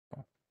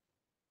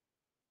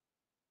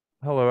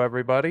Hello,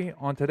 everybody.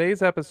 On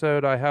today's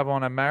episode, I have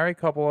on a married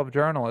couple of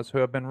journalists who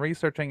have been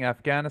researching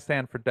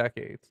Afghanistan for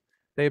decades.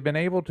 They've been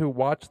able to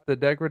watch the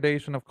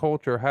degradation of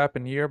culture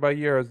happen year by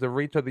year as the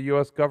reach of the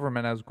U.S.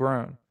 government has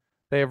grown.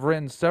 They have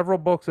written several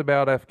books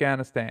about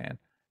Afghanistan.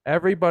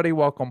 Everybody,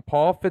 welcome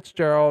Paul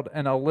Fitzgerald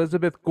and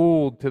Elizabeth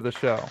Gould to the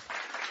show.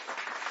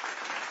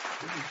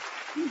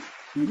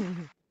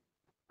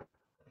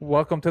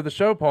 Welcome to the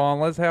show, Paul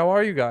and Liz. How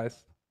are you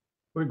guys?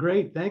 We're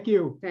great. Thank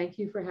you. Thank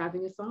you for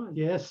having us on.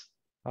 Yes.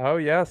 Oh,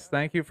 yes.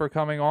 Thank you for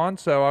coming on.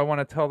 So, I want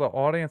to tell the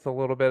audience a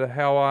little bit of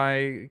how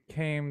I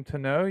came to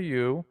know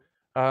you.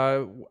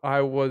 I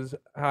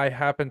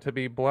happened to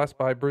be blessed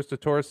by Bruce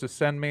DeTorres to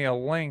send me a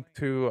link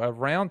to a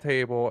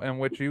roundtable in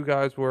which you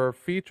guys were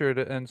featured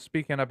and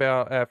speaking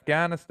about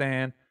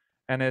Afghanistan.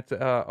 And it's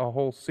a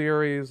whole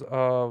series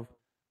of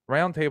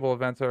roundtable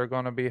events that are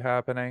going to be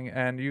happening.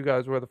 And you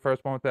guys were the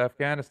first one with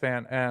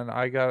Afghanistan. And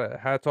I got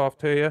hats off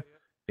to you.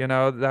 You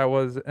know, that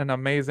was an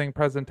amazing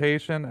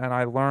presentation, and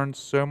I learned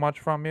so much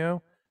from you.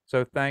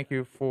 So thank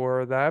you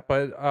for that.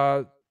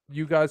 But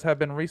you guys have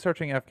been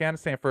researching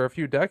Afghanistan for a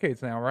few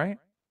decades now, right?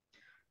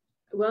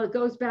 Well, it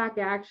goes back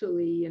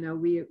actually,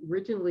 we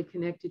originally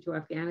connected to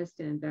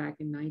Afghanistan back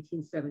in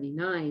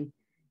 1979,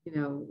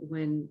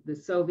 when the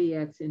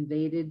Soviets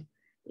invaded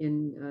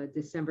in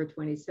December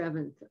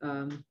 27th.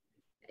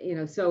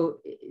 So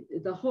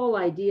the whole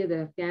idea that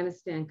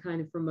Afghanistan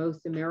kind of for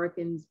most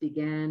Americans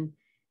began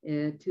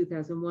in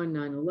 2001,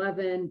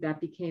 9/11, that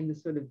became the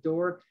sort of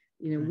door.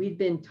 We've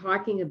been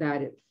talking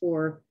about it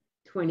for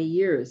 20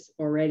 years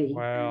already.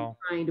 Wow.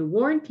 Trying to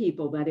warn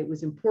people that it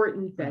was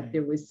important, that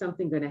there was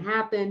something going to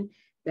happen,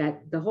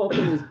 that the whole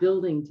thing was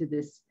building to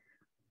this,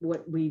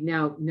 what we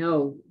now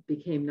know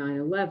became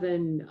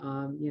 9/11,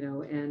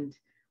 and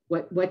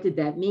what did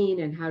that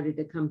mean and how did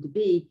it come to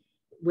be?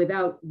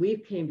 We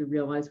came to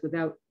realize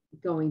without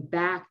going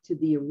back to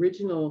the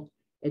original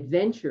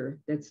adventure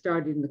that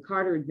started in the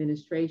Carter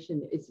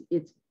administration,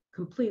 it's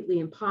completely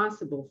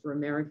impossible for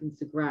Americans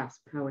to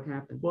grasp how it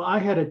happened. Well, I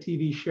had a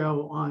TV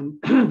show on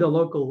the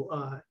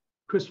local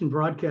Christian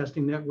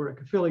Broadcasting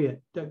Network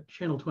affiliate,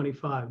 Channel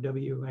 25,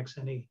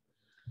 WXNE.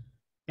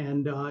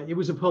 And it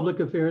was a public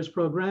affairs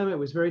program. It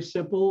was very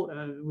simple.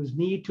 It was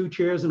me, two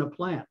chairs, and a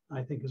plant,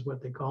 I think is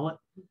what they call it.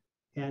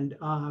 And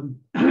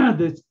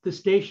the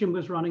station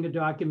was running a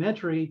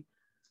documentary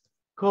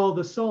called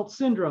The Salt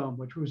Syndrome,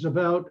 which was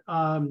about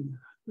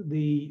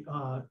the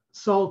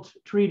SALT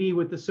treaty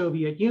with the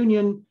Soviet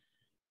Union.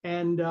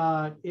 And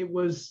it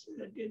was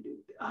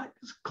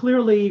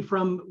clearly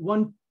from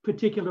one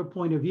particular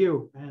point of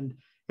view. And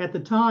at the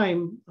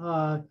time,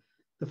 the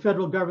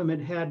federal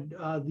government had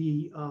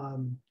the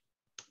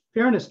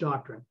fairness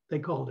doctrine, they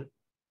called it.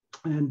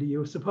 And you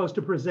were supposed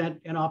to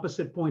present an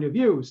opposite point of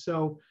view.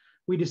 So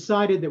we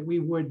decided that we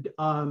would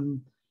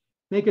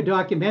make a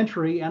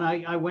documentary, and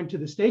I went to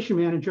the station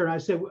manager and I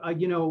said,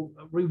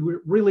 we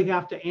really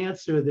have to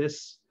answer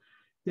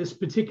this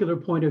particular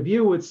point of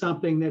view with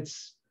something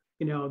that's,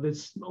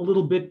 that's a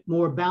little bit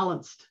more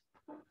balanced,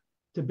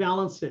 to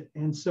balance it.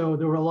 And so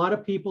there were a lot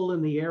of people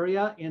in the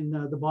area, in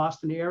the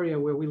Boston area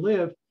where we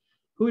live,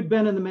 who had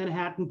been in the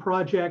Manhattan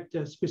Project,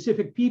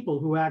 specific people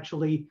who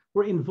actually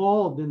were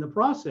involved in the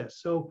process.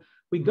 So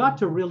we got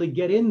to really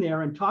get in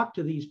there and talk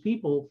to these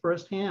people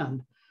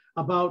firsthand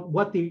about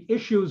what the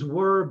issues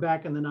were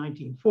back in the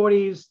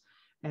 1940s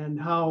and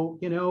how,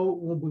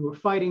 when we were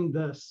fighting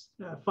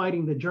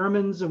the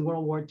Germans in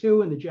World War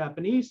II and the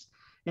Japanese,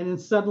 and then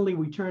suddenly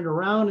we turned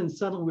around and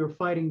suddenly we were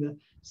fighting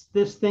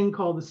this thing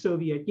called the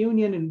Soviet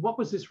Union, and what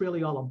was this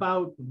really all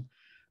about, and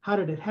how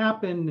did it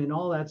happen, and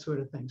all that sort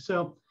of thing.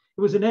 So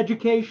it was an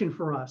education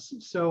for us.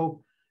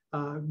 So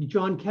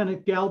John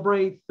Kenneth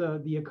Galbraith,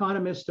 the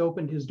economist,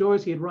 opened his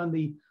doors. He had run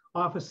the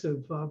Office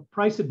of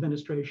Price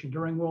Administration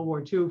during World War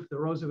II for the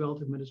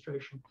Roosevelt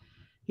administration.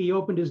 He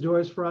opened his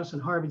doors for us in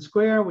Harvard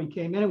Square. We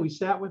came in and we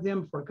sat with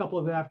him for a couple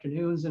of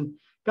afternoons and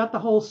got the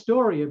whole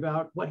story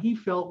about what he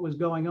felt was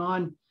going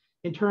on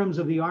in terms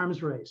of the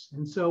arms race.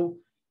 And so,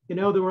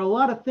 there were a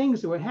lot of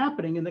things that were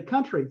happening in the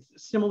country,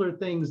 similar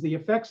things, the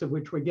effects of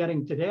which we're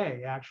getting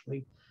today,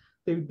 actually.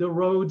 The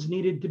roads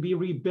needed to be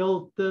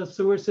rebuilt, the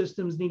sewer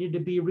systems needed to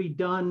be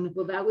redone.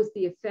 Well, that was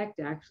the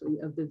effect actually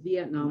of the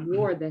Vietnam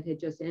War that had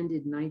just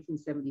ended in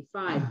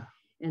 1975.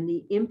 And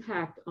the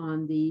impact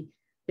on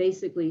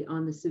basically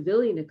on the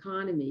civilian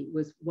economy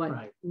was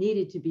what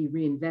needed to be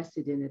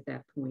reinvested in at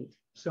that point.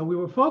 So we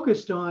were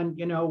focused on,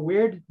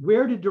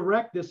 where to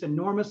direct this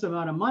enormous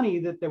amount of money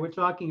that they were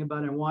talking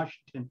about in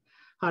Washington,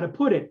 how to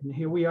put it. And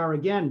here we are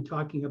again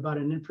talking about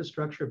an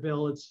infrastructure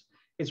bill.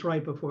 It's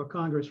right before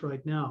Congress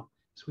right now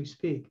as we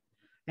speak.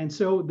 And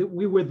so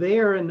we were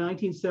there in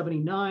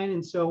 1979.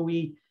 And so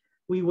we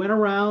went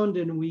around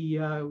and we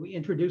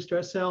introduced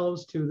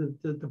ourselves to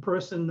the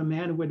person, the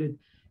man who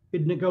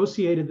had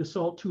negotiated the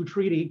SALT II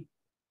treaty,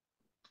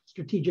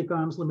 strategic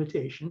arms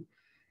limitation.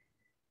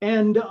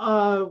 And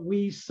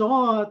we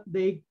saw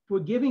they were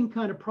giving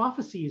kind of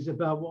prophecies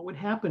about what would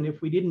happen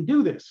if we didn't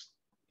do this.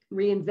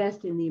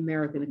 reinvest in the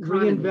American economy.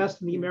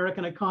 Reinvest in the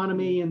American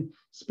economy and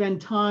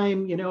spend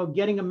time,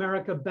 getting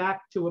America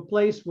back to a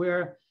place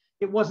where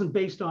it wasn't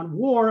based on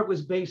war, it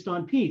was based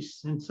on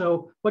peace. And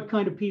so what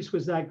kind of peace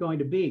was that going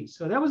to be?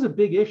 So that was a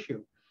big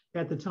issue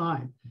at the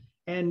time.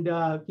 And,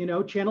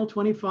 Channel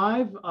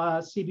 25,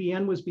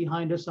 CBN was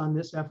behind us on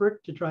this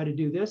effort to try to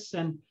do this.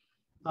 And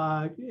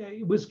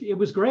it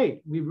was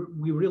great. We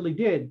really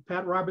did.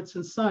 Pat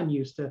Robertson's son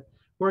used to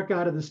work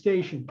out of the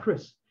station,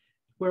 Chris,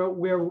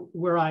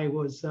 where I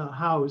was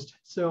housed.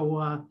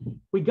 So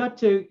we got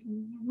to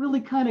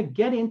really kind of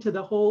get into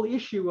the whole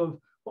issue of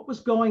what was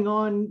going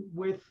on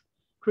with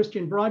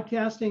Christian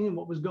broadcasting and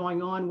what was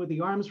going on with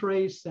the arms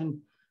race and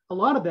a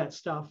lot of that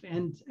stuff.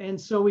 And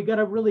so we got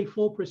a really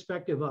full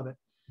perspective of it.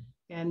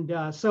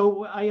 And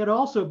so I had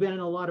also been in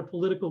a lot of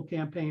political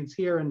campaigns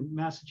here in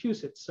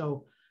Massachusetts.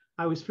 So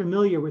I was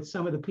familiar with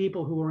some of the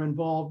people who were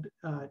involved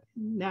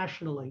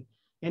nationally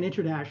and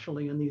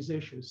internationally in these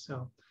issues.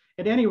 So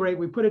at any rate,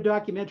 we put a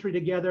documentary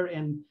together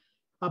and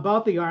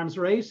about the arms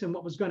race and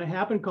what was going to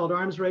happen, called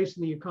Arms Race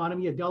in the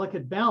Economy, A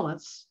Delicate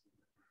Balance.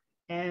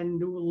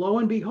 And lo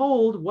and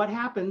behold, what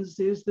happens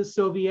is the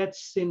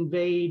Soviets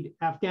invade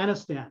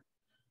Afghanistan,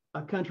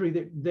 a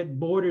country that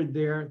bordered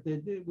there,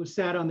 that was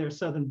sat on their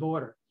southern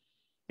border.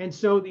 And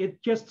so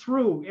it just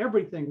threw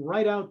everything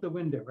right out the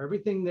window,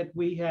 everything that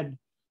we had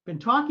been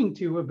talking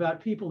to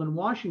about people in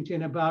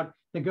Washington about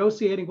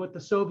negotiating with the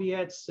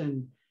Soviets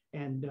and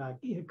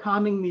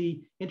calming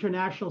the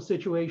international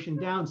situation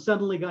down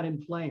suddenly got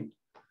inflamed.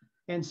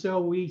 And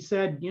so we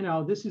said,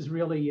 this is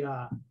really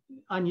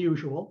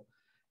unusual.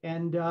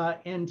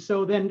 And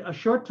so then a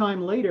short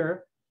time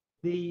later,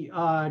 the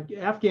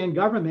Afghan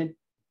government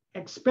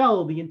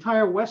expelled the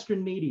entire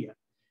Western media.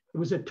 It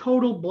was a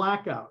total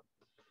blackout.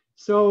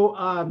 So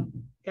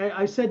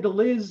I said to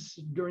Liz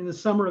during the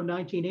summer of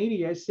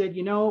 1980, I said,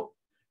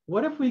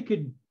 what if we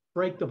could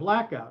break the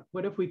blackout?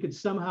 What if we could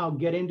somehow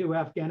get into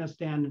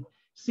Afghanistan and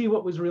see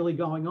what was really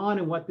going on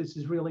and what this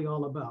is really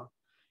all about?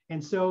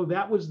 And so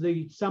that was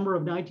the summer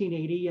of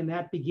 1980, and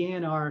that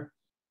began our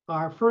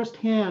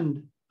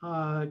firsthand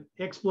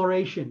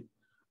exploration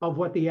of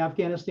what the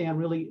Afghanistan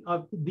really,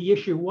 the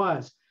issue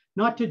was,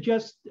 not to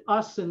just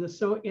us and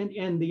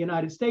the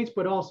United States,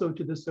 but also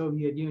to the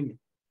Soviet Union.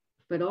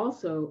 But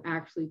also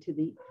actually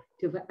to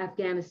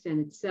Afghanistan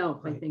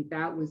itself. Right. I think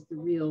that was the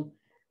real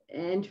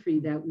entry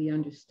that we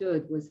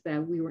understood, was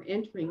that we were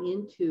entering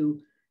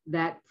into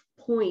that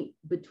point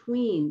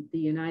between the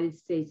United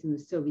States and the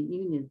Soviet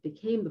Union,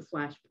 became the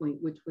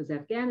flashpoint, which was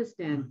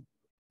Afghanistan,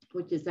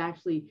 which is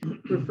actually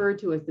referred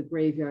to as the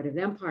graveyard of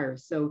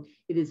empires. So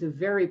it is a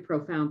very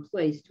profound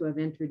place to have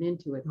entered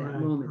into at that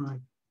moment. Right.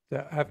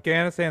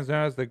 Afghanistan is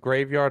known as the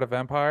graveyard of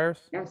empires?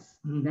 Yes,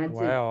 that's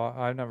wow,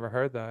 I've never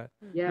heard that.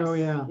 Yes, oh,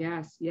 yeah.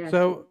 Yes.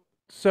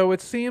 So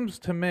it seems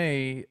to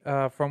me,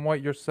 from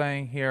what you're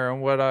saying here and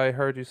what I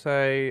heard you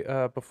say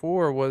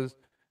before, was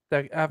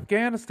that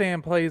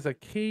Afghanistan plays a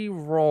key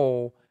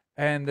role,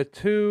 and the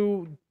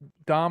two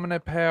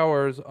dominant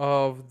powers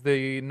of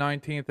the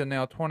 19th and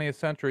now 20th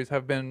centuries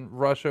have been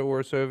Russia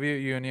or Soviet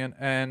Union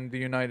and the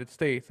United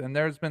States. And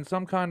there's been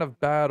some kind of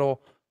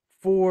battle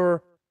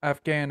for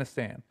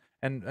Afghanistan.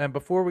 And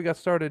before we got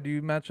started,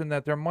 you mentioned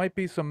that there might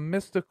be some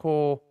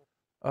mystical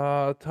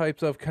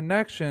types of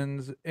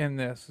connections in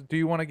this. Do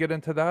you want to get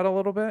into that a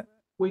little bit?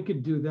 We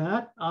could do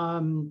that.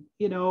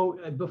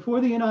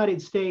 Before the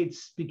United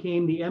States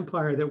became the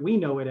empire that we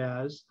know it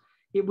as,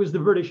 it was the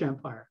British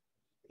Empire.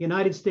 The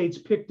United States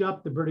picked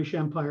up the British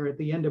Empire at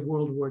the end of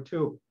World War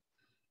II.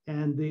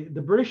 And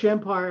the British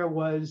Empire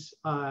was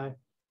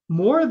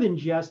more than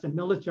just a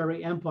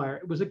military empire.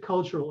 It was a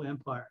cultural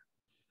empire.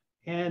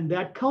 And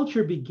that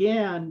culture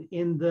began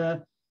in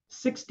the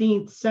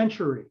 16th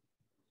century.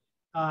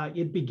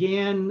 It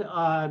began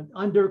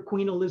under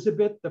Queen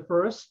Elizabeth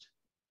I.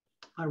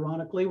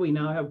 Ironically, we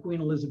now have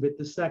Queen Elizabeth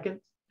II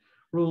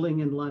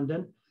ruling in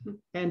London.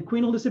 And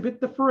Queen Elizabeth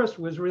I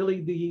was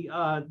really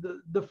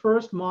the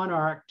first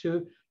monarch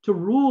to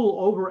rule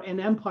over an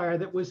empire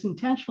that was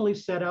intentionally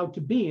set out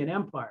to be an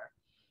empire.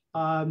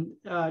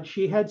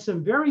 She had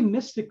some very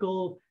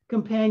mystical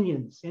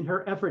companions in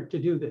her effort to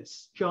do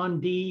this. John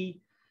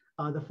Dee,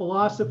 the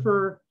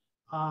philosopher,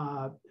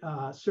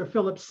 Sir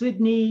Philip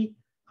Sidney,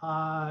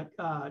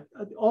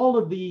 all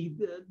of the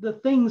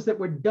things that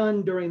were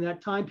done during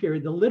that time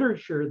period, the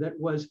literature that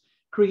was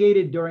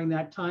created during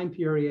that time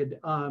period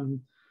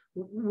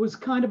was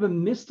kind of a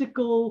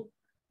mystical,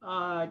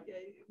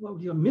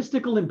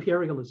 mystical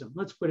imperialism.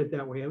 Let's put it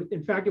that way.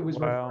 In fact, it was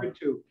referred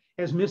to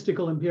as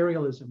mystical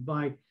imperialism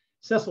by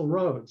Cecil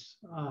Rhodes.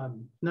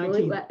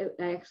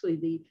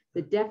 Actually,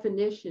 the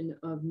definition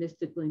of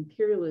mystical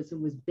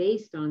imperialism was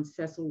based on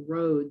Cecil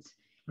Rhodes.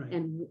 Right.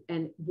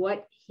 And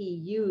what he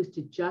used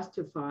to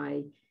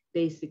justify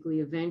basically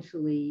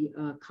eventually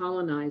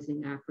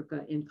colonizing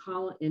Africa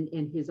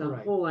and his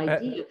Right. whole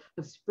idea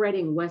of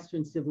spreading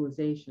Western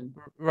civilization.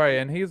 Right,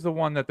 and he's the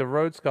one that the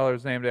Rhodes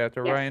Scholars named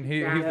after, Yes, right? And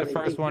he's the exactly,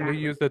 first one to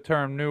exactly. use the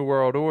term New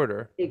World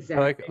Order. Like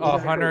Exactly.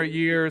 100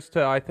 years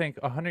to, I think,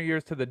 100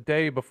 years to the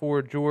day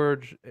before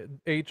George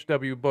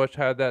H.W. Bush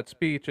had that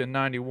speech in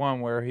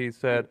 '91 where he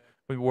said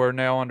we were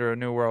now under a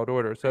New World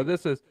Order. So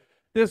this is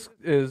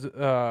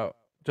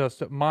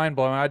just mind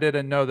blowing. I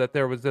didn't know that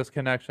there was this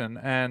connection,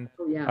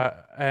 Oh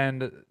yeah.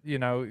 and you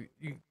know,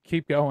 you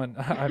keep going.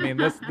 I mean,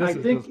 this I is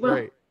think just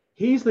great.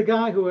 he's the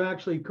guy who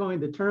actually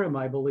coined the term,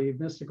 I believe,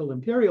 mystical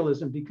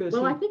imperialism, because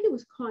Well, I think it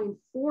was coined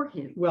for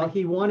him. well,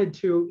 he wanted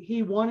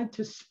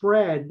to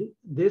spread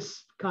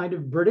this kind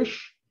of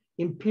British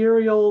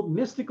imperial,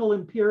 mystical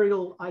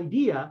imperial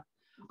idea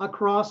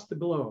across the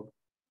globe.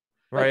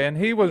 Right, and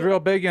he was real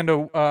big into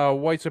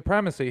white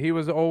supremacy. He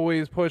was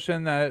always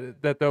pushing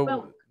that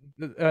Well,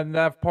 and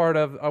that part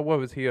of what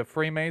was he, a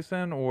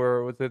Freemason,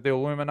 or was it the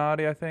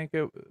Illuminati? I think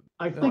it.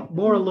 I think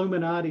more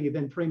Illuminati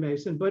than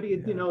Freemason, but it,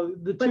 you Yeah. know,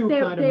 the but two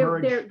kind of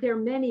merge. there are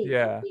many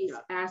Yeah. of these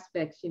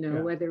aspects, you know,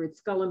 Yeah. whether it's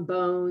Skull and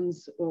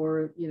Bones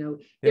or, you know,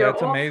 Yeah, there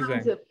it's are all amazing.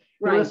 kinds of,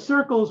 There are right.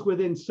 circles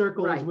within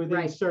circles Right, within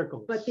right.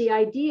 circles. But the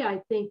idea I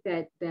think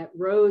that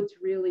Rhodes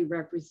really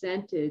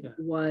represented Yeah.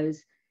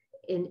 was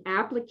an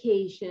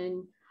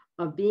application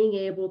of being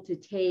able to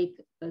take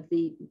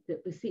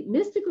see,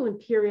 mystical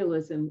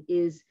imperialism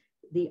is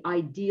the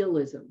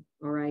idealism,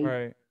 all right?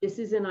 Right. This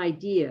is an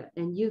idea,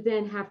 and you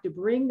then have to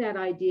bring that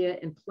idea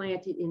and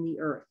plant it in the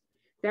earth.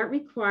 That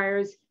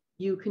requires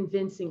you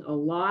convincing a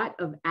lot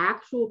of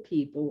actual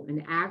people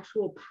and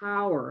actual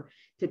power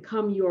to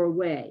come your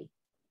way.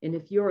 And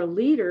if you're a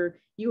leader,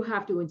 you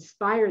have to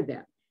inspire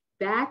them.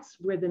 That's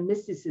where the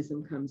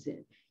mysticism comes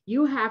in.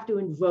 You have to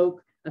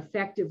invoke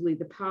effectively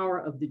the power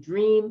of the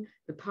dream,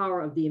 the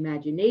power of the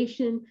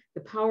imagination,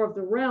 the power of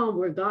the realm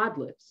where God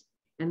lives.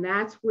 And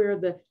that's where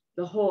the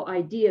whole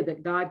idea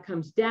that God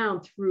comes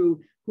down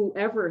through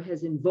whoever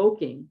has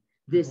invoking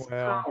this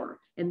Wow. power.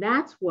 And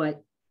that's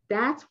what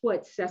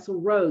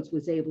Cecil Rhodes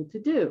was able to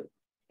do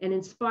and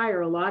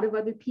inspire a lot of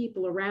other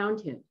people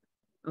around him.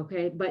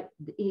 Okay, but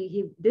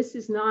this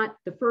is not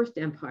the first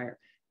empire.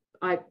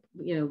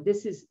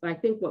 This is, I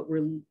think what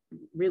we're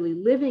really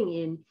living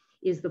in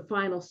is the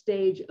final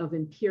stage of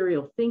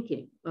imperial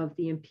thinking, of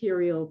the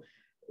imperial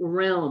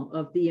realm,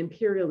 of the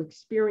imperial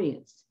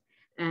experience.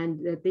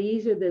 And that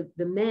these are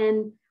the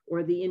men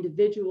or the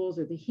individuals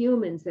or the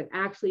humans that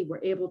actually were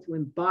able to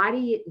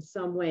embody it in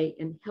some way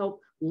and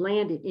help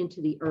land it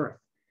into the earth.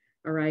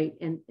 All right.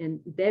 And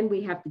then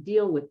we have to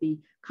deal with the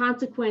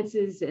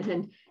consequences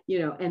and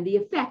the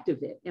effect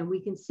of it. And we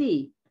can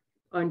see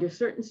under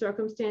certain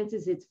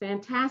circumstances, it's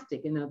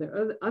fantastic. In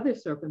other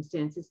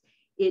circumstances,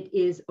 it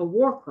is a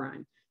war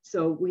crime.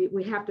 So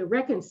we have to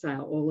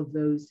reconcile all of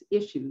those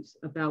issues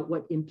about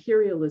what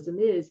imperialism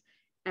is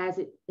as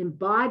it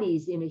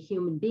embodies in a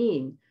human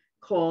being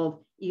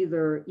called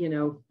either,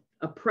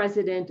 a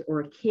president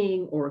or a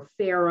king or a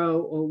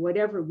pharaoh or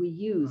whatever we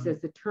use as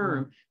the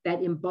term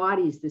that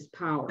embodies this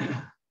power.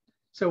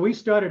 So we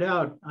started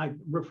out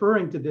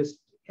referring to this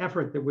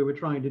effort that we were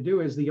trying to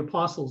do as the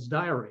Apostles'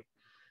 Diary.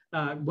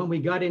 When we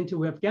got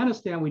into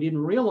Afghanistan, we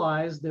didn't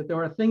realize that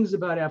there are things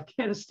about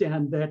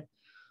Afghanistan that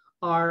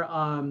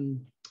are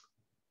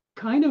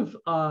kind of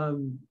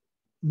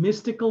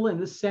mystical in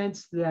the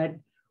sense that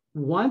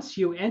once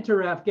you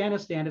enter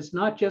Afghanistan, it's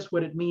not just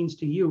what it means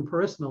to you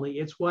personally,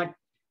 it's what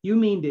you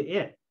mean to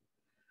it.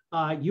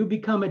 You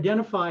become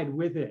identified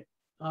with it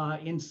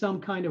in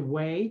some kind of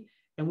way.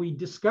 And we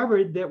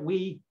discovered that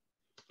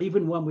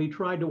even when we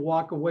tried to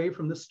walk away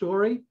from the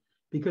story,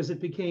 because it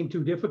became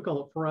too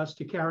difficult for us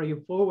to carry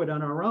it forward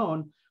on our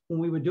own when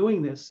we were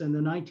doing this in the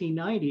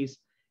 1990s,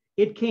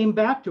 it came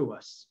back to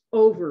us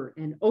over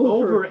and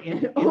over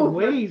in over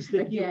ways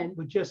that again. you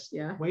would just,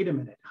 wait a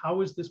minute,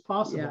 how is this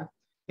possible? Yeah.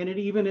 And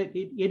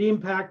it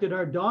impacted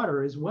our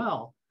daughter as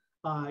well.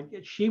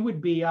 She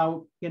would be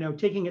out,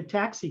 taking a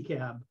taxi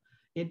cab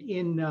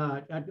in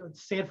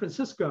San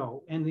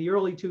Francisco in the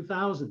early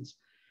 2000s.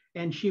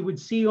 And she would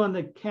see on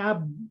the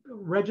cab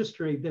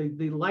registry,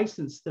 the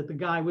license that the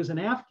guy was an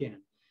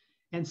Afghan.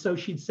 And so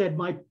she'd said,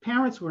 my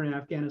parents were in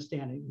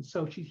Afghanistan. And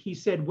so he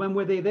said, when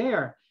were they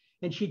there?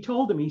 And she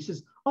told him, he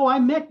says, oh, I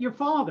met your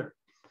father.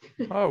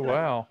 Oh,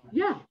 wow.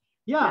 Yeah.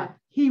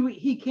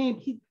 He came,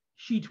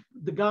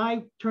 the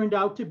guy turned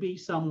out to be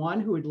someone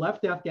who had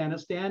left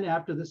Afghanistan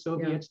after the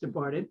Soviets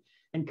departed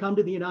and come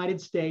to the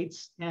United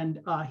States. And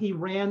he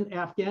ran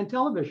Afghan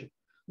television.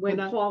 When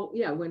Paul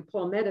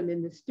met him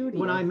in the studio.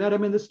 When I met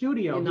him in the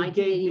studio,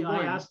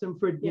 I asked him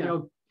for,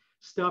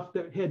 stuff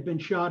that had been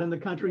shot in the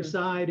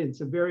countryside and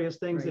some various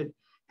things that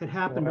had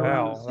happened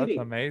around the city.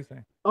 That's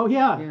amazing. Oh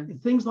yeah,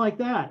 things like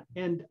that.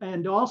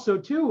 And also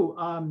too,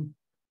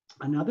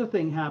 another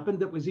thing happened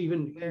that was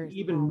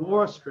even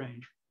more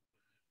strange.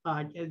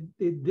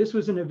 This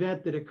was an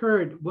event that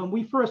occurred when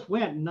we first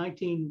went in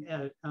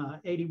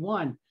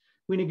 1981.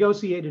 We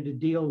negotiated a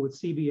deal with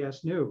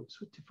CBS News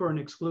for an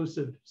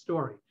exclusive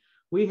story.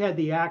 We had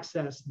the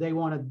access. They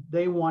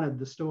wanted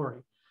the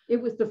story.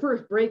 It was the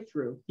first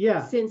breakthrough.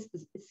 Yeah. Since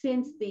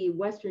the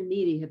Western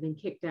media had been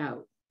kicked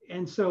out.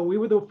 And so we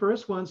were the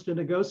first ones to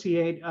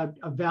negotiate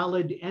a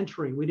valid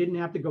entry. We didn't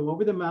have to go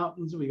over the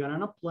mountains. We got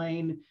on a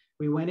plane.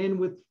 We went in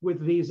with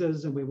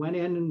visas, and we went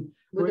in and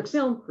with a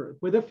film crew.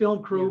 With a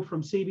film crew Yeah.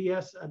 from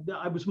CBS.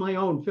 I was my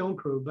own film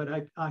crew, but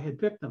I had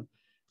picked them.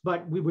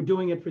 But we were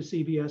doing it for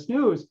CBS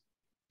News.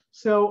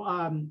 So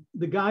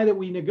the guy that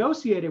we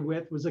negotiated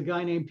with was a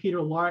guy named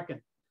Peter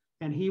Larkin,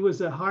 and he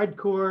was a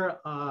hardcore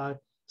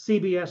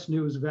CBS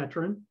News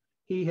veteran.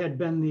 He had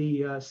been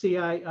the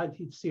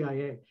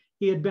CIA.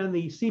 He had been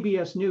the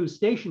CBS News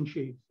station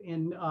chief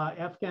in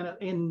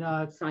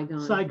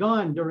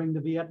Saigon during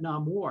the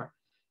Vietnam War.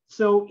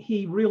 So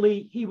he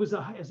was,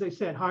 as I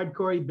said,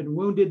 hardcore. He'd been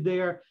wounded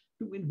there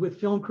with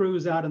film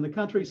crews out in the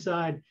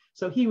countryside.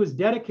 So he was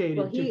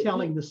dedicated to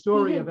telling the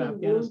story of Afghanistan.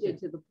 He had been wounded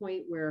to the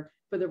point where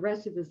for the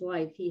rest of his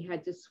life, he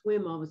had to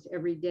swim almost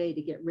every day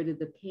to get rid of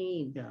the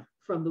pain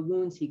from the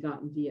wounds he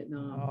got in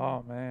Vietnam.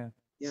 Oh, man.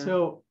 Yeah.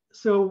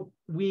 So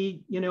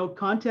we,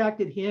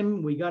 contacted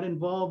him. We got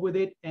involved with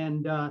it,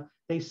 and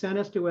they sent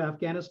us to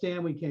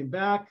Afghanistan. We came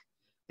back,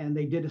 and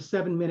they did a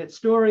 7-minute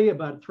story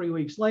about 3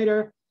 weeks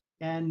later.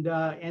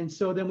 And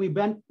so then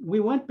we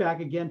went back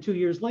again 2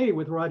 years later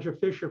with Roger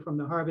Fisher from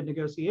the Harvard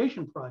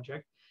Negotiation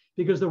Project,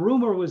 because the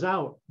rumor was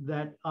out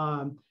that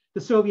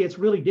the Soviets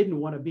really didn't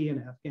want to be in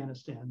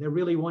Afghanistan. They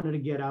really wanted to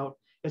get out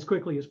as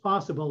quickly as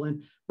possible.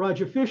 And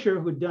Roger Fisher,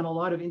 who'd done a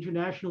lot of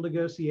international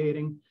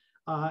negotiating,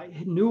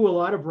 knew a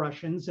lot of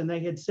Russians, and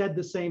they had said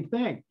the same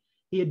thing.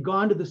 He had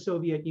gone to the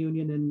Soviet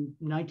Union in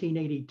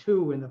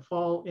 1982, in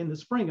the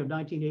spring of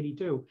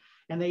 1982,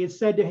 and they had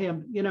said to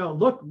him,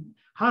 look,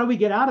 how do we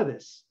get out of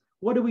this?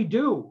 What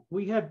do?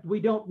 We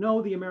don't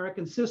know the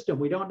American system.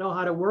 We don't know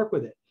how to work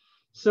with it.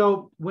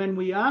 So when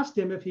we asked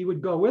him if he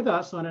would go with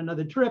us on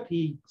another trip,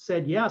 he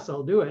said, yes,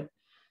 I'll do it.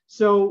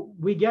 So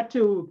we get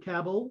to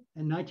Kabul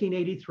in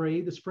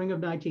 1983, the spring of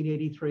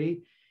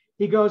 1983.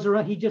 He goes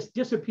around, he just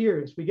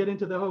disappears. We get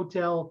into the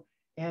hotel,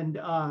 and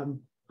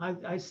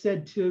I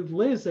said to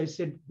Liz, I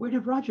said, where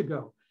did Roger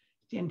go?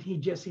 And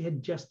he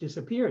had just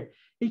disappeared.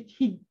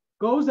 He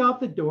goes out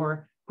the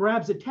door,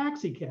 grabs a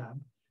taxi cab,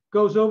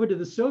 goes over to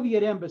the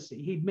Soviet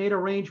embassy. He'd made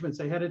arrangements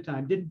ahead of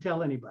time, didn't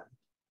tell anybody.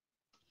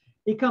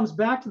 He comes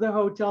back to the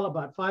hotel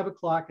about 5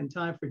 o'clock in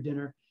time for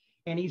dinner.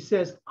 And he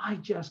says, I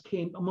just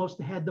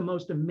had the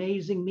most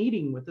amazing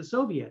meeting with the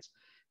Soviets.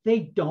 They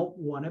don't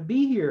want to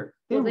be here.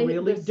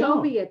 The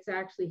Soviets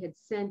actually had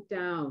sent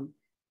down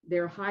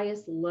their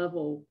highest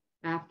level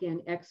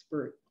Afghan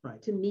expert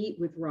to meet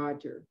with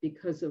Roger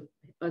because of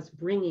us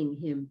bringing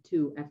him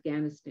to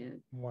Afghanistan.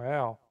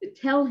 Wow. To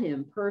tell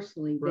him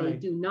personally, they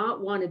do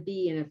not want to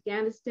be in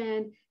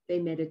Afghanistan. They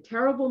made a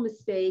terrible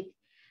mistake.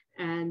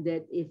 And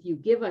that if you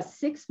give us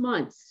 6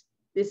 months,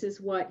 this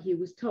is what he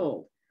was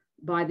told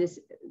by this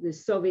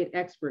Soviet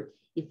expert.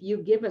 If you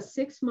give us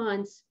 6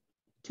 months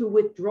to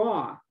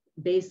withdraw,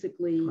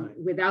 basically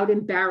without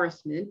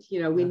embarrassment,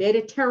 we made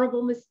a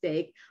terrible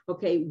mistake.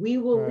 Okay, we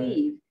will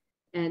leave.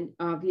 And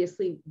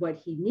obviously what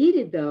he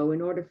needed, though,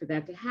 in order for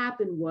that to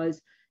happen,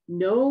 was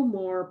no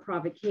more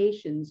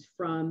provocations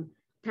from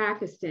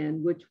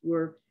Pakistan, which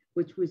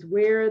was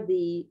where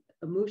the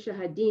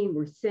Mujahideen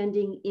were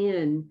sending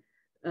in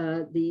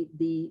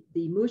the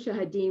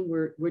Mujahideen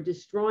were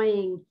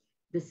destroying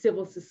the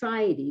civil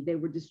society. They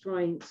were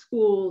destroying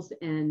schools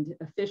and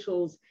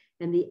officials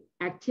and the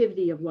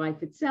activity of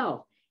life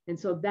itself. And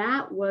so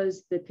that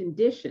was the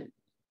condition.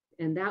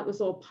 And that was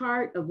all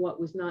part of what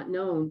was not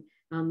known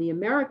on the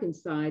American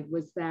side,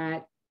 was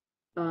that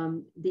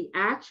the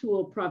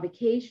actual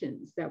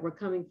provocations that were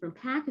coming from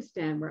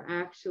Pakistan were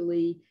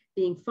actually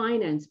being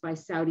financed by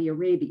Saudi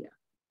Arabia.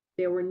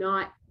 They were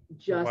not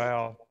just—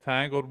 Wow,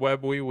 tangled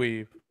web we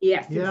weave.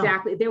 Yes,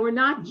 exactly. They were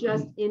not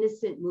just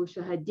innocent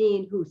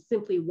Mujahideen who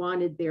simply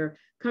wanted their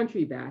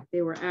country back.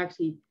 They were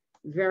actually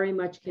very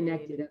much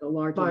connected at a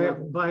larger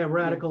level. By a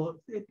radical.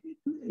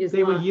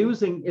 They were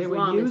using it as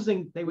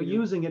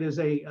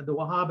the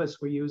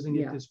Wahhabis were using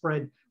it to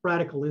spread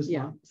radical Islam.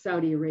 Yeah,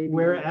 Saudi Arabia.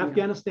 Where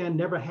Afghanistan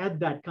never had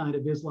that kind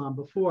of Islam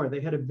before.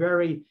 They had a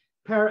very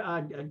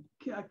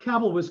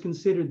Kabul was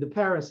considered the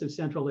Paris of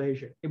Central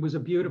Asia. It was a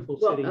beautiful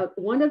city.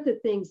 One of the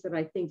things that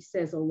I think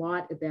says a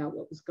lot about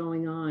what was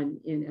going on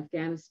in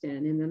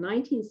Afghanistan in the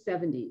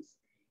 1970s,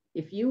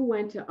 if you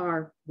went to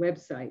our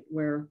website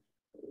where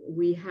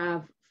we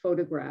have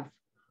photograph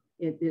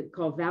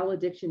called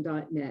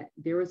valediction.net,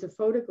 there was a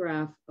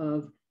photograph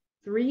of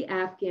 3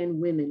 Afghan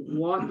women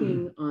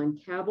walking on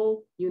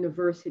Kabul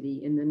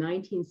University in the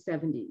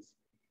 1970s.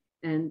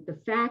 And the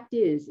fact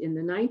is, in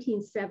the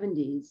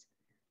 1970s,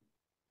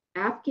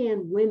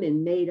 Afghan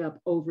women made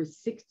up over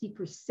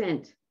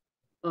 60%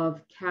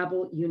 of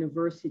Kabul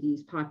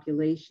University's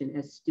population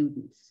as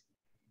students,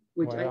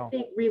 which I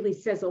think really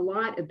says a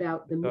lot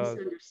about the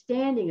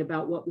misunderstanding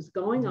about what was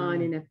going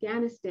on in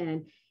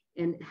Afghanistan,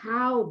 and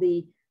how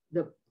the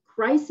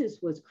crisis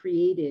was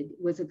created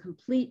was a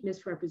complete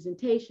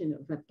misrepresentation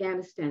of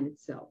Afghanistan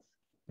itself.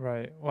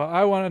 Right. Well,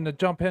 I wanted to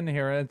jump in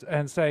here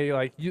and say,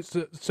 like,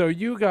 so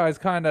you guys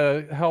kind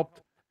of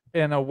helped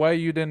in a way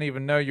you didn't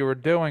even know you were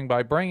doing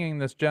by bringing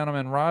this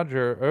gentleman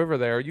Roger over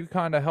there. You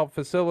kind of helped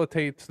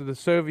facilitate the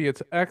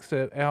Soviets'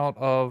 exit out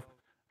of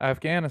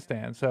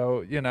Afghanistan.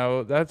 So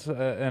that's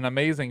an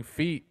amazing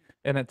feat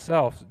in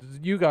itself.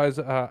 You guys,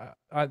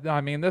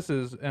 I mean, this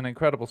is an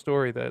incredible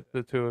story that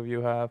the two of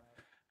you have,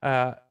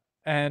 uh,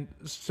 and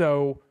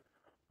so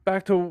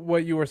back to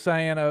what you were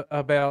saying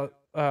about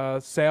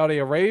Saudi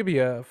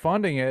Arabia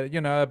funding it,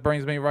 it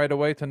brings me right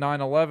away to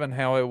 9/11,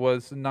 how it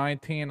was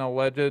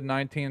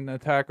 19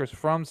 attackers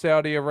from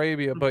Saudi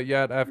Arabia, but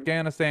yet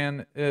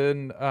Afghanistan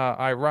and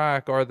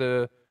Iraq are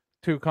the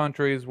two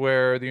countries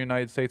where the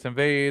United States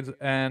invades.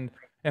 And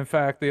in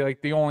fact,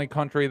 the only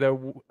country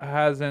that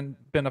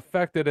hasn't been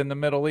affected in the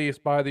Middle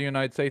East by the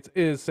United States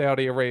is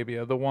Saudi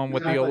Arabia, the one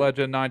with the Exactly.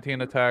 alleged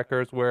 19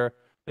 attackers, where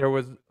there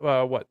was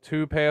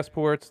two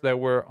passports that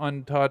were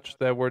untouched,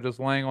 that were just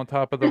laying on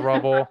top of the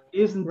rubble.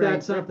 Isn't Right,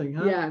 that something,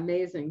 huh? Yeah,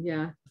 amazing.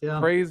 Yeah. Yeah.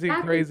 Crazy,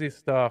 Exactly. crazy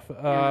stuff.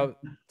 Yeah.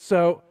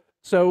 So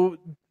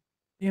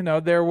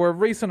there were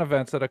recent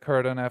events that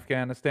occurred in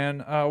Afghanistan.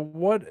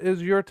 What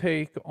is your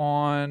take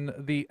on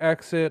the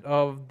exit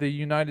of the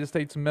United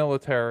States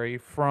military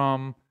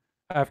from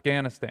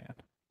Afghanistan?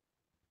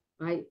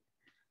 I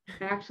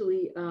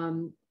actually,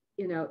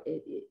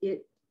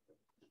 it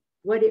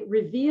what it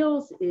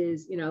reveals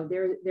is,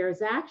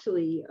 there's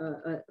actually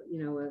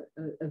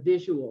a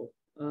visual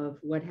of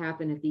what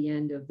happened at the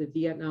end of the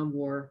Vietnam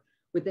War,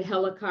 with the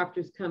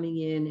helicopters coming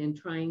in and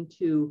trying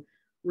to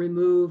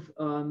remove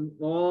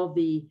all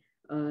the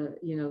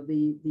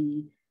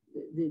the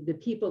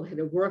people that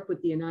had worked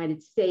with the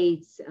United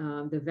States,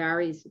 the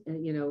various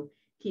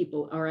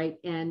people. All right,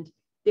 and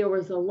there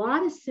was a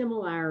lot of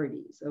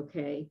similarities.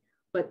 Okay,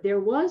 but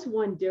there was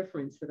one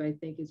difference that I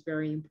think is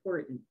very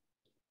important.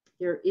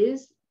 There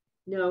is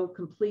no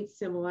complete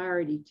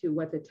similarity to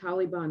what the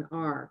Taliban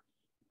are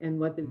and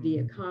what the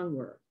Viet Cong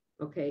were.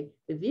 Okay,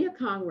 the Viet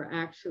Cong were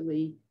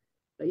actually,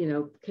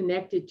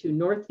 connected to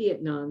North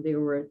Vietnam. They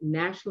were a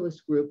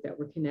nationalist group that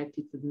were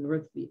connected to the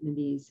North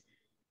Vietnamese,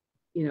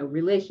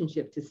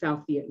 relationship to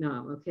South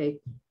Vietnam. Okay,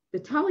 the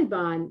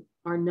Taliban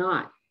are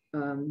not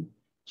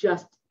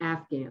just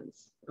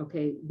Afghans.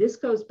 Okay, this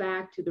goes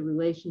back to the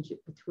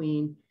relationship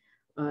between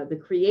the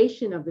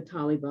creation of the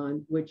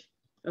Taliban, which,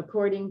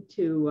 according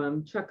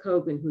to Chuck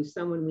Hogan, who's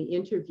someone we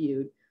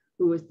interviewed,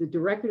 who was the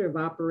director of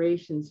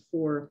operations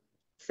for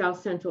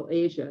South Central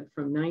Asia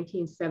from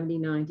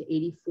 1979 to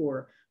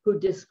 84, who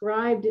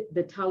described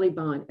the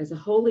Taliban as a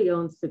wholly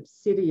owned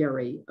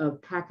subsidiary of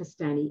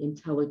Pakistani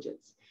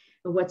intelligence.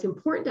 And what's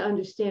important to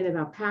understand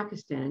about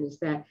Pakistan is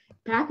that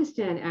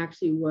Pakistan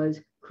actually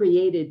was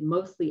created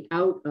mostly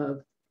out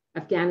of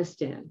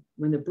Afghanistan.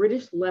 When the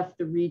British left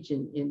the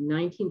region in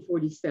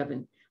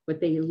 1947, what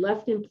they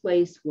left in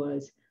place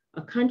was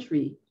a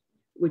country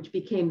which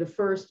became the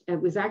first, it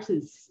was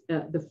actually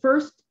the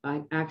first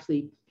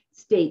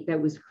state that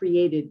was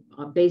created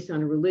based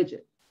on a religion.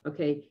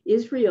 Okay,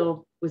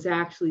 Israel was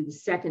actually the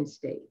second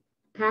state.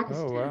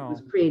 Pakistan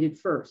was created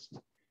first,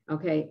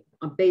 okay,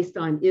 based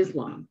on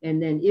Islam,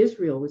 and then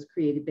Israel was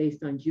created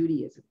based on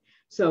Judaism.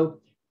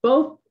 So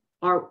both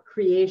are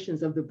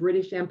creations of the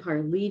British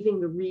Empire leaving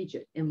the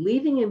region and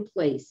leaving in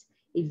place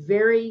a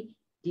very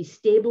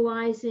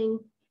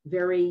destabilizing,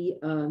 very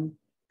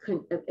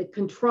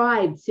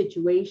contrived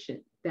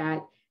situation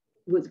that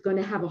was going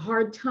to have a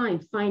hard time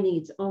finding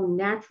its own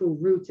natural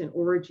roots and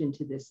origin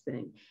to this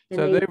thing. And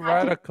so they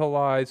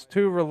radicalized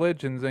two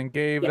religions and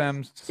gave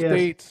them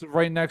states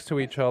right next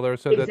to each other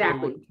so that they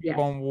would keep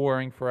on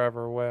warring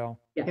forever. Well,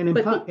 and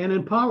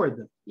empowered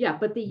them. Yeah,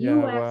 but the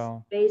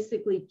U.S.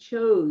 basically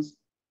chose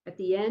at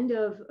the end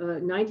of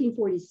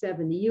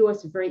 1947, the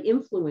U.S. was very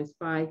influenced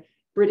by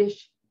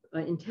British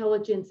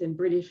intelligence and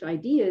British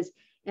ideas,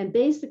 and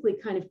basically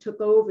kind of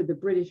took over the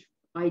British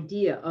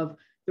idea of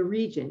the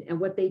region. And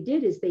what they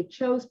did is they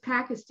chose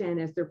Pakistan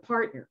as their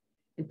partner.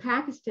 And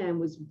Pakistan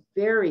was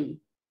very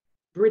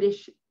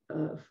British,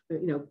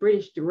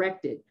 British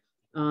directed,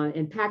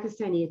 and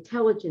Pakistani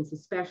intelligence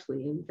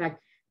especially. In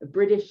fact,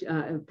 British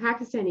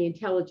Pakistani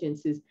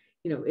intelligence is,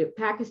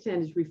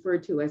 Pakistan is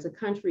referred to as a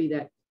country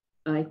that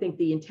I think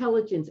the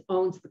intelligence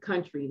owns the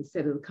country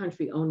instead of the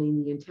country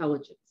owning the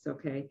intelligence.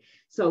 Okay,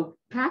 so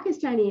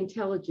Pakistani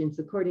intelligence,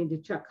 according to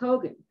Chuck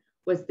Hogan,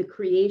 was the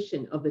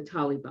creation of the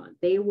Taliban.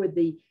 They were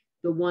the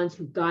ones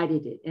who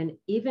guided it. And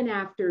even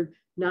after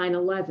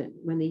 9/11,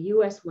 when the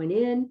US went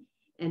in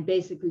and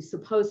basically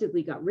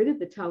supposedly got rid of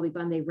the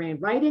Taliban, they ran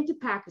right into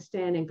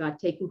Pakistan and got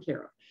taken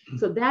care of.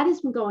 So that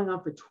has been going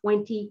on for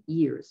 20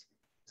 years.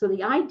 So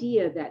the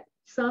idea that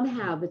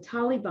somehow the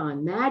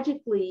Taliban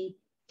magically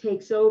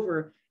takes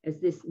over as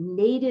this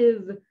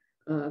native,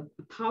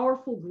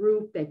 powerful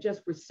group that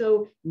just were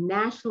so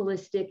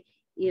nationalistic,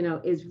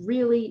 is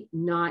really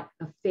not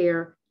a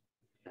fair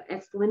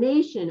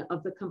explanation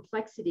of the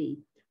complexity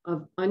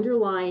of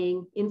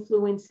underlying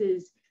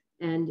influences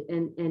and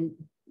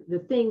the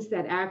things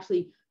that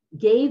actually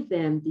gave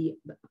them the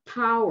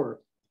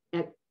power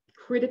at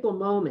critical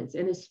moments.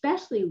 And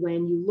especially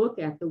when you look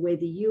at the way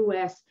the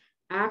US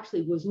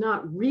actually was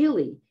not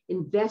really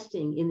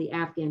investing in the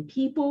Afghan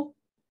people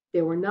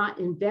They were not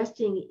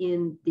investing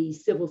in the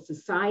civil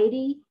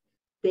society.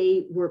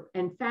 They were,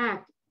 in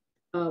fact,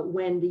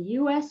 when the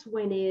US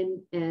went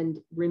in and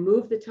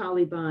removed the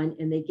Taliban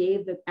and they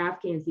gave the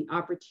Afghans the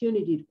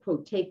opportunity to,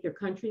 quote, take their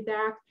country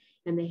back,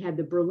 and they had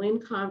the Berlin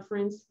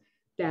Conference,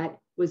 that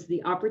was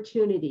the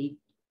opportunity.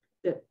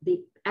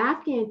 The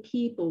Afghan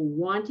people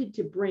wanted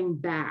to bring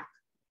back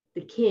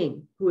the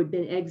king who had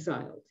been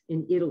exiled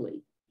in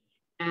Italy.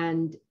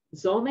 And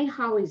Zolnay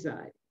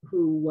Khalilzad,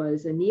 who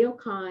was a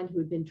neocon who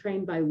had been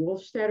trained by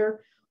Wolfstetter,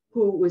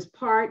 who was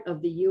part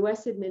of the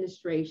US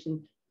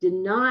administration,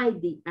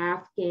 denied the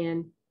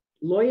Afghan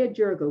Loya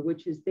Jirga,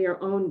 which is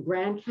their own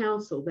grand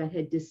council that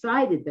had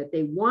decided that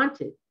they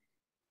wanted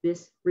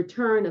this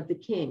return of the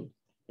king,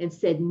 and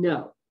said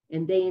no.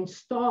 And they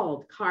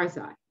installed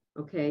Karzai,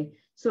 okay?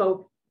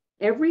 So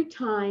every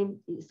time,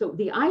 so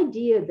the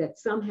idea that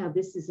somehow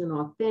this is an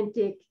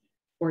authentic,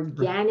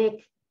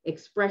 organic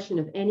expression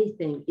of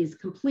anything is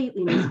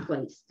completely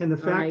misplaced. And the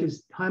fact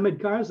is, Hamid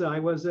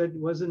Karzai was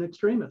an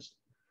extremist.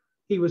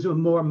 He was a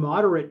more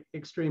moderate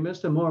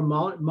extremist, a more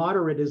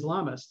moderate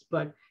Islamist,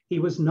 but he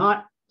was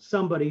not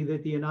somebody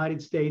that the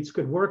United States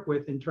could work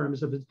with in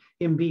terms of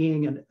him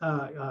being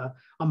a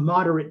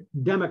moderate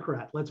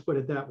Democrat, let's put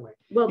it that way.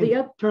 Well,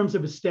 in terms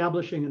of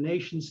establishing a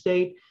nation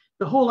state,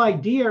 the whole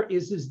idea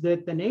is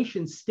that the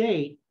nation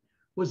state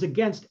was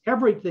against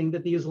everything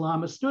that the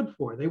Islamists stood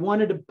for. They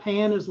wanted a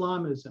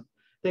pan-Islamism.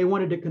 They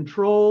wanted to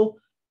control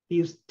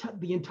the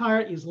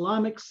entire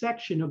Islamic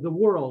section of the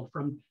world,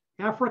 from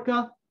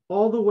Africa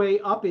all the way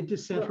up into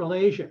Central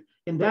Asia.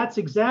 And that's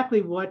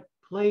exactly what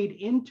played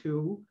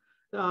into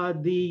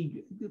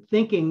the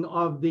thinking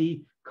of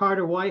the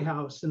Carter White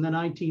House in the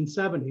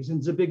 1970s,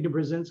 and Zbigniew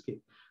Brzezinski,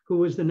 who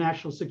was the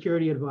national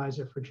security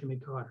advisor for Jimmy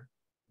Carter.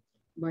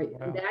 Right,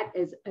 Wow. that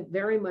is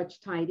very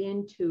much tied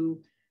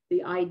into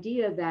the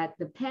idea that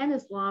the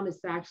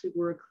pan-Islamists actually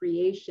were a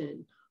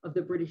creation of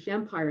the British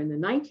Empire in the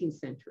 19th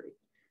century.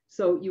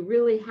 So you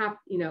really have,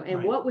 and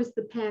Right. What was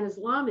the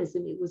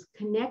pan-Islamism? It was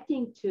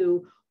connecting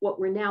to what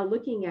we're now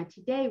looking at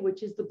today,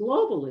 which is the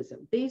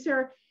globalism.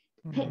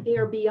 They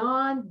are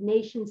beyond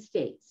nation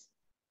states,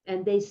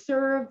 and they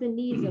serve the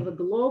needs of a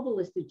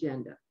globalist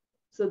agenda.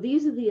 So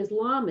these are the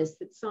Islamists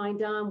that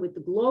signed on with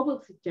the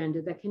globalist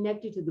agenda that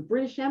connected to the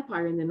British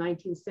Empire in the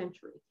 19th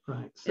century.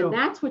 Right. So and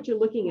that's what you're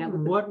looking at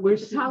with what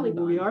with the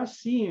Taliban. we are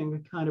seeing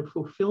a kind of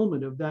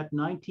fulfillment of that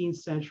 19th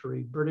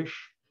century British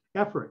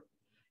effort.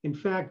 In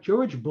fact,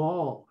 George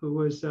Ball, who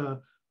was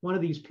one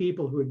of these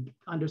people who had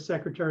under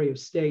Secretary of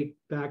State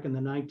back in the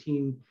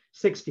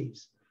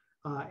 1960s,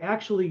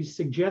 actually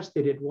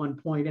suggested at one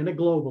point, and a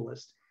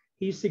globalist,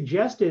 he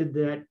suggested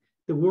that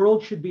the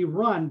world should be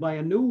run by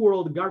a new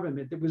world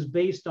government that was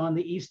based on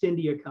the East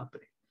India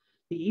Company.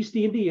 The East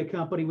India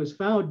Company was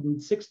founded in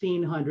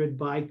 1600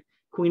 by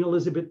Queen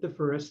Elizabeth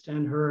I,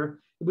 and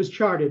it was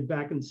chartered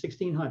back in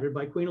 1600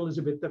 by Queen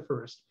Elizabeth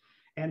I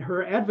and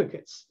her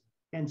advocates.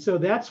 And so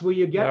that's where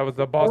you get— That was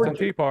the Boston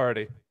Tea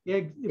Party.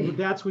 Yeah,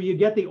 that's where you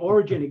get the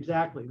origin,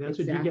 exactly. That's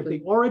what you get.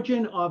 The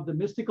origin of the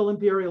mystical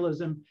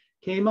imperialism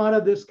came out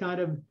of this kind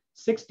of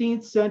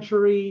 16th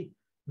century,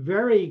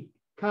 very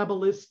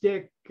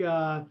Kabbalistic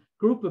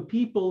group of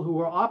people who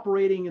were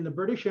operating in the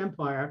British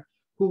Empire,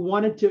 who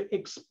wanted to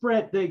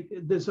express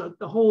the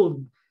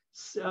whole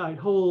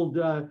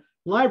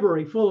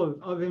library full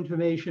of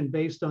information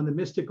based on the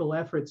mystical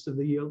efforts of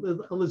the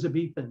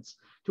Elizabethans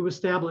to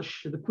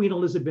establish the Queen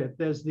Elizabeth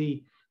as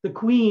the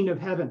Queen of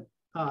Heaven,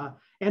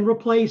 and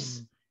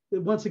replace.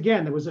 Once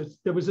again,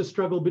 there was a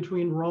struggle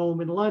between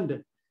Rome and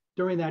London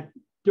during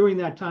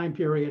that time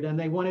period, and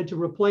they wanted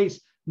to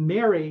replace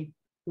Mary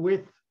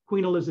with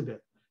Queen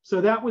Elizabeth. So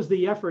that was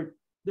the effort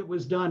that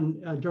was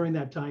done during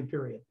that time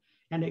period,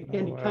 and it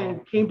kind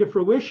of came to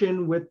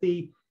fruition with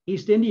the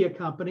East India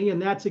Company,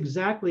 and that's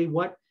exactly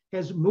what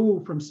has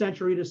moved from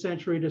century to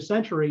century to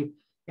century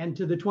and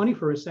to the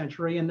 21st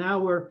century. And now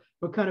we're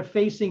kind of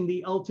facing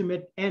the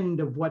ultimate end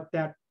of what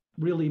that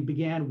really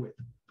began with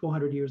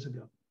 400 years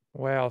ago.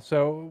 Wow.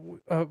 So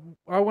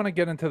I want to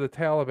get into the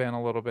Taliban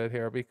a little bit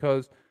here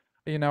because,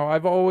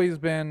 I've always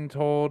been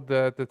told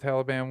that the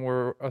Taliban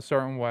were a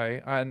certain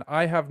way, and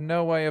I have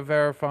no way of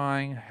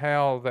verifying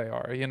how they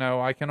are.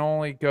 I can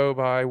only go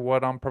by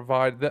what I'm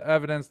provided, the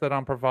evidence that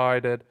I'm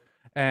provided,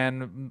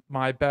 and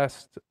my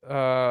best,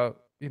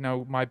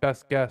 my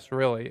best guess,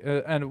 really,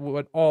 and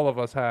what all of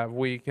us have.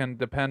 We can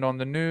depend on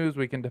the news,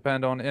 we can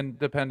depend on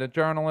independent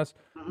journalists,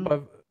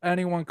 but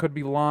anyone could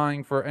be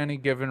lying for any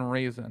given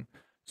reason.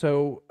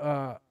 So,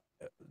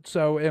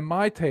 in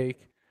my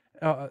take,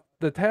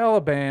 the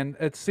Taliban,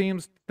 it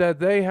seems that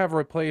they have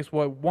replaced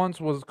what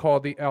once was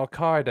called the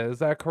Al-Qaeda. Is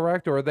that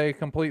correct, or are they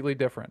completely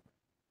different?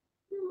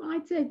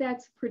 I'd say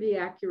that's a pretty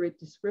accurate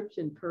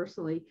description,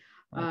 personally.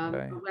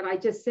 Okay. What I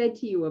just said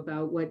to you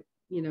about what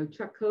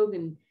Chuck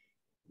Hogan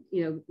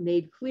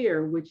made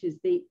clear, which is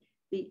the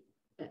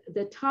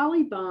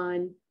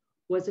Taliban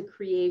was a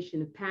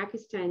creation of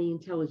Pakistani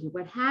intelligence.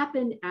 What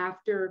happened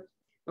after?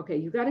 Okay,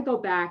 you got to go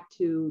back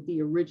to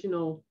the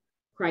original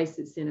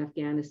crisis in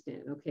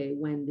Afghanistan. Okay,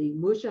 when the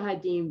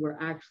Mujahideen were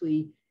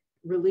actually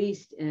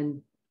released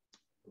and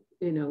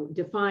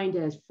defined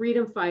as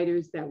freedom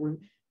fighters that were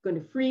going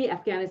to free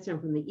Afghanistan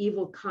from the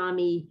evil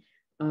commie,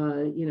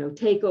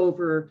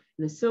 takeover.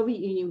 And the Soviet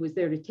Union was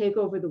there to take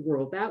over the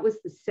world. That was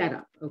the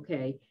setup,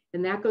 okay?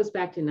 And that goes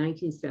back to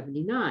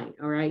 1979,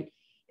 all right?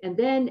 And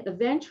then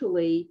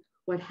eventually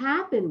what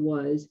happened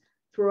was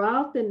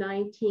throughout the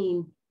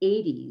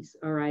 1980s,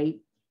 all right,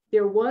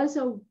 there was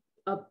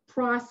a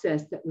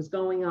process that was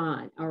going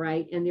on, all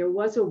right? And there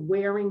was a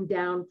wearing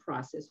down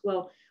process.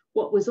 Well,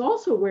 what was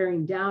also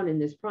wearing down in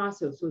this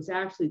process was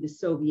actually the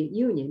Soviet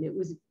Union. It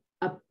was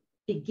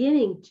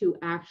beginning to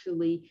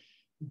actually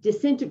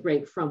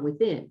disintegrate from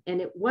within.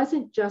 And it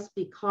wasn't just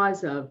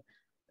because of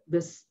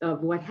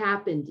what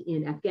happened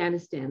in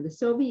Afghanistan. The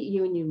Soviet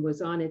Union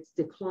was on its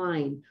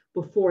decline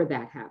before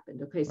that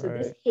happened. Okay, so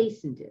this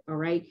hastened it. All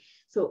right,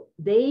 so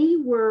they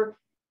were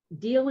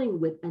dealing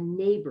with a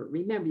neighbor.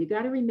 Remember, you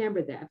got to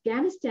remember that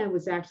Afghanistan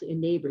was actually a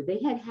neighbor. They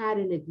had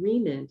an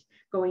agreement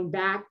going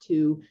back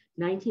to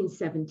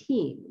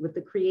 1917 with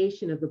the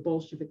creation of the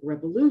Bolshevik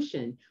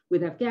Revolution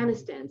with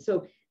Afghanistan.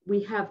 So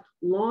we have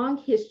long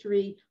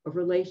history of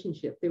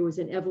relationship. There was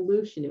an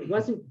evolution. It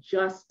wasn't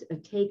just a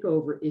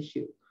takeover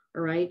issue.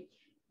 All right.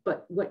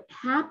 But what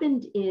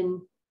happened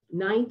in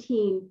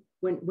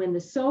when the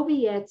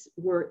Soviets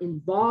were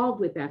involved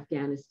with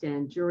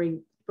Afghanistan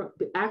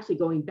actually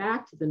going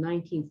back to the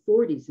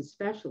 1940s,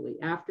 especially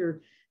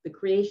after the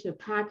creation of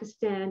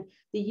Pakistan,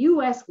 the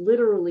US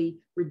literally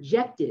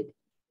rejected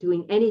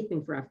doing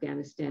anything for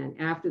Afghanistan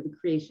after the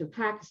creation of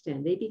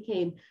Pakistan. They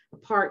became a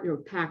partner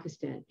of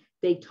Pakistan.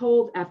 They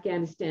told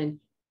Afghanistan,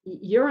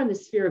 you're in the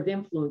sphere of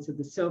influence of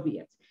the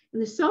Soviets.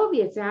 And the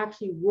Soviets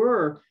actually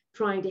were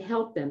trying to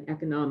help them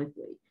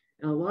economically.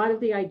 And a lot of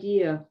the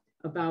idea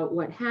about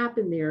what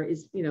happened there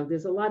is,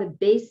 there's a lot of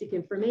basic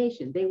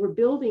information. They were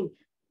building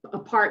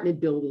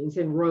apartment buildings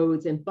and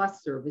roads and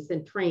bus service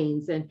and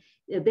trains, and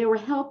they were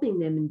helping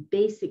them in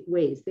basic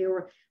ways. They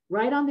were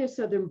right on their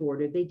southern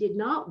border. They did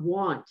not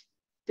want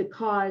to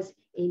cause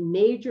a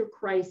major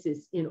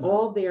crisis in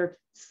all their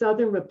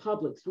southern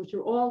republics, which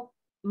are all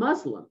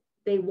Muslim.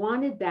 They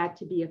wanted that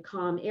to be a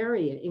calm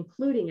area,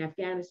 including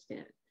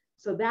Afghanistan.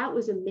 So that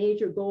was a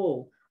major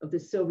goal of the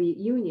Soviet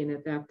Union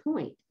at that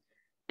point.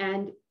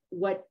 And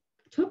what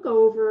took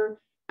over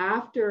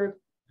after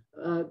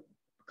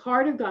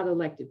Carter got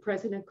elected,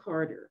 President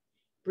Carter,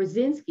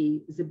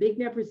 Brzezinski,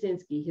 Zbigniew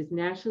Brzezinski, his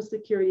national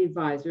security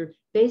advisor,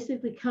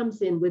 basically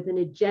comes in with an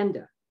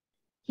agenda.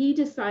 He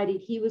decided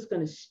he was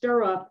going to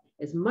stir up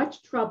as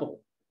much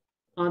trouble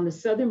on the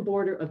southern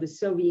border of the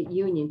Soviet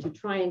Union to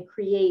try and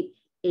create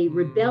a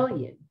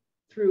rebellion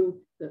through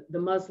the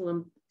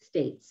Muslim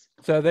states.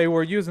 So they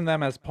were using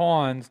them as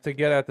pawns to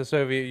get at the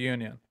Soviet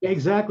Union.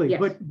 Exactly.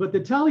 Yes. But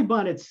the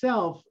Taliban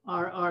itself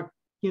are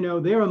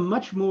they're a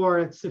much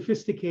more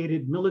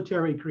sophisticated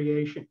military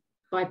creation.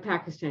 By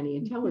Pakistani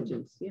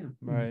intelligence, yeah.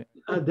 Right.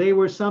 They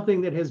were something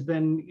that has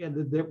been,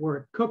 that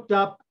were cooked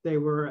up, they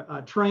were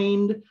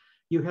trained.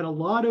 You had a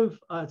lot of,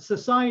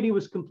 society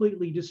was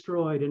completely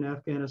destroyed in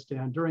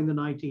Afghanistan during the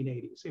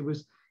 1980s. It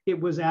was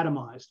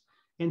atomized.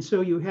 And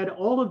so you had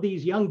all of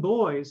these young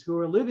boys who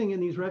were living in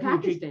these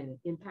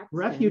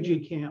refugee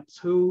camps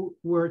who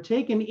were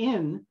taken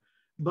in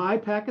by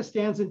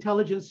Pakistan's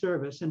intelligence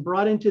service and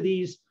brought into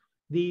these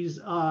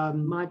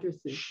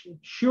madrasas,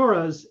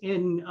 shuras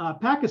in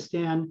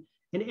Pakistan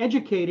and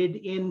educated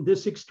in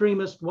this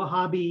extremist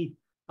Wahhabi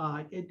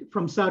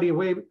from Saudi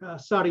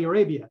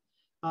Arabia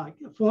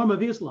form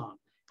of Islam,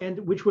 and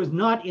which was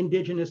not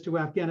indigenous to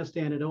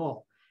Afghanistan at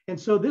all. And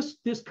so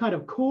this kind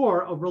of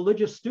core of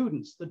religious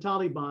students, the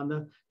Taliban,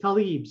 the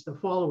Talibs, the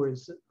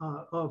followers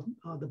of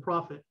the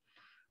Prophet,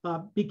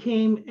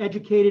 became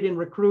educated and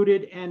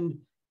recruited and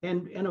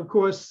of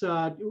course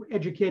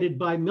educated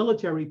by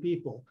military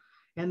people,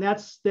 and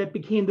that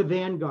became the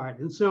vanguard.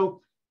 And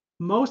so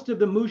most of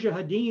the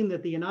mujahideen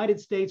that the United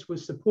States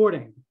was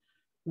supporting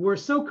were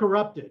so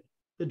corrupted,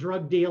 the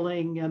drug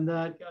dealing,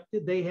 and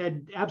they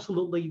had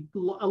absolutely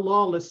a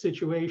lawless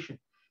situation.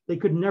 They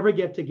could never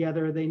get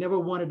together. They never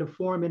wanted to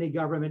form any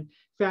government.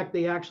 In fact,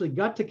 they actually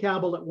got to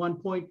Kabul at one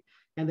point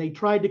and they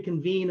tried to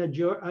convene a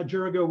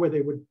jirga where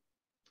they would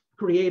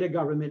create a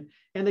government,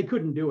 and they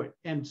couldn't do it.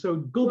 And so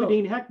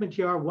Gulbuddin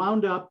Hekmatyar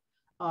wound up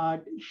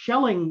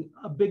shelling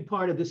a big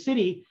part of the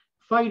city,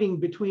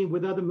 fighting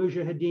with other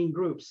mujahideen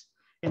groups.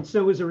 And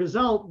so as a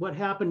result, what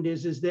happened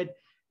is that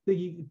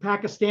the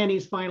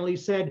Pakistanis finally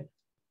said,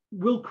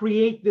 we'll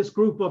create this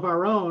group of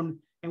our own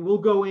and we'll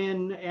go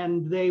in,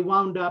 and they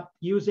wound up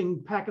using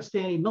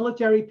Pakistani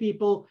military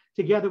people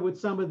together with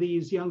some of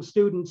these young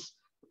students,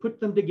 put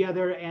them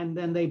together, and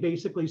then they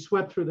basically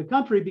swept through the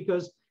country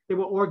because they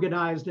were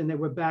organized and they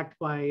were backed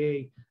by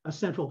a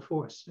central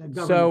force.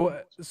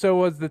 So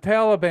was the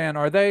Taliban,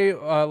 are they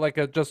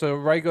just a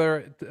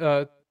regular,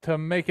 to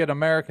make it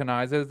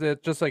Americanized, is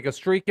it just like a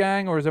street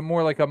gang, or is it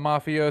more like a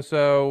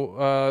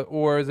mafioso,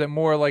 or is it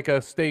more like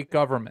a state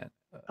government?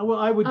 Well,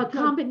 I would a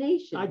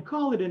combination. I'd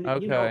call it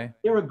okay.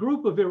 They're a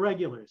group of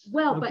irregulars.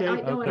 Well, okay? but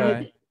I know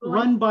okay.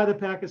 run by the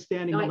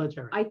Pakistani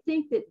military. I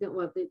think that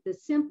the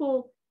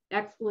simple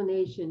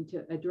explanation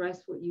to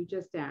address what you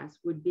just asked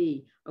would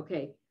be,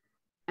 okay,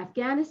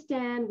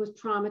 Afghanistan was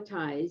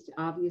traumatized,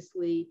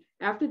 obviously,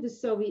 after the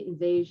Soviet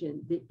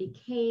invasion. That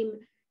became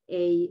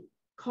a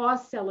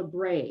cause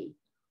célèbre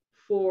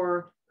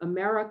for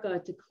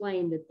America to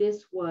claim that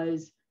this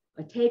was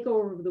a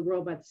takeover of the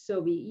world by the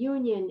Soviet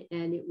Union,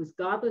 and it was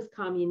godless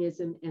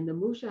communism, and the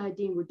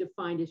Mujahideen were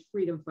defined as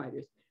freedom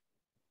fighters.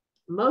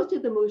 Most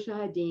of the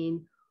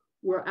Mujahideen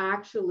were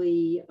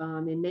actually,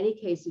 in many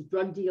cases,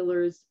 drug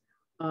dealers.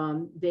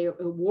 They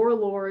were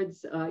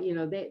warlords.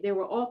 There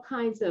were all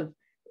kinds of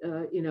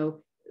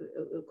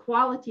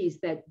qualities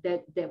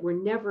that were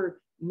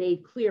never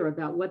made clear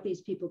about what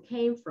these people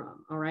came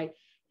from. All right,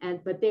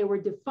 but they were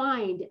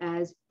defined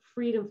as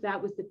freedom.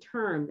 That was the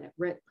term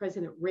that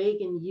President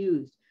Reagan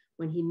used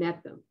when he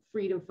met them,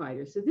 freedom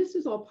fighters. So this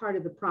is all part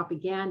of the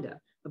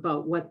propaganda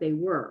about what they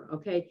were.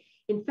 Okay,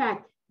 in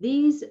fact,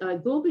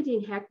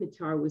 Gulbuddin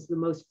Hekmatyar was the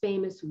most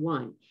famous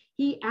one.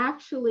 He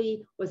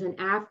actually was an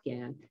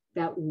Afghan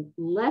that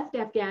left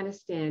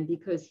Afghanistan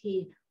because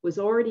he was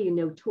already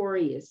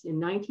notorious in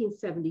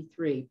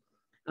 1973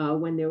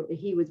 when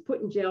he was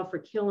put in jail for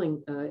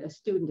killing a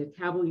student at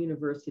Kabul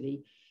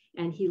University.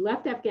 And he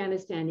left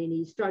Afghanistan and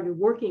he started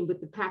working with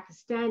the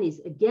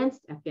Pakistanis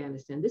against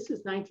Afghanistan. This was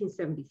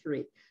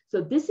 1973. So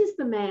this is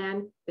the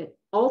man that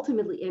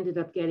ultimately ended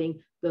up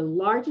getting the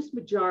largest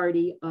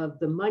majority of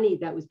the money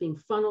that was being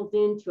funneled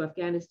into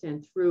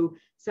Afghanistan through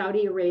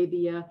Saudi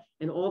Arabia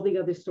and all the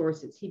other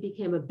sources. He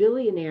became a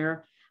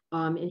billionaire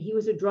and he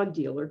was a drug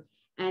dealer.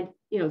 And,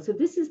 so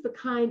this is the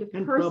kind of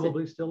person. And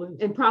probably still is.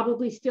 And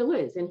probably still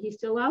is. And he's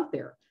still out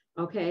there.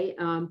 Okay.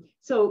 But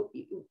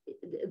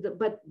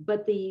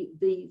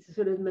the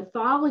sort of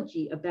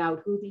mythology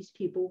about who these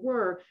people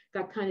were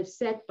got kind of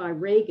set by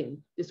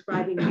Reagan,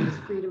 describing them as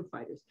freedom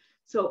fighters.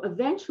 So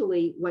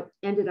eventually what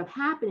ended up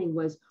happening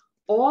was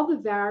all the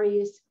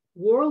various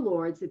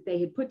warlords that they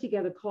had put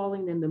together,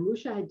 calling them the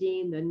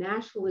Mujahideen, the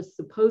nationalists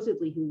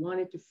supposedly who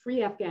wanted to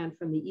free Afghan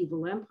from the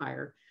evil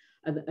empire,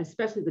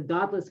 especially the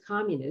godless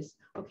communists,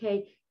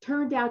 okay,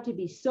 turned out to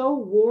be so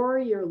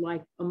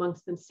warrior-like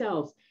amongst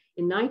themselves.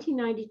 In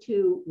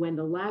 1992, when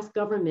the last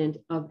government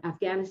of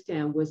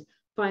Afghanistan was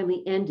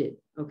finally ended,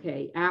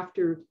 okay,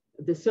 after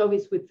the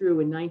Soviets withdrew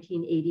in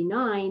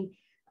 1989,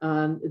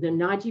 the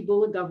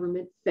Najibullah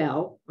government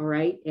fell, all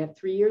right,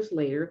 3 years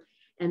later,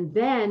 and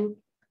then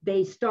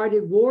they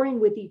started warring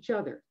with each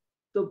other.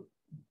 So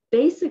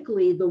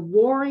basically, the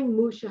warring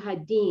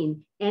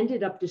Mujahideen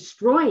ended up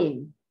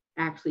destroying,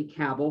 actually,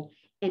 Kabul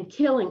and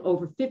killing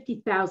over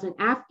 50,000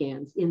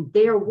 Afghans in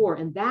their war.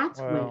 And that's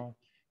Wow.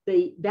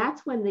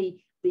 when the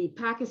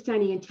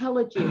Pakistani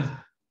intelligence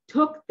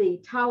took the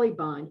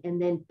Taliban and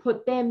then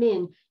put them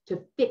in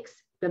to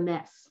fix the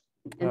mess.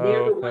 And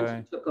they're the ones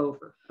who took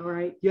over. All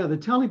right. Yeah, the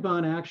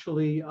Taliban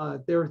actually,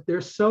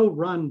 they're so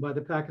run by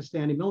the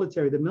Pakistani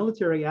military. The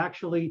military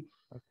actually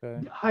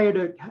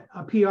hired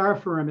a PR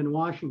firm in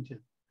Washington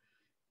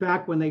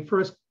back when they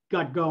first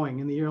got going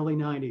in the early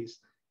 90s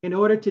in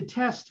order to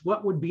test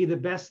what would be the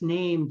best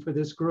name for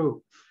this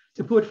group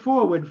to put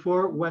forward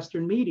for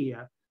Western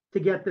media to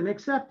get them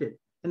accepted.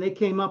 And they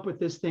came up with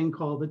this thing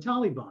called the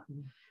Taliban.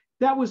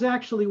 That was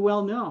actually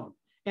well known.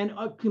 And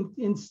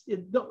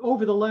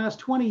over the last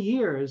 20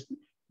 years, the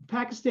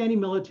Pakistani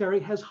military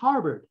has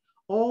harbored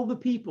all the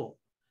people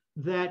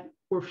that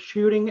were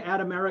shooting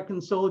at American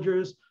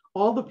soldiers,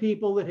 all the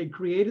people that had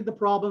created the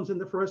problems in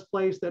the first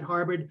place that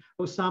harbored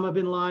Osama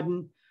bin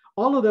Laden.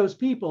 All of those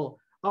people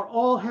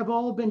have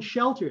all been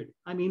sheltered.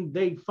 I mean,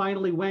 they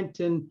finally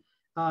went and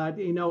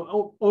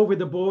over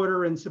the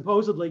border and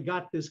supposedly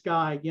got this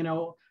guy,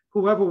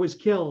 whoever was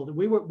killed.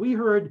 We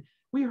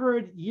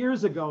heard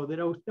years ago that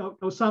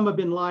Osama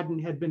bin Laden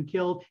had been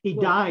killed. He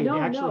died. He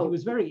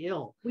was very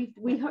ill. We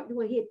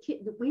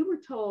were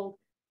told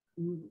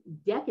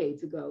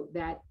decades ago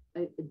that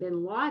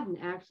bin Laden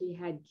actually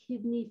had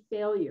kidney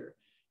failure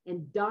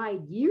and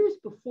died years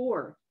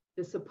before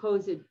the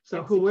supposed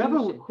so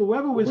execution.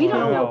 whoever was we killed,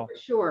 don't know for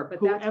sure, but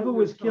whoever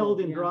was killed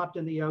and dropped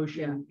in the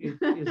ocean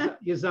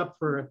is up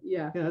for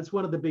that's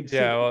one of the big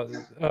secrets.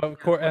 Well, of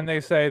course, and they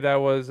say that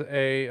was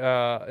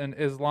an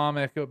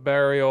Islamic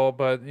burial,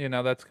 but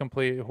that's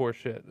complete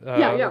horseshit.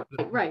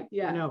 Right,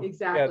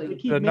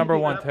 exactly. The number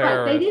one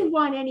terrorist. Right. They didn't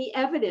want any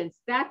evidence.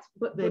 That's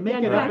what they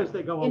make it up as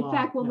they go along. In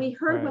fact, when we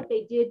heard what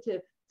they did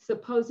to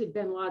supposed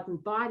bin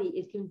Laden's body,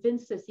 it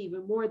convinced us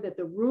even more that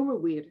the rumor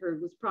we had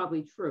heard was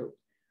probably true.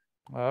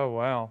 Oh,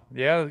 wow.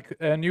 Yeah.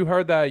 And you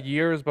heard that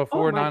years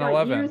before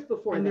 9/11. Years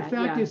before and that. The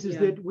fact is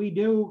that we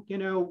knew,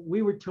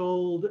 we were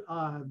told,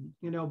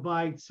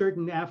 by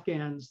certain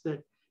Afghans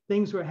that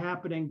things were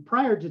happening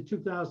prior to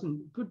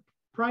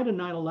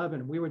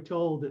 9/11. We were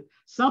told that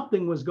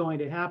something was going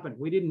to happen.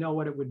 We didn't know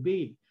what it would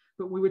be,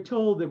 but we were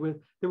told that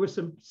there were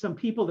some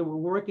people that were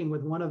working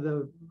with one of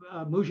the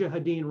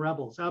Mujahideen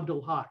rebels,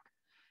 Abdul Haq,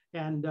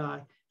 and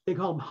they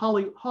called him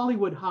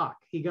Hollywood Hawk.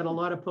 He got a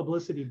lot of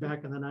publicity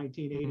back in the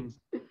 1980s.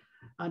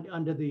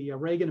 Under the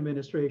Reagan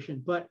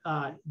administration, but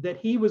that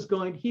he was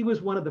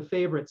one of the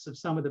favorites of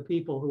some of the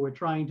people who were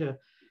trying to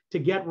to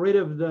get rid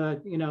of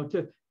the,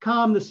 to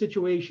calm the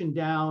situation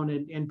down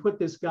and put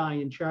this guy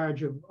in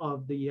charge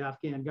of the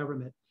Afghan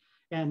government.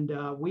 And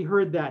we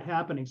heard that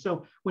happening.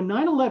 So when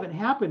 9/11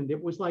 happened,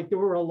 it was like there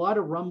were a lot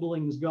of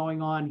rumblings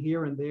going on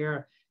here and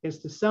there as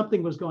to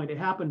something was going to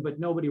happen, but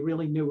nobody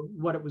really knew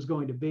what it was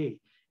going to be.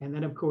 And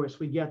then, of course,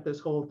 we get this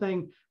whole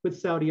thing with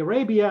Saudi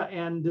Arabia,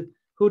 and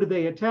who do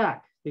they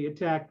attack? They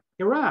attack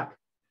Iraq.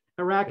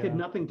 Iraq had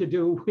nothing to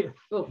do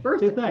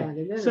with the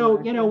thing.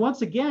 So,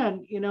 once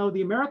again,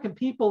 the American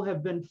people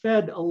have been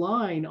fed a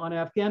line on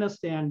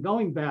Afghanistan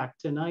going back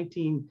to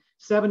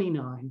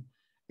 1979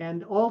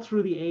 and all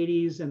through the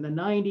 80s and the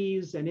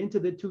 90s and into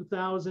the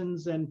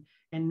 2000s.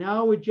 And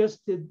now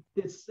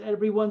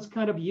everyone's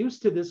kind of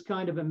used to this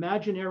kind of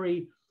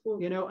imaginary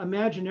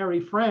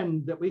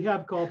friend that we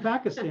have called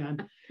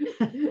Pakistan.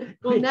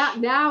 Well,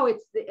 now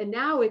it's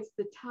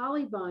the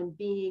Taliban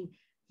being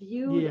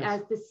viewed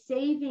as the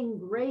saving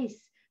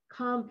grace.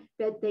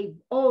 That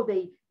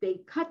they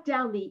cut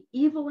down the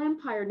evil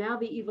empire. Now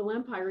the evil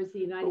empire is the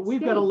United States.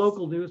 We've got a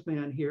local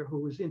newsman here who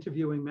was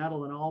interviewing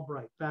Madeleine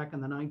Albright back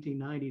in the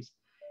 1990s,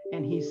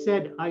 and he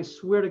said, "I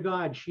swear to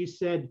God," she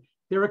said,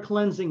 "they're a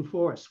cleansing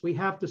force. We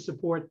have to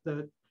support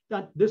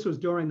this was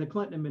during the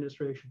Clinton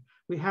administration.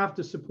 We have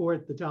to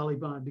support the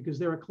Taliban because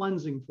they're a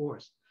cleansing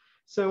force."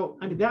 So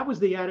that was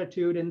the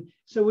attitude. And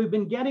so we've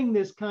been getting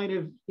this kind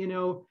of,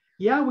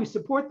 we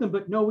support them,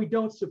 but no, we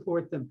don't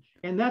support them.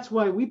 And that's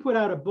why we put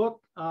out a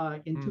book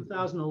in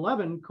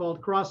 2011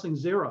 called Crossing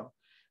Zero,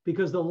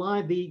 because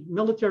the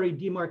military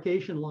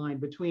demarcation line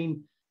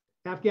between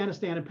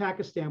Afghanistan and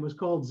Pakistan was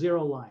called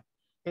Zero Line.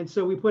 And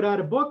so we put out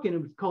a book and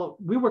it was called,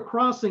 we were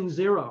crossing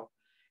zero.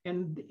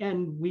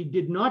 And we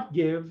did not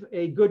give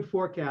a good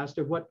forecast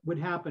of what would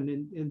happen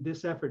in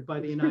this effort by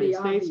the United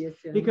States,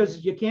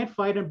 because you can't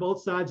fight on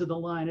both sides of the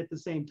line at the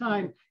same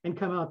time and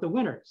come out the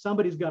winner.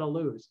 Somebody's got to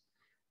lose.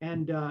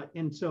 And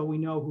so we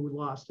know who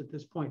lost at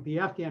this point. The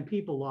Afghan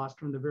people lost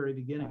from the very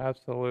beginning.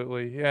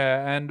 Absolutely,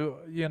 yeah. And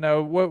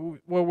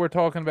what we're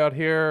talking about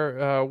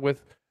here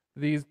with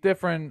these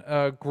different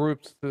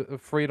groups, the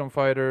freedom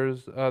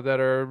fighters that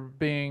are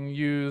being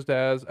used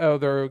as,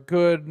 they're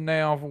good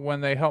now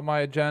when they help my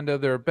agenda,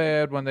 they're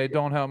bad when they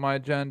don't help my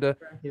agenda.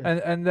 Yeah.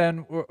 And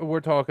then we're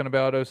talking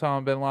about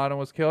Osama bin Laden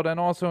was killed, and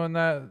also in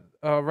that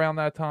around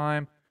that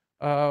time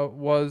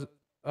was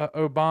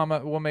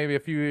Obama, well, maybe a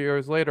few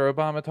years later,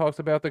 Obama talks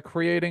about the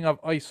creating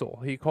of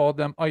ISIL. He called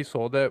them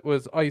ISIL. That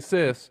was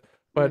ISIS,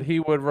 but he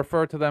would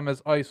refer to them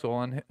as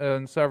ISIL. And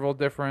in several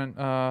different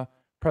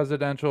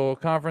presidential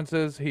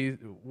conferences, he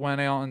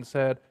went out and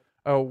said,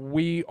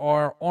 we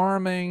are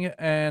arming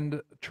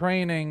and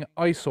training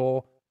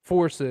ISIL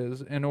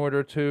forces in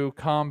order to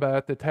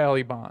combat the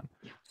Taliban.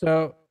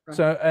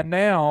 And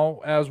now,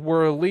 as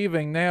we're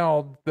leaving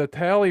now, the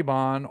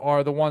Taliban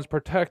are the ones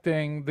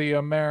protecting the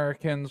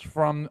Americans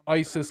from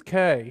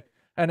ISIS-K.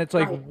 And it's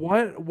like,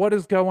 what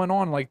is going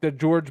on? Like the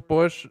George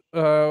Bush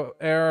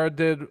era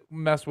did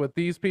mess with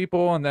these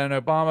people, and then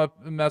Obama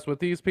messed with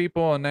these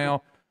people, and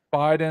now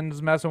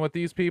Biden's messing with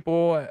these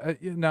people.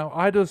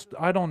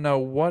 I don't know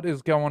what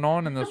is going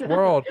on in this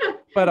world,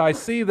 but I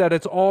see that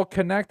it's all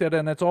connected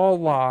and it's all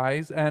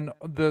lies, and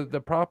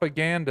the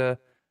propaganda,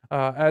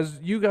 as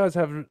you guys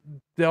have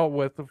dealt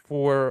with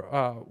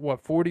for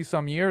 40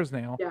 some years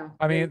now. Yeah,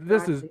 I mean,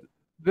 exactly.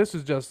 this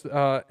is just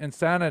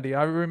insanity.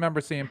 I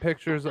remember seeing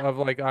pictures of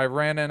like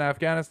Iran and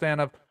Afghanistan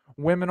of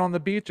women on the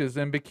beaches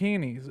in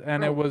bikinis,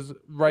 and it was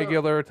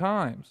regular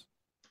times.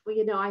 Well,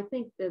 I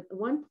think that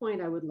one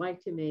point I would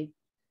like to make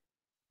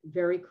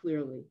very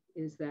clearly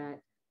is that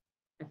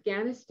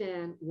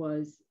Afghanistan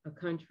was a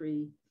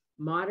country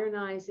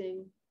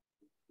modernizing.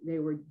 They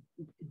were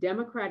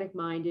democratic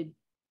minded.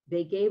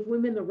 They gave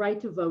women the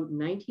right to vote in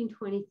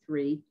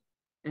 1923.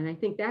 And I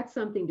think that's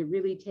something to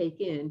really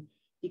take in,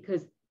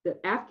 because the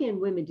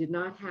Afghan women did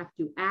not have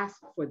to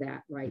ask for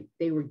that right.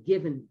 They were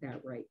given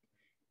that right.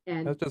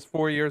 And that's just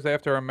 4 years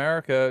after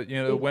America,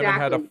 exactly, women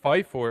had to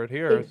fight for it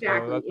here.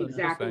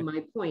 Exactly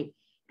my point.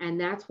 And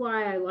that's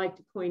why I like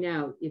to point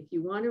out, if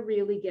you want to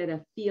really get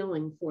a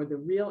feeling for the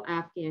real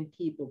Afghan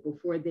people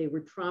before they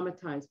were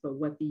traumatized by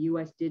what the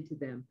US did to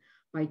them,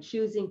 by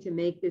choosing to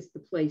make this the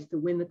place to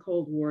win the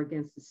Cold War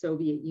against the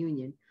Soviet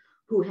Union,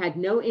 who had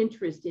no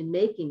interest in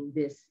making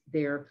this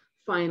their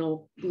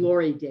final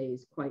glory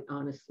days, quite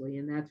honestly.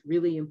 And that's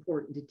really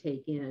important to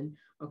take in,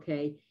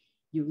 okay?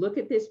 You look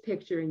at this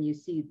picture and you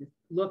see the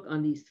look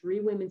on these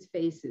three women's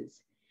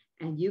faces,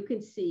 and you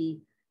can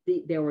see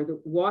they were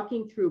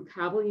walking through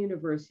Kabul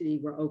University,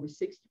 where over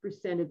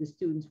 60% of the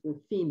students were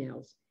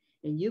females.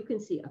 And you can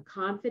see a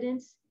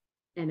confidence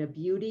and a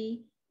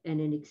beauty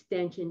and an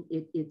extension.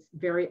 It's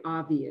very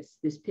obvious.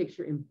 This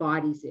picture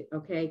embodies it,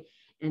 okay?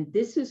 And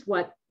this is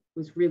what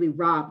was really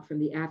robbed from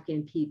the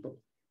Afghan people,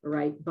 all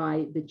right?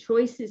 By the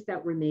choices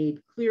that were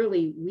made.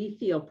 Clearly, we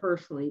feel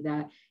personally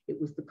that it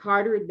was the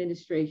Carter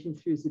administration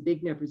through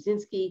Zbigniew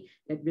Brzezinski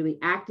that really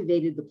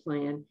activated the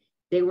plan.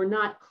 They were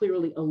not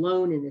clearly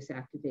alone in this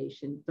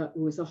activation, but it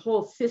was a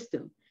whole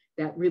system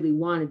that really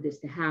wanted this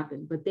to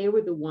happen, but they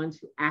were the ones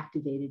who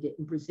activated it.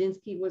 And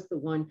Brzezinski was the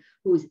one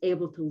who was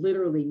able to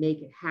literally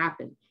make it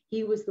happen.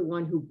 He was the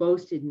one who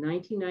boasted in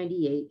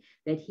 1998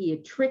 that he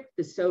had tricked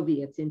the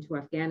Soviets into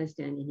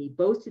Afghanistan, and he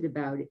boasted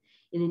about it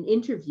in an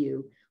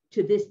interview.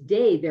 To this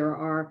day, there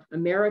are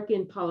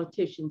American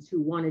politicians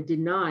who want to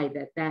deny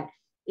that that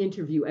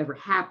interview ever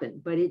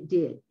happened, but it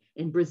did.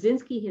 And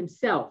Brzezinski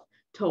himself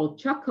told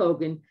Chuck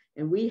Hogan,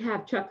 and we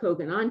have Chuck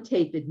Hogan on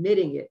tape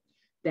admitting it,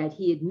 that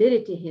he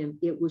admitted to him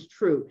it was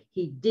true.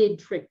 He did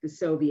trick the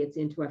Soviets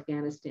into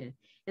Afghanistan.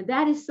 And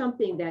that is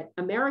something that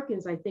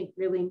Americans, I think,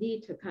 really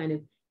need to kind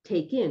of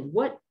take in.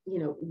 What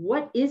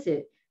is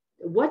it?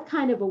 What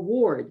kind of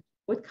award,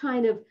 what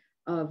kind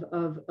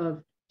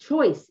of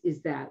choice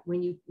is that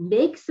when you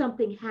make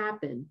something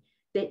happen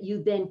that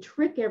you then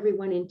trick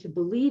everyone into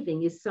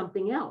believing is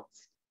something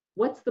else?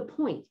 What's the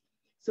point?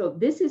 So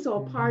this is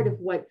all part of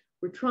what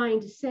we're trying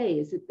to say,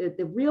 is that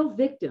the real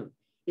victim,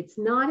 it's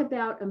not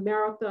about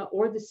America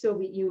or the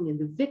Soviet Union.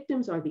 The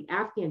victims are the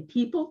Afghan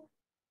people.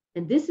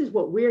 And this is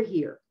what we're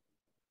here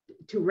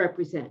to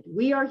represent.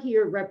 We are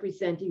here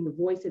representing the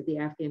voice of the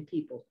Afghan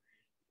people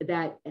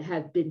that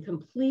have been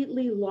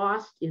completely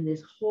lost in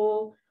this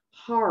whole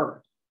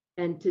horror.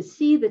 And to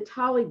see the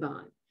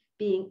Taliban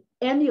being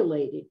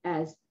emulated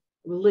as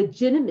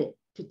legitimate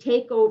to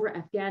take over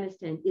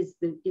Afghanistan is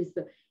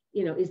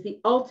the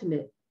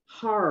ultimate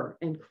horror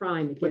and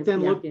crime against But then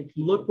the Afghan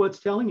people. look what's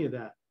telling you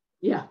that.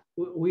 Yeah.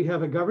 We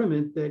have a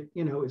government that,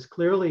 is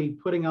clearly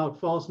putting out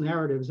false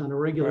narratives on a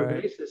regular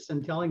basis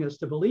and telling us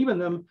to believe in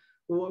them.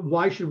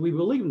 Why should we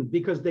believe them?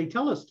 Because they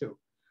tell us to.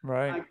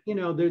 Right.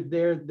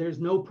 There's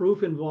no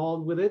proof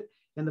involved with it.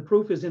 And the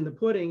proof is in the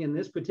pudding in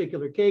this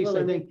particular case. Well,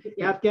 I think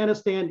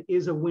Afghanistan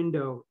is a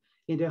window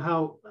into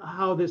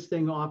how this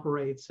thing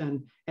operates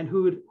and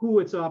who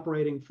it's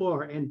operating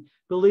for. And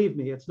believe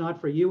me, it's not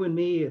for you and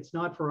me. It's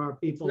not for our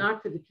people. It's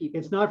not for the people.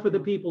 It's not for the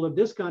people of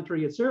this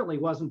country. It certainly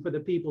wasn't for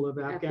the people of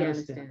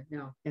Afghanistan.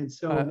 No. And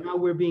so now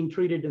we're being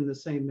treated in the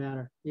same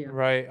manner. Yeah.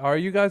 Right. Are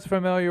you guys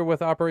familiar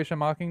with Operation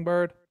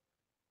Mockingbird?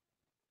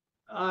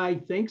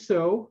 I think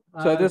so.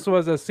 So this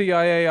was a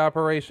CIA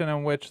operation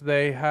in which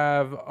they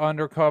have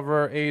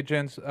undercover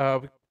agents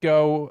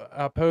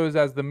go pose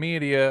as the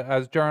media,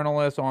 as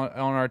journalists on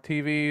our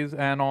TVs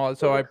and all.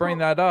 So I bring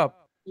that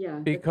up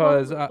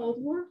because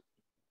Cold War?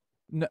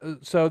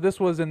 so this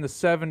was in the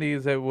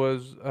 70s. It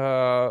was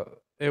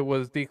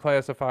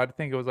declassified. I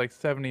think it was like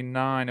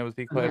 79. It was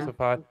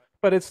declassified,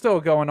 but it's still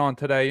going on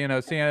today.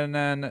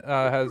 CNN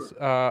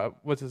has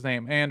what's his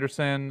name,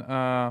 Anderson.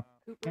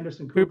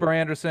 Cooper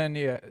Anderson,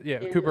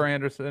 Cooper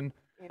Anderson,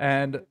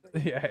 and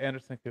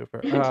Anderson Cooper.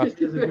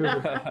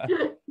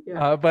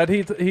 But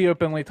he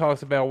openly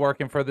talks about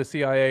working for the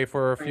CIA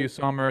for a few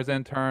summers,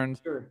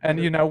 interns,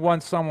 and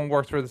once someone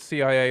works for the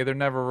CIA, they're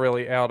never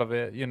really out of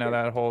it.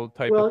 That whole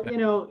type of thing.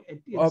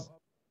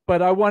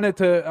 But I wanted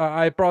to,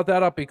 I brought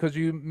that up because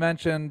you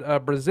mentioned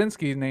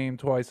Brzezinski's name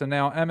twice, and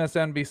now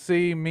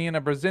MSNBC, Mina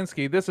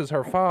Brzezinski, this is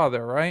her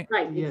father, right?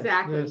 Right,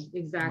 exactly, Yes.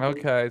 exactly.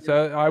 Okay,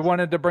 so I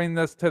wanted to bring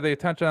this to the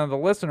attention of the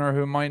listener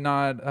who might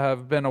not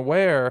have been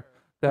aware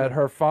that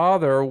her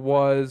father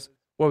was,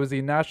 what was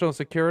he, National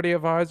Security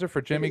Advisor for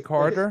Jimmy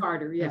Carter?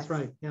 Carter, yes. That's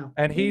right, yeah.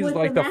 And He he's was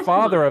like the the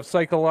father of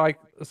mastermind.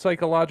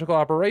 psychological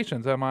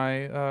operations. Am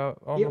I?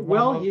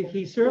 Well,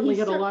 he certainly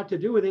had a cer- lot to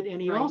do with it,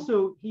 and he Right.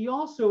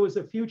 also is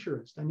a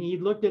futurist. I mean, he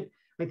looked at.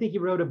 I think he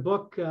wrote a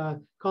book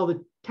called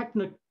the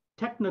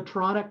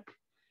Technotronic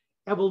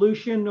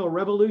Evolution or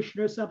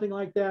Revolution or something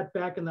like that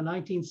back in the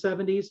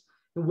 1970s,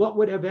 and what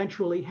would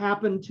eventually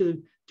happen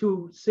to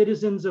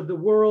citizens of the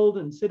world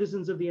and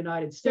citizens of the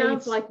United States.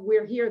 Sounds like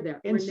we're here there.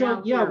 And We're so,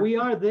 now yeah, here. we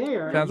are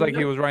there. Sounds like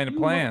he was writing You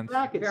look plans.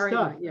 back at Very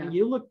stuff, much, yeah. and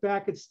you look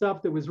back at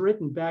stuff that was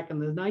written back in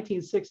the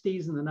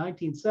 1960s and the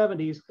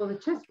 1970s, Well, the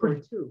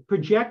chessboard too.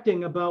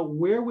 projecting about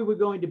where we were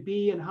going to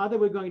be and how they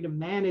were going to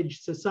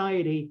manage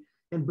society.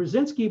 And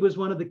Brzezinski was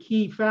one of the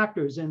key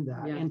factors in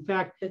that. Yeah. In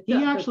fact, The- he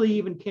the- actually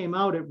even came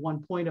out at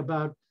one point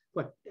about,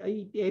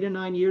 8 or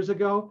 9 years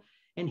ago.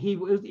 And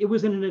it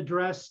was in an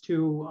address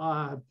to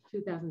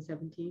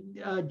 2017.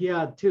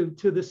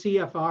 to the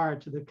CFR,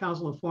 to the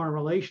Council of Foreign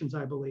Relations,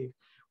 I believe,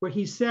 where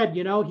he said,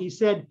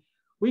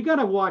 we got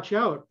to watch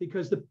out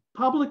because the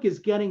public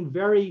is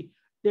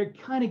they're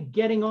kind of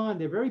getting on.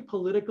 They're very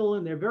political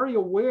and they're very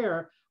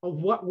aware of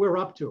what we're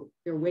up to.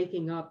 They're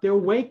waking up. They're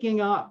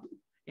waking up.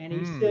 And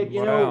he said,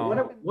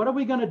 wow. what are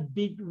we going to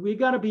be? We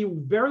got to be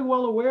very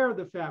well aware of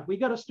the fact we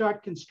got to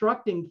start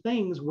constructing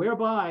things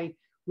whereby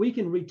we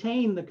can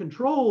retain the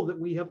control that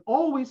we have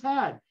always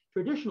had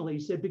traditionally, he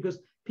said, because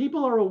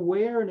people are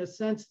aware in a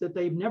sense that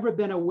they've never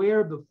been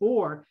aware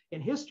before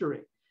in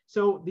history.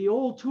 So the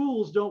old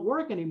tools don't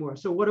work anymore.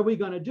 So what are we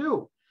going to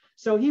do?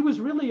 So he was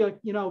really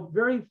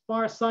very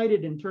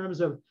far-sighted in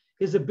terms of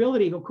his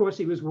ability. Of course,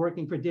 he was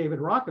working for David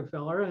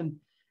Rockefeller, and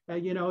I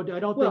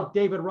don't think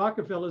David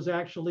Rockefeller is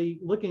actually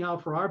looking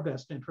out for our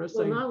best interests.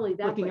 Well, not only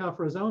that, looking but out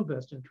for his own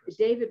best interests.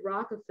 David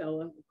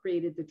Rockefeller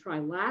created the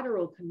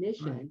Trilateral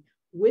Commission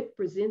with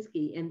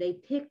Brzezinski, and they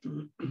picked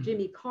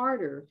Jimmy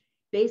Carter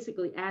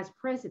basically as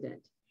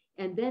president.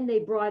 And then they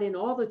brought in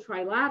all the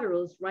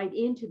trilaterals right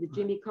into the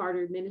Jimmy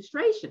Carter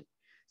administration.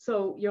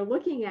 So you're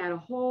looking at a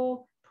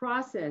whole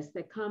process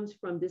that comes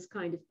from this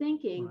kind of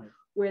thinking,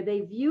 where they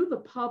view the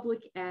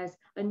public as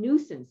a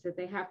nuisance that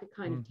they have to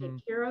kind of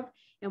take care of.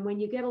 And when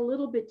you get a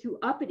little bit too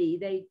uppity,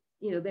 they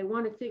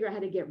want to figure out how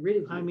to get rid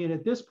of you. I mean,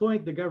 at this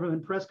point, the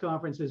government press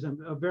conferences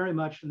are very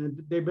much,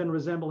 and they've been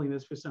resembling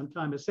this for some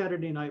time, a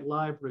Saturday Night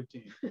Live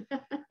routine.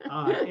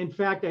 In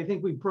fact, I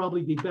think we'd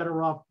probably be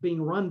better off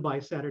being run by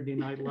Saturday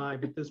Night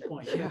Live at this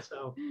point.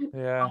 So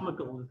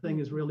comical the thing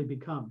has really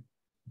become.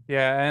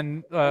 Yeah,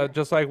 and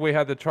just like we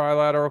had the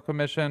Trilateral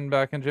Commission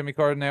back in Jimmy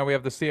Carter, now we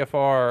have the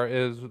CFR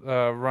is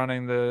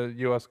running the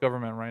U.S.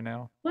 government right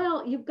now.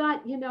 Well, you've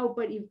got,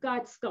 but you've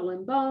got Skull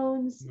and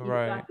Bones, you've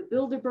Right. got the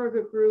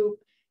Bilderberger Group,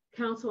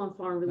 Council on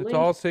Foreign Relations. It's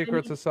all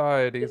secret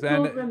societies,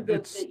 and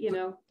it's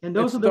and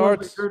those it are the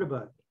ones starts- we heard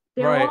about.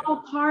 they're Right.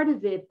 all part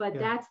of it, but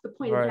Yeah. that's the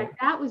point. Right. In fact,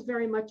 that was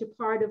very much a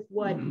part of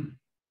what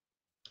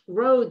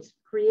Rhodes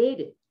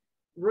created.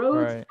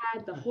 Rhodes Right.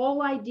 had the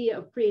whole idea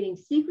of creating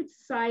secret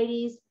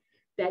societies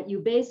that you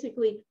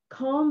basically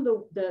comb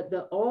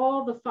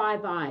all the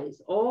Five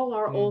Eyes, all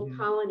our old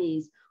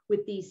colonies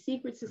with these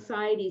secret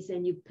societies,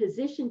 and you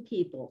position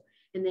people,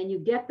 and then you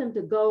get them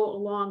to go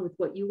along with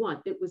what you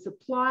want. It was a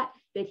plot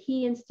that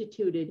he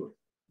instituted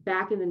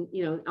back in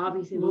the,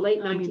 obviously in the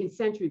late 19th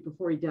century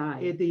before he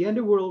died. At the end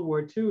of World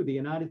War II,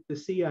 the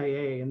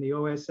CIA and the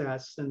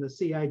OSS and the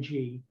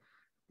CIG,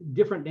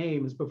 different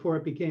names before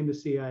it became the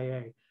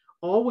CIA,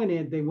 all went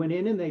in. They went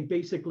in and they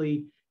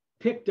basically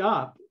picked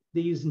up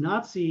these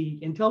Nazi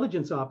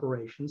intelligence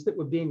operations that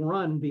were being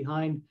run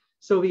behind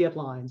Soviet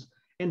lines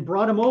and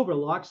brought them over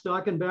lock,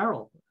 stock, and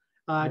barrel.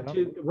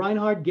 To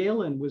Reinhard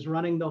Gehlen was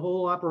running the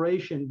whole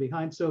operation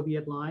behind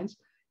Soviet lines,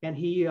 and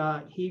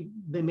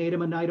they made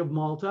him a Knight of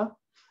Malta.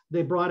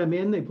 They brought him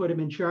in. They put him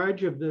in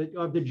charge of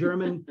the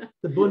German,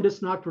 the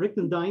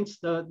Bundesnachrichtendienst,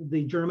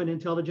 the German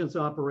intelligence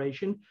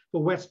operation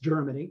for West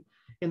Germany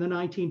in the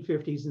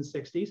 1950s and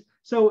 60s.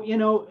 So,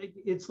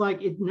 it's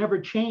like it never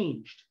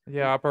changed.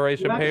 Yeah,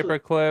 Operation actually-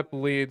 Paperclip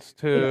leads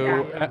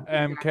to Exactly.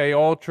 MK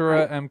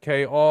Ultra,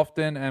 MK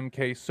Often,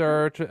 MK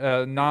Search,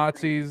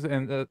 Nazis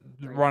and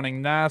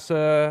running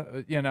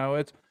NASA.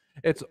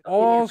 It's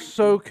all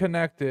so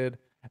connected,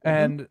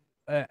 and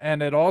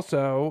it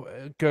also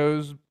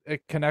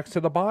it connects to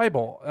the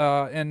Bible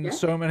in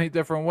so many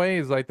different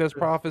ways. Like this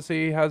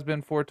prophecy has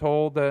been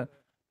foretold that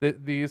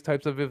these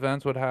types of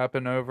events would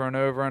happen over and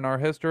over in our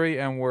history,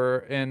 and we're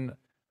in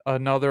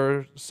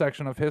another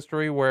section of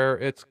history where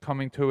it's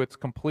coming to its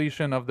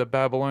completion of the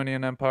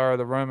Babylonian Empire,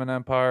 the Roman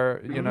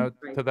Empire,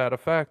 to that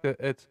effect.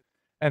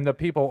 And the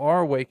people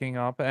are waking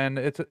up, and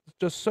it's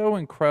just so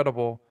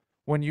incredible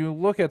when you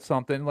look at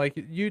something like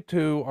you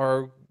two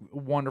are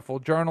wonderful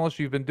journalists.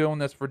 You've been doing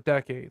this for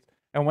decades.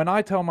 And when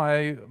I tell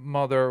my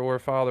mother or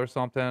father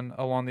something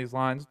along these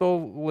lines,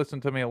 they'll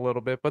listen to me a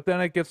little bit, but then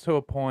it gets to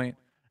a point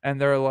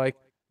and they're like,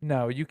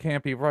 no, you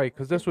can't be right,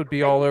 because this would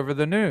be all over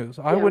the news.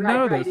 I would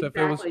know this if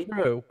it was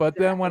true. But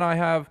then when I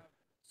have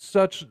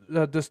such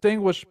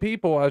distinguished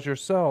people as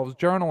yourselves,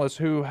 journalists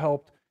who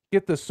helped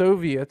get the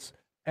Soviets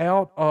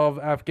out of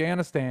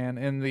Afghanistan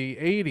in the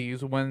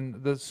 80s,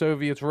 when the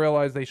Soviets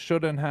realized they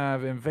shouldn't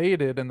have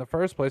invaded in the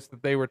first place,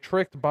 that they were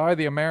tricked by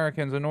the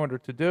Americans in order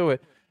to do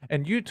it.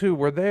 And you two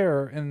were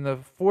there in the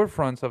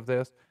forefronts of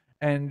this.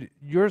 And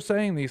you're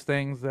saying these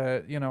things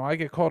that, I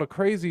get called a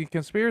crazy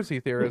conspiracy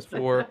theorist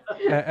for,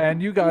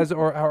 and you guys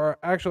are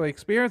actually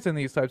experiencing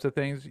these types of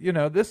things.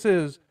 This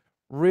is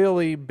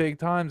really big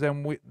times.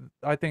 And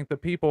I think the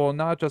people,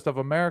 not just of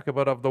America,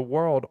 but of the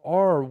world,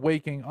 are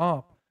waking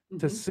up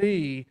to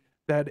see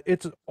that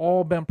it's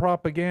all been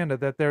propaganda,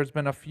 that there's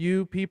been a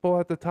few people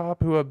at the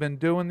top who have been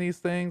doing these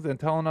things and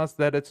telling us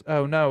that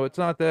oh no, it's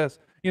not this.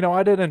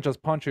 I didn't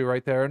just punch you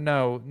right there.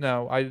 No,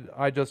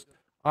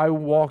 I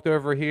walked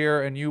over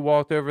here and you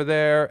walked over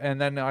there,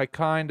 and then I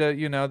kind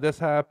of, this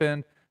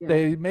happened. Yeah.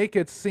 They make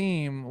it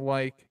seem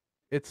like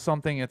it's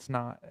something it's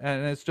not,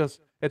 and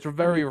it's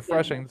very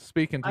refreshing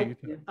speaking to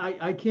you.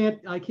 I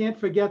can't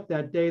forget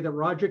that day that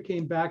Roger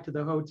came back to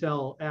the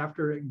hotel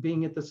after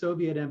being at the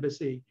Soviet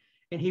embassy,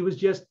 and he was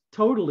just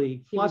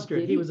totally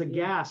flustered. He was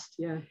aghast.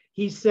 Yeah.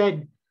 He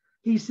said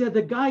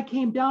the guy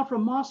came down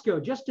from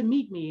Moscow just to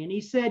meet me, and he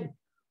said,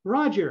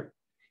 Roger,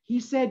 he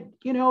said,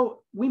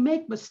 we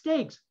make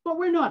mistakes, but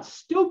we're not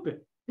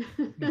stupid.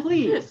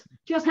 Please,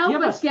 just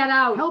help us get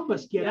out. Help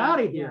us get out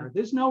of here.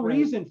 There's no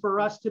reason for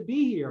us to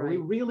be here. We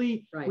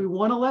really, we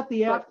want to let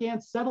the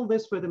Afghans settle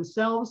this for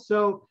themselves.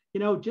 So,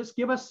 just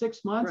give us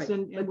 6 months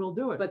and we'll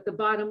do it. But the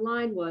bottom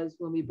line was,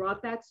 when we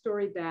brought that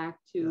story back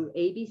to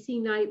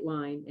ABC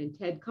Nightline and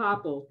Ted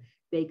Koppel,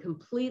 they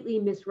completely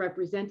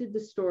misrepresented the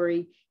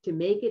story to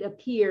make it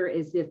appear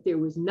as if there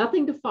was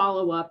nothing to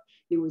follow up,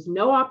 there was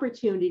no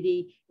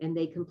opportunity, and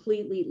they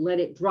completely let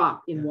it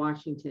drop in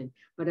Washington.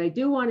 But I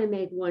do want to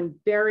make one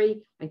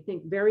very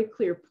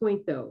clear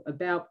point, though,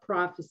 about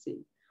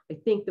prophecy. I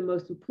think the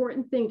most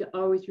important thing to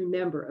always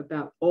remember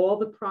about all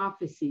the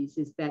prophecies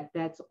is that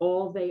that's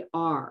all they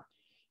are.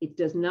 It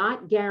does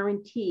not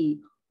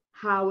guarantee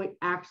how it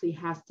actually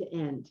has to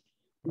end.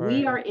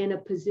 We are in a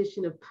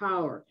position of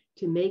power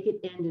to make it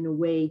end in a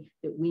way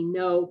that we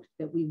know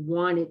that we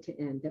want it to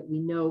end, that we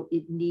know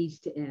it needs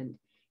to end.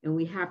 And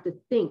we have to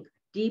think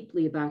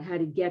deeply about how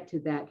to get to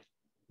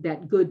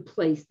that good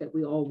place that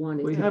we all want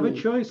it to be. We have a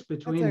choice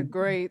between. That's a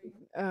great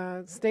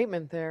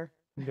statement there.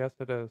 Yes,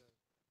 it is.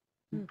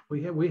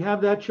 We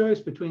have that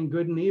choice between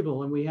good and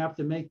evil, and we have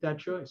to make that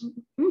choice.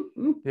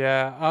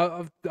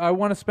 Yeah, I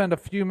want to spend a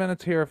few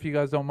minutes here, if you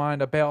guys don't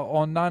mind, about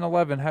on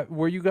 9/11.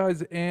 Were you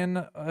guys in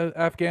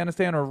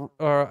Afghanistan, or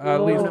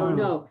at least?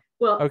 No.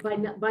 Well, Okay.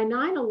 by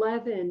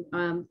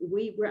 9/11,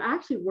 we were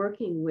actually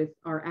working with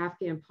our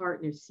Afghan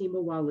partner,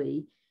 Seema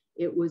Wali.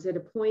 It was at a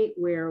point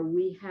where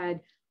we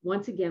had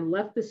once again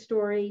left the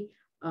story,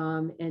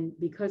 and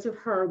because of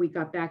her, we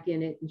got back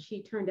in it, and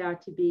she turned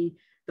out to be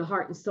the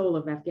heart and soul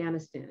of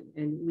Afghanistan.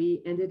 And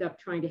we ended up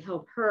trying to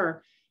help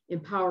her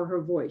empower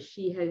her voice.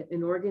 She had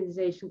an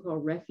organization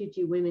called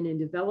Refugee Women in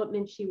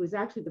Development. She was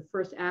actually the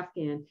first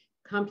Afghan to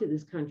come to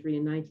this country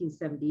in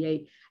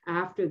 1978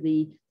 after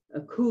the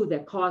coup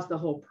that caused the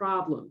whole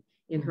problem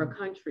in her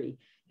country.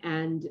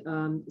 And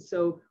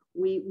so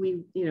we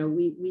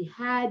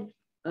had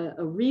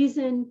a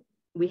reason,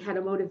 we had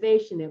a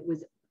motivation. It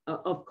was,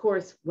 of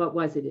course, what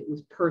was it? It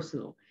was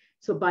personal.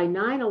 So by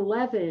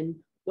 9/11,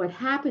 what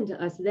happened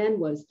to us then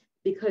was,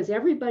 because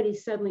everybody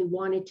suddenly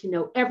wanted to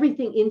know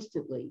everything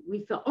instantly,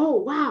 we felt, oh,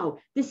 wow,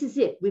 this is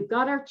it. We've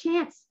got our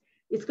chance.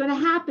 It's going to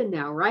happen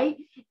now, right?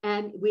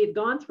 And we had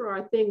gone through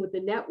our thing with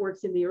the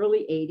networks in the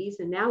early 80s,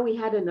 and now we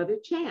had another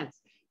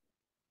chance.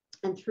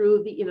 And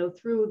through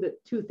the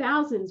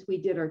 2000s, we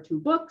did our 2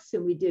 books,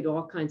 and we did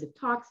all kinds of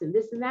talks and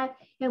this and that.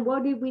 And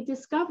what did we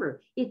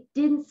discover? It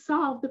didn't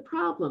solve the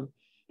problem.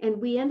 And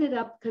we ended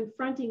up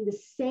confronting the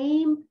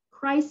same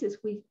crisis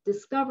we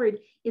discovered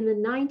in the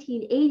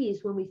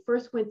 1980s when we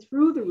first went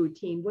through the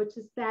routine, which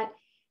is that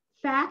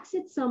facts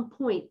at some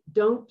point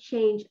don't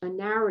change a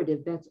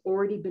narrative that's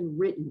already been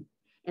written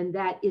and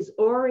that is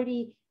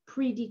already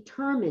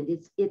predetermined.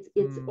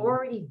 It's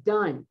already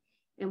done.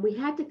 And we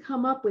had to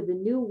come up with a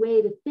new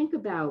way to think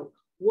about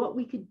what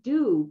we could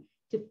do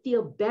to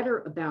feel better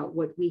about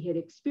what we had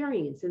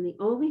experienced. And the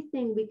only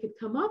thing we could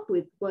come up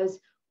with was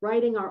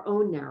writing our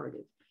own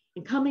narrative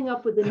and coming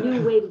up with a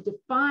new way to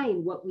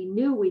define what we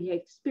knew we had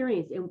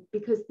experienced. And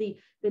because the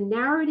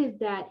narrative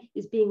that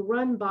is being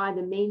run by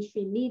the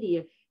mainstream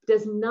media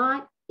does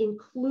not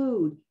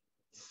include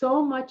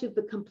so much of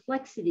the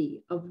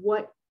complexity of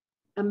what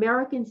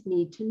Americans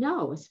need to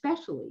know,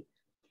 especially.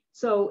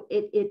 So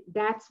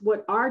that's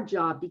what our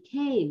job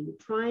became,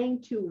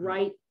 trying to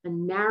write a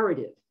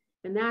narrative.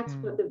 And that's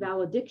what the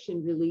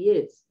valediction really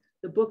is.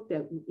 The book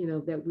that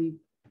we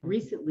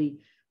recently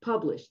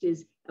published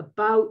is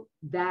about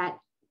that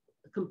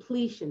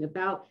completion,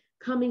 about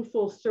coming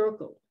full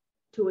circle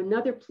to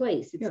another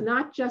place. It's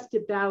not just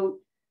about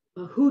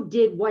who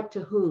did what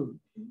to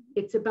whom.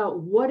 It's about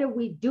what are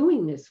we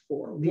doing this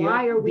for?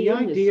 Why are we in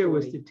this story? The idea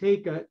was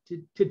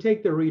to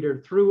take the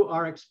reader through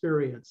our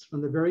experience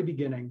from the very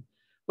beginning,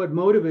 what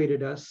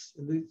motivated us,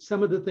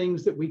 some of the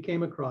things that we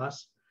came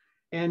across,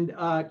 and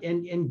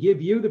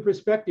give you the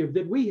perspective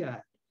that we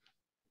had.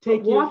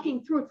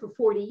 Walking through it for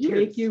 40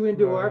 years. Take you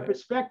into our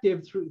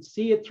perspective,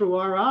 see it through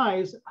our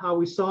eyes, how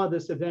we saw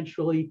this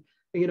eventually,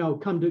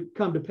 come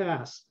to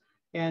pass,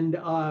 and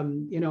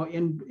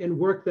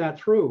work that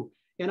through.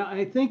 And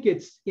I think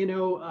it's,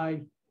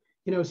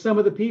 some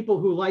of the people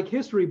who like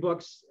history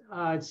books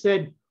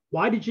said,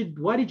 why did you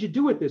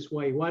do it this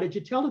way? Why did you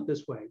tell it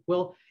this way?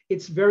 Well,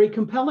 it's very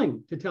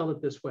compelling to tell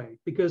it this way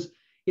because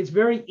it's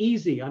very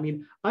easy. I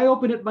mean, I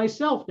open it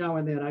myself now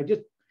and then. I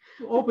just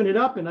open it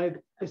up and I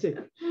say,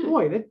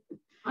 boy,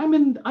 I'm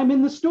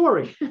in the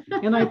story.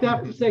 And I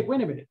have to say,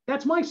 wait a minute,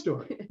 that's my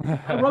story.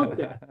 I wrote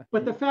that.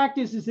 But the fact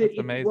is that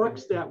it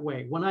works that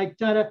way. When I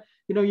try to,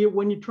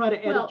 when you try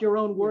to edit your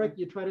own work,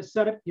 you try to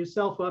set up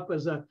yourself up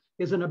as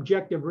an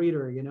objective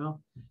reader,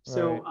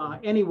 So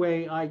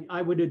anyway,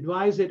 I would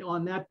advise it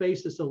on that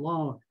basis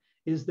alone,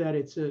 is that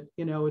it's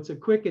a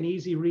quick and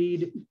easy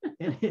read,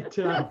 and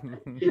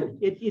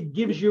it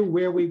gives you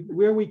where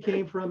we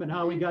came from and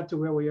how we got to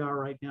where we are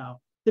right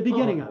now. The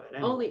beginning of it.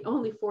 Anyway.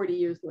 Only 40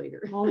 years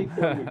later. Only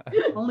 40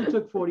 years. Only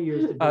took 40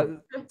 years to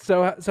do it.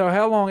 So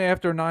how long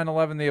after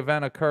 9/11 the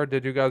event occurred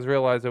did you guys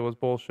realize it was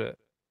bullshit?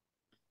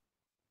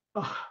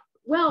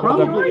 Well,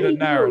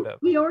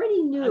 we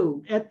already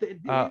knew.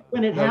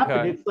 When it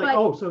happened, it's like,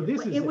 so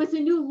this is it. It was a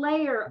new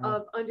layer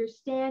of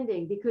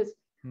understanding because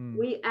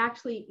we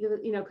actually,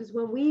 because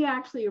when we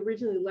actually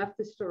originally left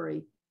the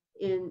story,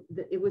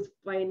 it was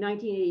by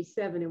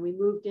 1987, and we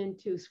moved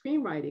into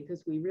screenwriting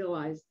because we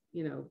realized,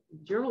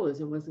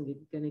 journalism wasn't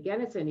going to get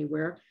us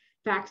anywhere.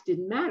 Facts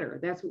didn't matter.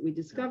 That's what we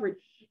discovered.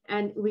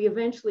 And we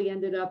eventually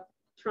ended up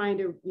trying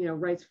to,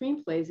 write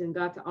screenplays and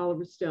got to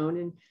Oliver Stone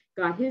and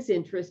got his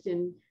interest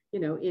in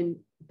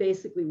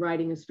basically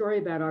writing a story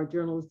about our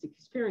journalistic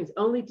experience,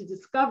 only to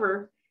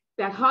discover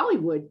that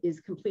Hollywood is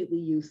completely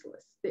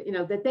useless.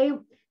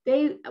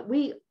 That,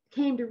 we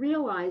came to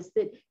realize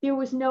that there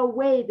was no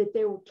way that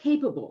they were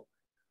capable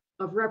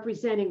of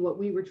representing what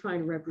we were trying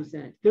to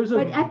represent. There's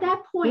But at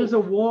that point, there's a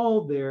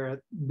wall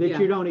there that Yeah.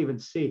 you don't even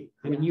see.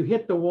 I mean, Yeah. you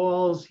hit the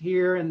walls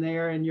here and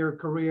there in your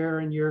career,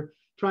 and you're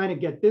trying to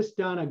get this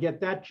done or get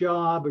that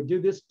job or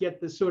do this,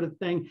 get this sort of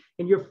thing,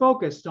 and you're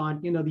focused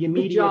on, the the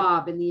immediate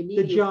job and the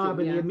immediate,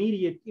 the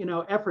immediate,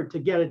 effort to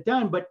get it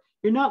done. But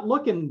you're not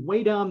looking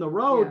way down the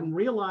road Yeah. and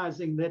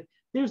realizing that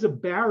there's a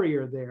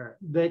barrier there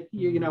that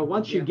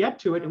once you Yeah. get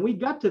to it, and we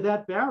got to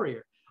that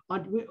barrier.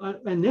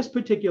 In this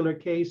particular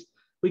case,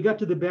 we got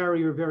to the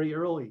barrier very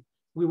early.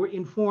 We were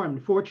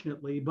informed,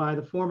 fortunately, by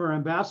the former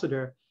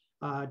ambassador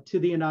to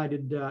the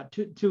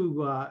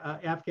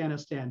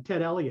Afghanistan,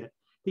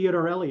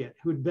 Theodore Elliott,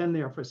 who'd been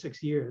there for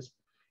 6 years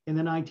in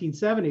the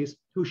 1970s,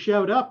 who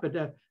showed up at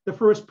the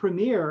first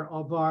premiere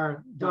of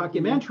our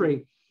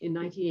documentary in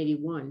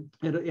 1981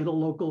 at a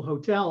local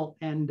hotel,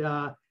 and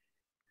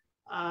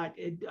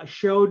it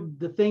showed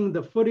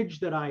the footage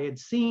that I had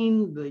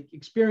seen, the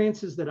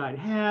experiences that I'd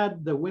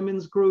had, the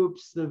women's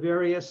groups, the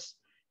various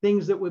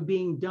things that were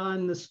being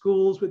done, the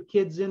schools with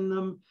kids in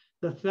them,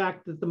 the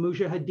fact that the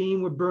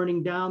Mujahideen were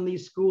burning down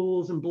these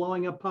schools and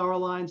blowing up power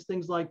lines,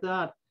 things like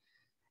that.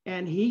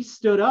 And he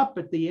stood up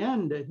at the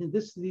end. And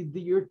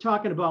you're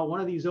talking about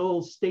one of these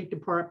old State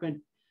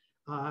Department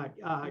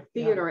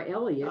Theodore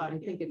Elliott, I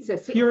think it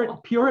says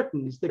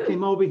Puritans that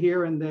came over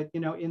here in the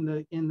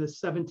in the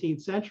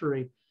 17th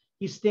century.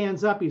 He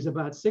stands up. He's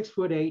about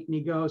 6'8", and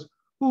he goes,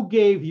 "Who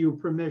gave you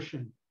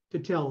permission to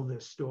tell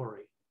this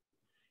story?"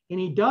 And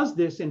he does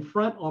this in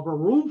front of a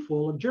room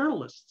full of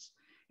journalists,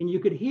 and you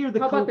could hear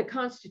How about the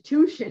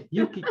Constitution?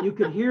 you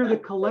could hear the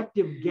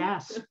collective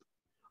gasp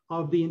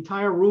of the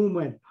entire room.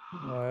 Went,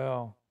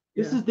 Wow.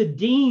 This Yeah. is the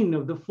dean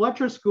of the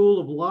Fletcher School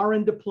of Law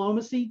and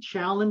Diplomacy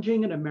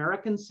challenging an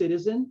American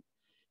citizen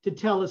to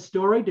tell a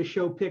story, to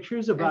show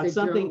pictures about As a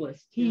something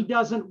journalist, he yeah.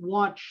 doesn't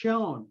want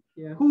shown.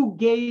 Yeah. Who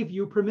gave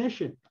you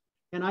permission?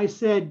 And I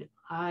said,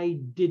 I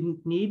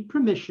didn't need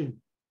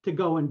permission to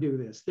go and do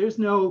this. There's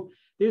no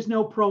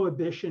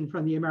prohibition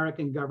from the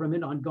American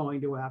government on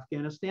going to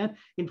Afghanistan.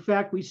 In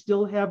fact, we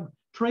still have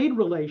trade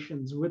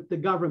relations with the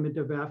government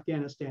of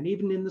Afghanistan,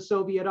 even in the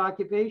Soviet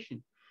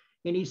occupation.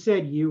 And he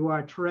said, you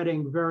are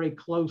treading very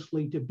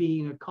closely to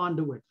being a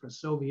conduit for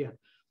Soviet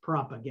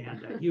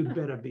propaganda. You'd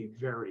better be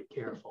very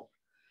careful.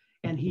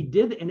 And he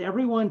did, and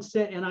everyone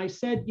said, and I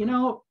said,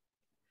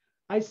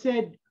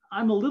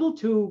 I'm a little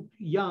too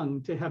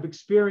young to have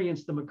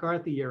experienced the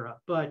McCarthy era,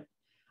 but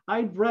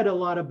I've read a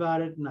lot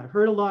about it and I've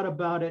heard a lot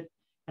about it,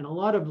 and a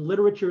lot of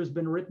literature has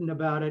been written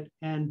about it.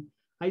 And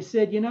I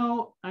said,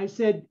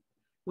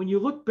 when you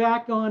look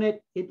back on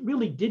it, it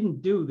really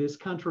didn't do this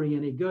country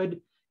any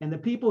good. And the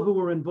people who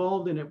were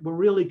involved in it were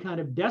really kind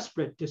of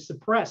desperate to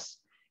suppress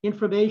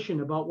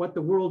information about what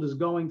the world is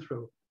going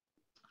through.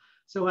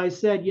 So I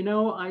said,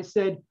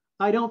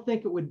 I don't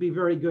think it would be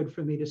very good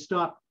for me to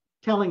stop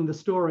telling the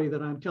story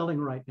that I'm telling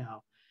right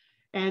now.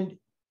 And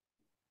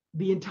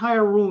the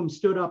entire room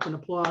stood up in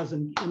applause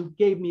and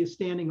gave me a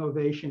standing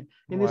ovation.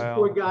 And this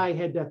poor guy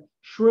had to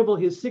shrivel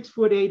his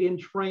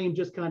 6'8" frame,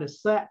 just kind of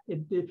sat,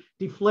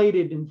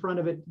 deflated in front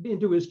of it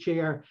into his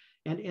chair.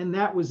 And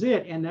that was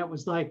it. And that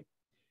was like,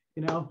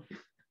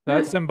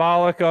 That's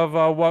symbolic of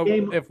what,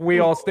 if we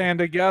all stand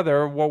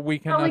together, what we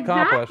can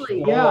accomplish.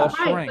 Exactly. We'll all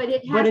Right,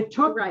 shrink. but it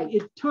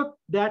took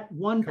that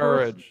one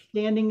person Courage.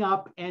 standing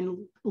up and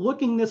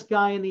looking this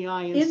guy in the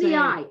eye and in saying, the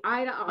eye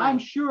to eye. I'm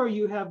sure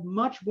you have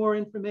much more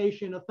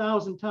information,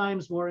 1,000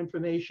 times more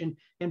information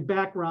and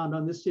background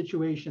on this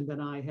situation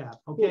than I have.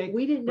 Okay.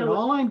 We didn't But know.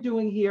 all I'm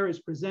doing here is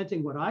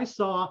presenting what I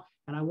saw.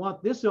 And I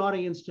want this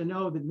audience to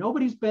know that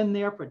nobody's been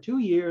there for 2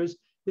 years.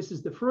 This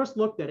is the first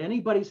look that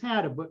anybody's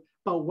had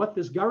about what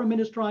this government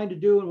is trying to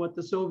do and what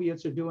the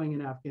Soviets are doing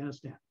in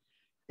Afghanistan.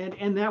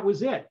 And that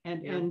was it.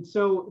 And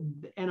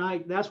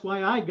that's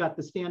why I got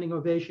the standing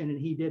ovation and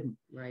he didn't.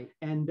 Right.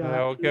 And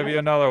I'll give you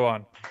another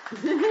one.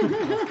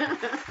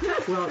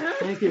 well,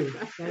 thank you.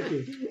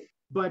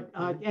 But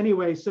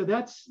anyway, so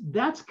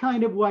that's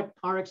kind of what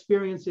our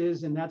experience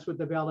is, and that's what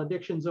the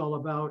Valediction's all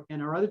about.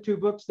 And our other 2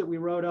 books that we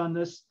wrote on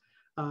this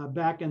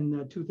back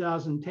in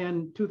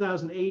 2010,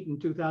 2008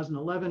 and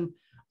 2011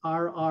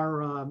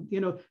 are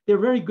they're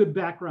very good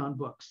background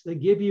books. They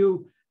give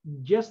you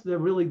just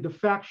the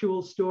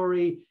factual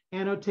story,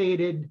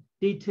 annotated,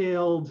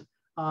 detailed,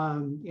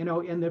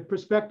 and the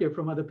perspective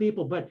from other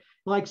people. But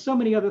like so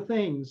many other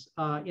things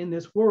in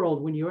this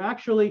world, when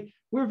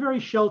we're very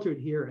sheltered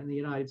here in the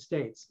United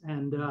States.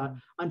 And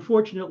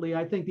unfortunately,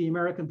 I think the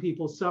American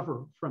people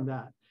suffer from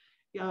that.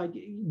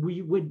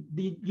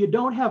 You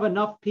don't have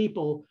enough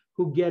people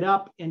who get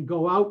up and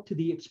go out to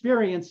the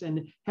experience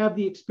and have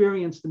the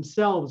experience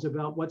themselves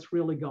about what's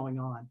really going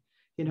on.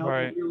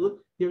 Right.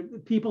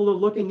 People are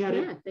looking at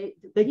it.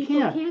 They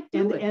can't.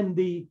 And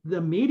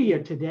the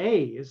media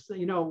today is,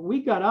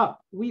 we got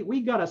up,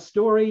 we got a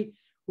story.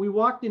 We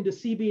walked into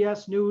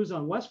CBS News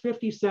on West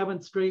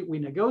 57th Street. We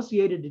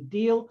negotiated a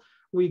deal.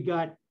 We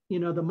got,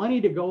 the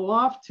money to go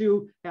off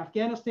to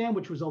Afghanistan,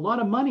 which was a lot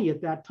of money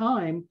at that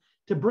time,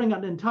 to bring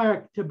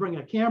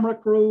a camera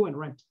crew and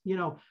rent,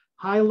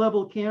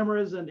 high-level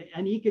cameras, and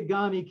an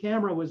Ikegami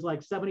camera was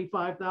like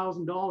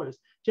 $75,000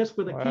 just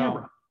for the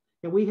camera.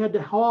 And we had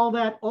to haul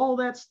all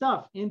that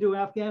stuff into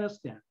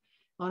Afghanistan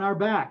on our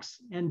backs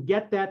and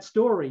get that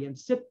story and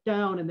sit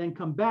down and then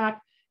come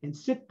back and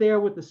sit there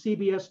with the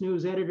CBS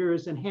News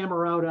editors and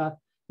hammer out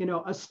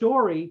a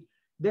story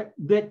that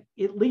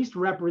at least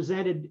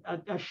represented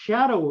a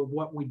shadow of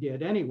what we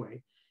did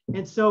anyway.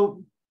 And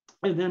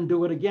then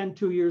do it again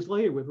 2 years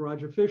later with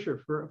Roger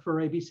Fisher for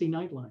ABC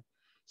Nightline.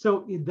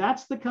 So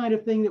that's the kind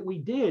of thing that we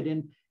did.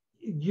 And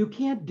you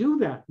can't do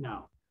that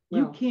now.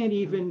 You can't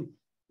even,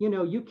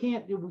 you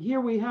can't,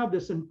 here we have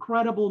this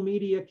incredible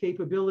media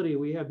capability.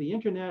 We have the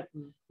internet,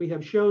 we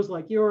have shows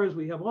like yours,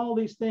 we have all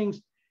these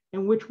things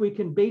in which we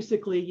can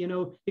basically,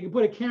 you can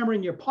put a camera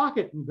in your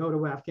pocket and go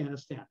to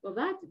Afghanistan. Well,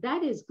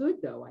 that is good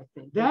though, I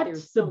think.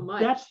 There's so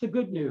much. That's the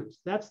good news.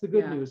 That's the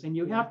good news. And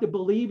you have to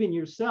believe in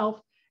yourself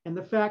and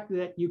the fact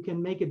that you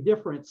can make a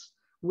difference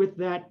with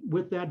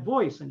that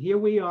voice. And here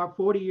we are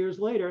 40 years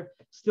later,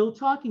 still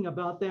talking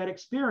about that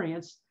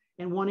experience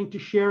and wanting to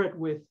share it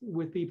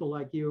with people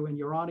like you and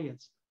your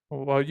audience.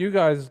 Well, you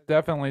guys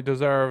definitely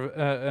deserve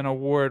an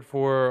award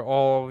for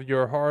all of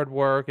your hard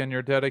work and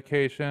your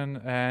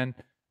dedication and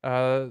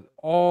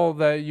all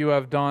that you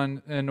have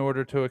done in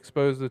order to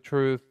expose the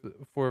truth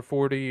for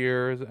 40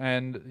 years.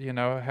 And,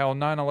 how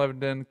 9/11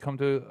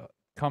 didn't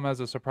come as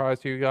a surprise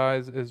to you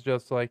guys is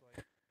just like,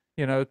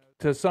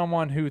 to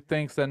someone who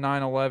thinks that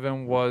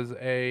 9/11 was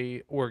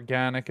a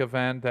organic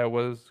event that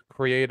was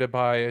created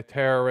by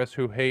terrorists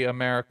who hate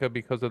America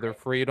because of their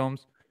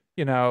freedoms,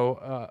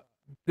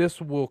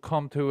 this will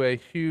come to a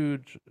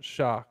huge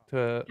shock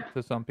to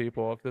some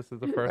people if this is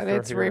the first. But they're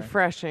it's hearing.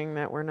 Refreshing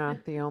that we're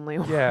not the only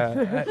one.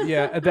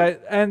 Yeah,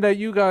 that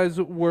you guys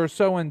were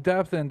so in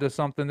depth into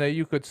something that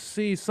you could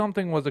see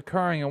something was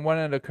occurring, and when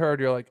it occurred,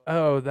 you're like,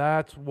 oh,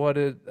 that's what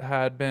it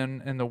had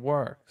been in the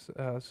works.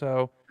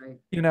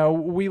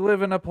 We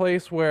live in a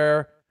place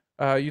where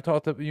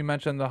you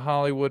mentioned the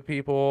Hollywood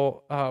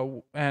people,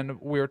 and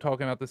we were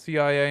talking about the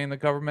CIA and the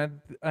government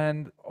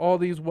and all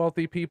these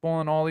wealthy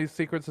people and all these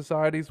secret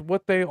societies.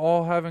 What they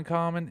all have in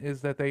common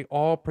is that they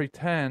all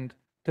pretend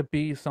to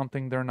be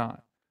something they're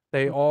not.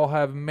 They all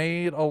have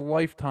made a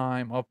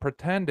lifetime of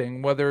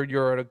pretending, whether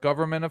you're a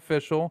government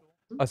official,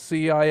 a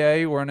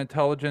CIA or an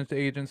intelligence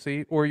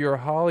agency, or you're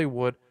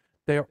Hollywood,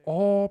 they're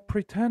all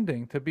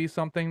pretending to be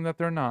something that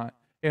they're not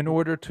in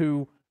order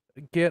to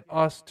get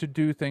us to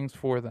do things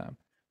for them.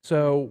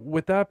 So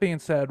with that being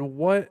said,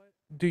 what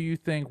do you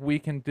think we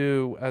can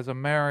do as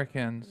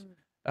Americans?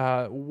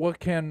 What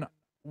can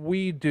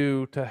we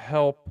do to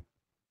help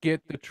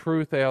get the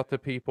truth out to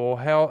people?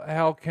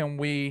 How can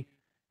we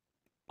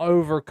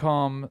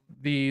overcome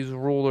these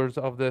rulers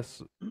of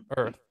this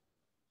earth?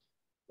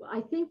 Well, I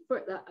think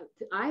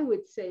I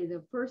would say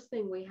the first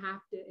thing we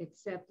have to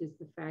accept is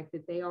the fact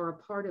that they are a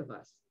part of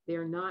us.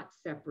 They're not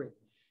separate.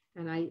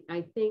 And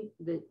I think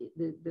that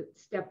the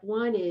step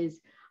one is,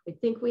 I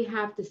think we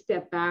have to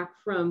step back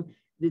from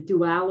the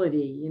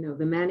duality,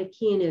 the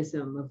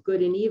Manichaeanism of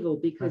good and evil,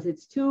 because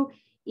it's too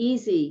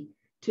easy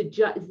to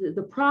judge.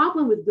 The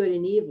problem with good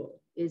and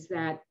evil is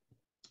that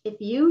if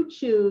you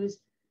choose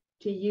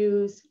to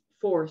use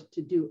force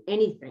to do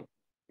anything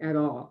at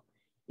all,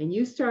 and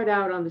you start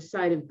out on the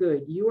side of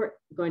good, you are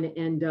going to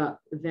end up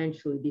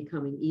eventually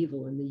becoming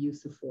evil in the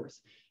use of force.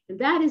 And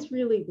that is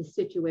really the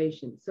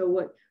situation. So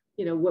what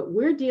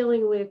we're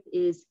dealing with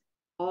is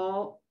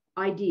all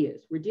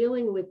ideas. We're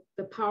dealing with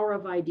the power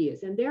of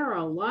ideas. And there are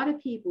a lot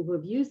of people who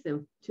have used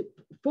them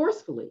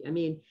forcefully. I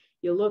mean,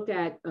 you look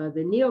at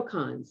the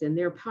neocons and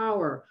their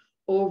power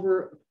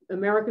over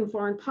American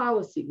foreign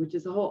policy, which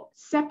is a whole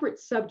separate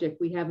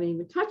subject we haven't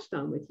even touched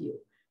on with you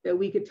that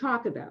we could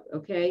talk about,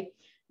 okay?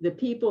 The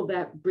people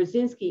that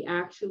Brzezinski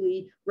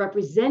actually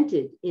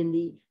represented in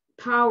the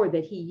power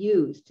that he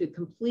used to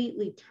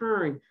completely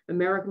turn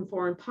American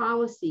foreign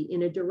policy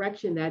in a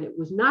direction that it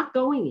was not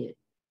going in,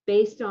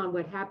 based on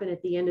what happened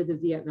at the end of the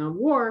Vietnam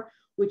War,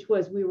 which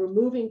was we were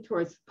moving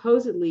towards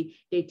supposedly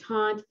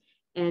détente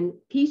and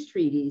peace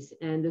treaties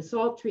and the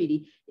SALT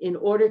Treaty in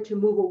order to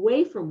move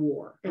away from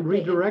war. And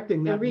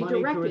redirecting that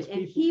money towards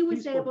and he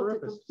was able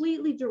purpose. To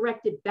completely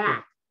direct it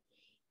back.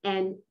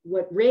 And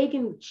what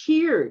Reagan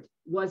cheered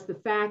was the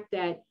fact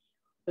that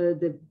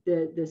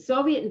the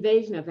Soviet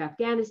invasion of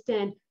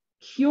Afghanistan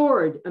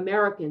cured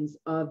Americans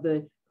of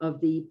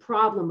the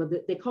problem of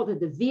they called it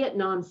the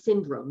Vietnam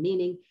syndrome,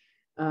 meaning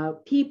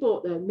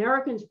the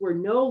Americans were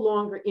no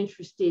longer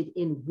interested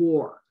in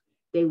war.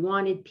 They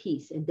wanted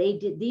peace, and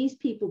these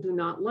people do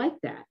not like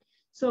that.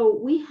 So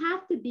we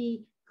have to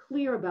be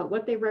clear about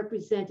what they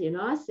represent in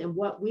us and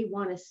what we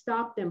want to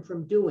stop them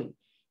from doing.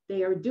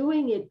 They are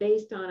doing it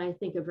based on, I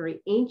think, a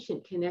very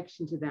ancient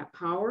connection to that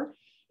power,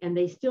 and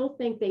they still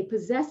think they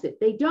possess it.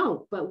 They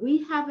don't, but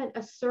we haven't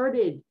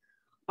asserted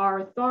our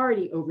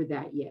authority over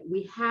that yet.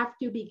 We have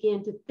to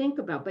begin to think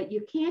about, but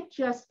you can't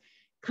just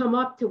come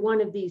up to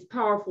one of these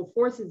powerful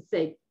forces and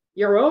say,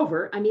 you're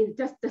over. I mean, it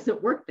just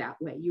doesn't work that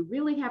way. You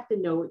really have to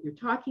know what you're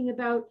talking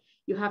about.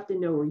 You have to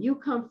know where you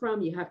come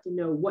from. You have to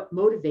know what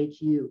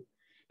motivates you.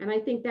 And I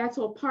think that's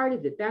all part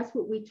of it. That's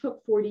what we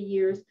took 40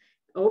 years,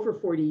 over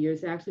 40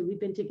 years, actually. We've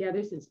been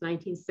together since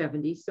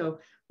 1970. So,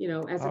 you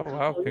know, as a Oh, couple,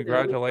 wow. we've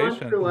gone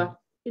Congratulations. through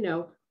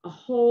a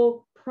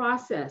whole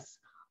process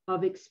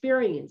of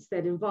experience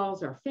that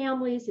involves our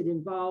families. It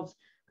involves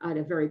at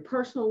a very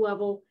personal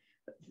level,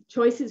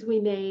 choices we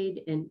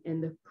made and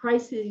the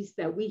crises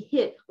that we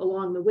hit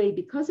along the way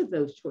because of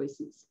those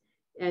choices,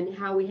 and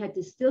how we had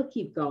to still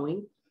keep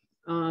going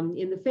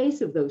in the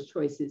face of those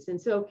choices. And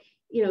so,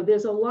 you know,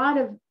 there's a lot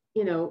of,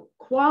 you know,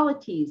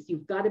 qualities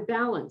you've got to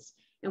balance.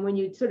 And when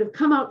you sort of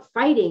come out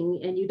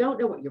fighting and you don't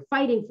know what you're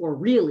fighting for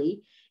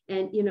really,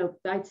 and, you know,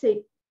 I'd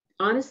say,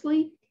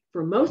 honestly,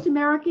 for most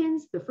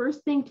Americans, the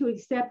first thing to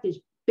accept is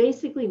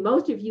basically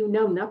most of you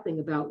know nothing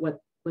about what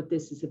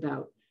this is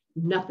about.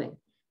 Nothing.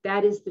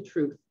 That is the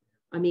truth.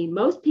 I mean,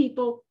 most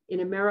people in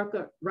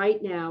America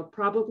right now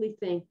probably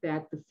think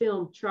that the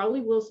film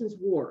Charlie Wilson's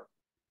War,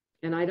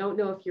 and I don't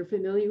know if you're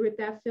familiar with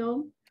that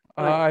film.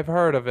 I've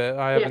heard of it.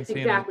 I haven't Yes, seen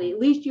exactly. it. At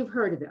least you've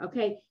heard of it.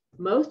 Okay.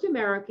 Most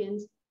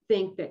Americans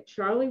think that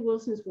Charlie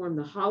Wilson's War,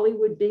 the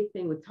Hollywood big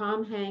thing with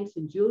Tom Hanks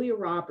and Julia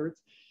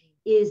Roberts,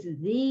 is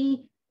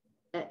the,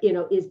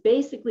 is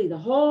basically the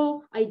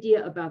whole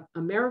idea about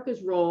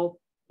America's role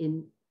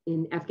in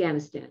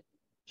Afghanistan.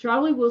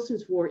 Charlie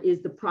Wilson's War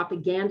is the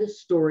propaganda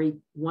story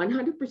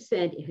 100%.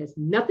 It has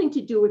nothing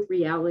to do with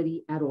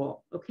reality at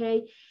all.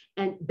 Okay.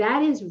 And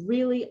that is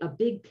really a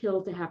big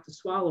pill to have to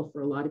swallow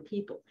for a lot of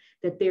people,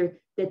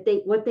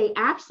 what they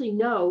actually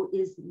know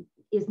is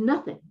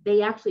nothing.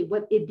 They actually,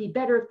 it'd be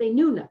better if they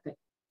knew nothing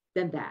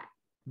than that.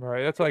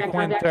 Right. That's like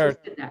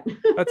that.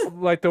 That's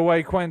like the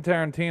way Quentin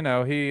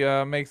Tarantino, he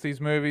makes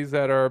these movies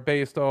that are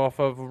based off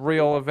of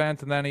real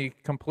events, and then he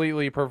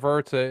completely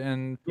perverts it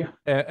and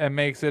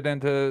makes it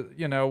into,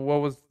 you know,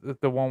 what was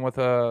the one with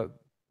the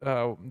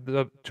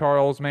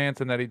Charles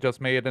Manson that he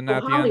just made, and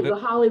at the end,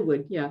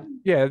 Hollywood,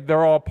 yeah,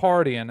 they're all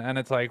partying, and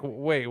it's like,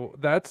 wait,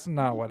 that's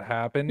not what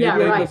happened. Yeah,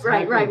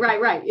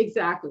 right,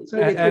 exactly.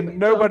 And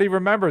nobody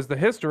remembers the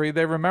history.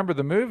 They remember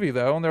the movie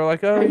though, and they're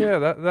like, oh yeah,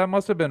 that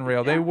must have been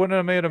real. They wouldn't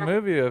have made a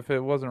movie if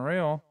it wasn't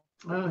real.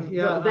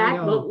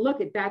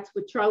 Look, that's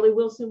what Charlie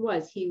Wilson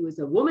was. He was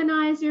a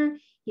womanizer.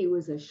 He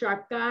was a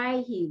sharp guy.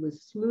 He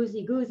was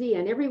schmoozy goozy,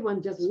 and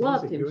everyone just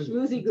loved him.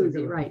 Schmoozy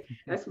goozy, right?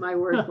 That's my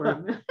word for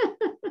him.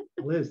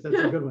 Liz, that's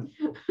a good one.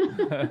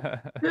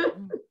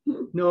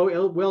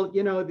 No, well,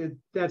 you know,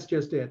 that's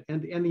just it.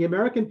 And the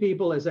American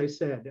people, as I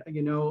said,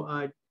 you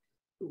know,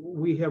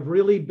 we have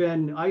really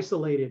been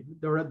isolated.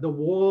 The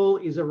wall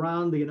is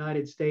around the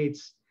United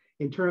States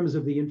in terms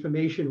of the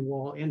information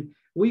wall. And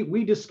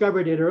we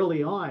discovered it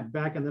early on,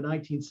 back in the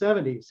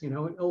 1970s, you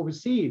know,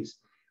 overseas,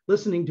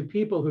 listening to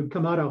people who'd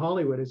come out of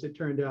Hollywood, as it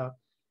turned out,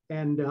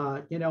 and,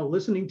 you know,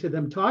 listening to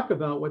them talk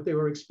about what they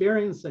were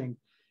experiencing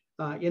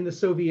in the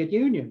Soviet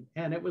Union.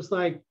 And it was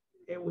like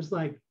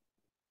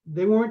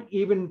they weren't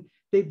even,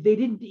 they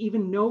didn't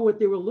even know what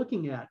they were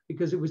looking at,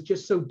 because it was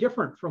just so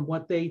different from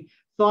what they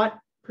thought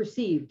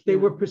perceived. They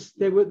were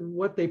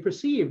what they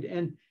perceived.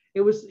 And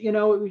it was, you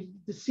know, it was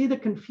to see the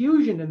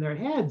confusion in their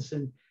heads,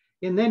 and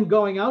then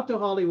going out to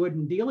Hollywood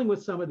and dealing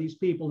with some of these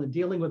people and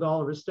dealing with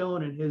Oliver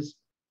Stone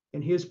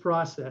and his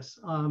process.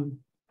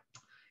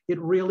 It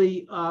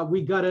really,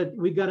 we got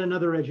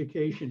another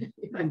education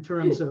in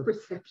terms of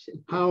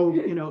perception, how,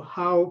 you know,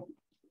 how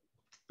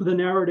the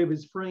narrative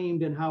is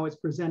framed and how it's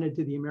presented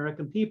to the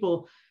American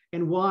people,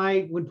 and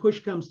why, when push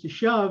comes to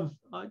shove,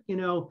 you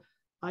know,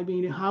 I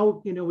mean,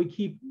 how, you know, we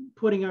keep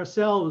putting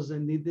ourselves,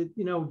 and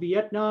you know,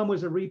 Vietnam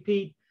was a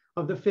repeat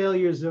of the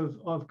failures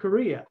of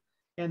Korea,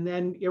 and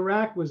then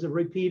Iraq was a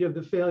repeat of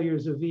the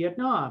failures of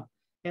Vietnam,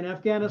 and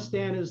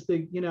Afghanistan is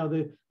the, you know,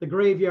 the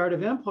graveyard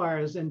of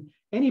empires. And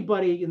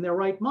anybody in their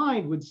right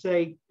mind would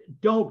say,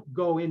 don't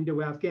go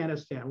into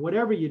Afghanistan.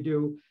 Whatever you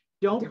do,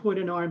 don't put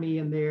an army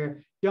in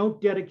there.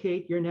 Don't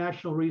dedicate your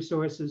national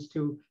resources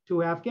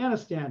to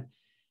Afghanistan.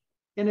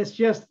 And it's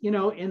just, you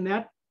know, and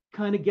that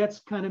kind of gets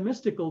kind of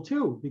mystical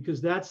too,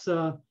 because that's,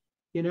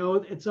 you know,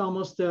 it's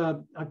almost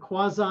a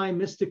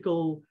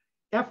quasi-mystical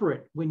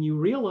effort when you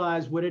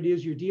realize what it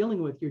is you're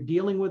dealing with. You're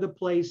dealing with a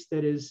place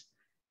that is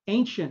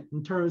ancient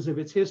in terms of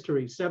its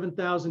history,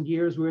 7,000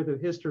 years worth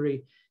of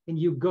history. And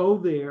you go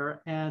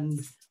there, and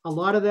a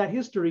lot of that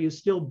history is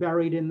still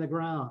buried in the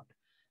ground.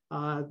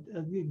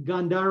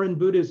 Gandharan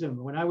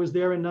Buddhism, when I was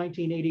there in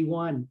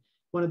 1981,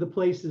 one of the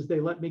places they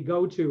let me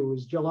go to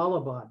was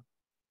Jalalabad.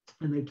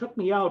 And they took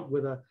me out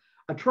with a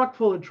truck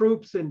full of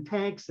troops and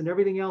tanks and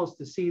everything else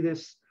to see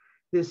this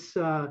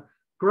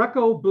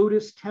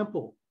Greco-Buddhist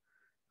temple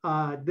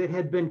that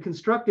had been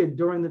constructed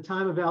during the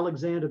time of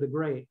Alexander the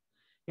Great.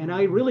 And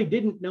I really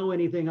didn't know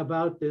anything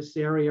about this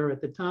area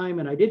at the time,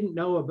 and I didn't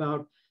know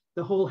about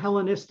the whole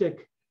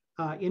Hellenistic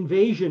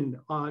invasion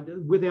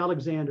with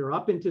Alexander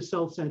up into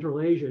South Central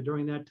Asia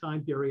during that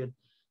time period,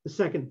 the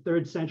 2nd,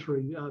 3rd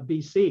century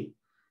BC.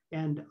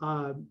 And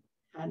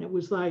it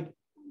was like,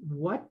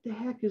 what the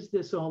heck is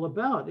this all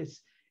about?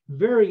 It's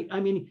very, I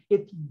mean,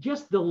 it's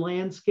just the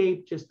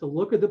landscape, just the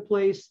look of the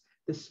place,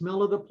 the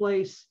smell of the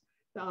place,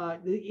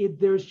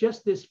 there's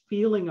just this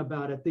feeling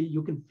about it that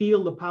you can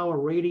feel the power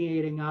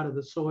radiating out of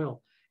the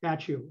soil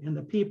at you, and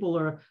the people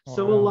are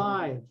so Wow.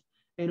 alive.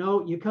 You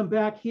know, you come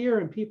back here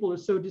and people are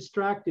so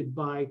distracted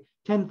by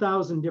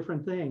 10,000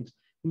 different things.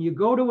 When you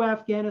go to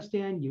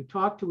Afghanistan, you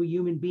talk to a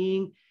human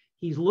being,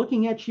 he's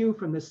looking at you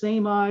from the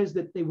same eyes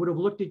that they would have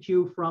looked at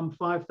you from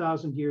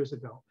 5,000 years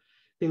ago.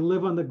 They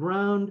live on the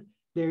ground.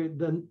 They're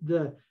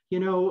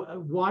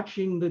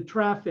watching the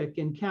traffic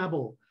in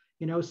Kabul.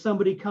 You know,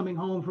 somebody coming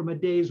home from a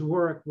day's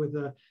work with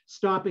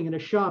stopping in a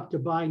shop to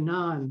buy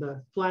naan,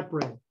 the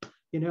flatbread.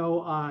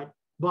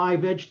 Buy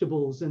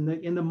vegetables in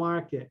the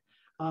market.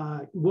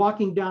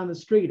 Walking down the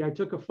street, I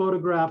took a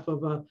photograph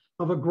of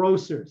a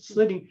grocer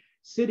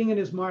sitting in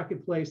his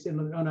marketplace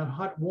on a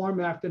hot, warm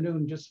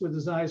afternoon, just with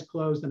his eyes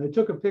closed. And I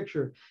took a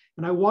picture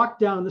and I walked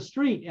down the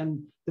street,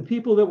 and the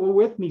people that were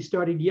with me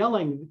started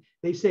yelling.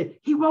 They said,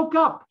 "He woke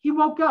up, he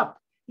woke up.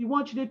 He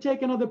wants you to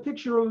take another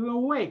picture of him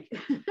awake."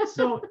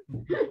 So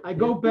I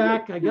go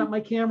back, I got my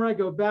camera, I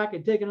go back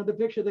and take another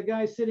picture. The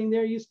guy sitting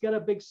there, he's got a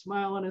big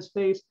smile on his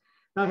face.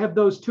 I have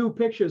those two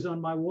pictures on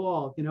my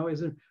wall,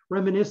 as a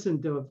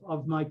reminiscent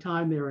of my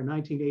time there in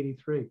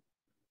 1983.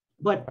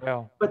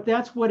 Wow. But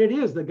that's what it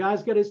is. The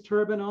guy's got his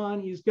turban on.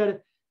 He's got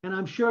it, and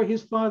I'm sure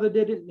his father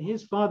did it, and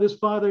his father's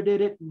father did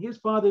it, and his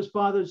father's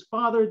father's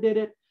father did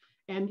it,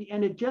 and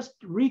it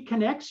just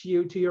reconnects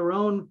you to your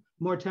own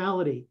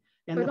mortality,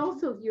 but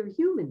also your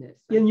humanness.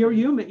 In your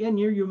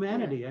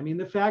humanity. Yeah. I mean,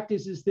 the fact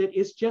is that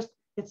it's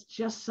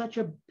just such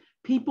a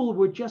people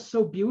were just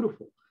so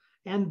beautiful,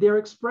 and their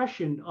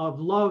expression of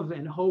love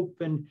and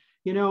hope, and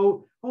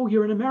oh,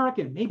 you're an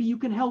American, maybe you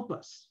can help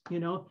us,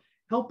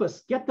 help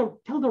us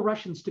tell the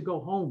Russians to go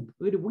home.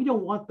 We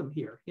don't want them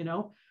here.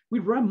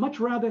 We'd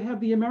much rather have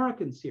the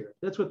Americans here.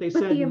 That's what they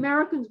said. But the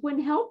Americans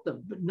wouldn't help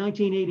them.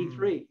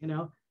 1983,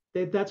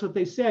 that's what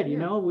they said.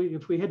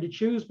 If we had to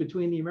choose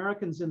between the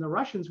Americans and the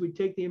Russians, we'd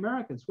take the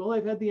Americans. Well,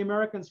 they've had the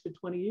Americans for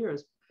 20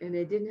 years. And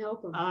they didn't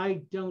help them.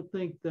 I don't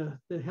think the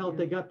help,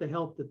 they got the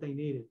help that they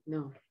needed.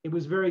 No. It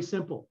was very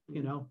simple,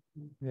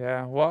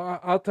 Yeah, well,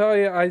 I'll tell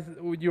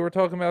you, you were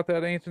talking about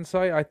that ancient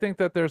site. I think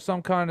that there's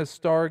some kind of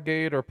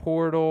Stargate or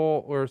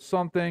portal or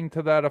something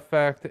to that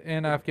effect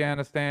in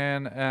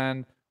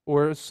Afghanistan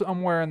or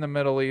somewhere in the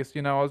Middle East.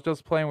 I was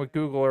just playing with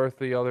Google Earth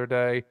the other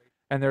day,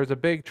 and there's a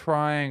big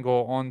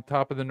triangle on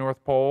top of the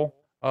North Pole.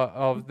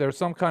 There's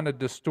some kind of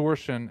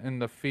distortion in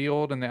the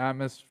field, in the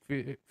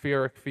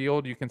atmospheric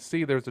field. You can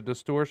see there's a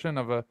distortion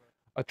of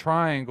a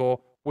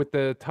triangle with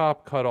the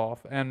top cut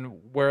off, and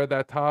where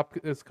that top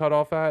is cut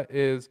off at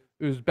is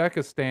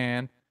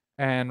Uzbekistan,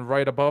 and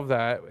right above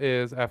that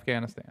is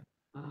Afghanistan.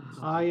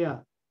 Yeah.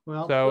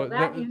 Well, so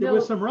there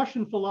were some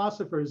Russian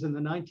philosophers in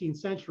the 19th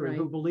century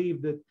who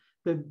believed that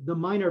the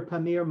minor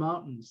Pamir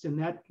Mountains in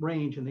that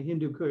range in the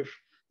Hindu Kush,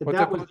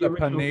 that was the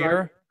original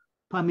Pamir?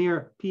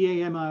 Pamir,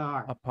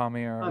 P-A-M-I-R.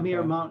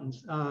 Pamir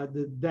Mountains.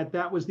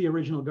 That was the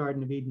original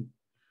Garden of Eden.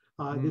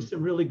 There's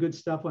some really good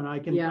stuff on. I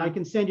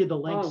can send you the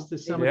links to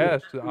some.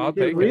 Yes, I'll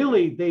take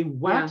it. They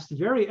waxed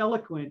very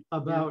eloquent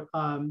about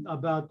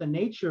the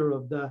nature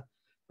of the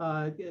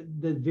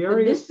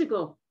various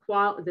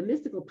the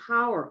mystical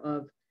power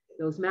of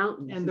those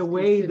mountains, and the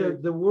way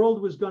the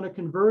world was going to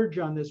converge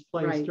on this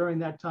place during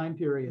that time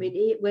period. I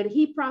mean, when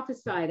he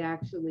prophesied,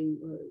 actually,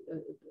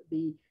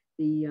 the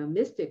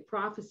mystic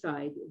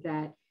prophesied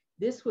that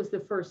this was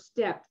the first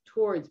step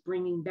towards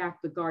bringing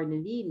back the Garden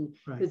of Eden,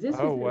 because this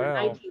was in the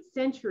 19th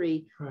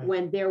century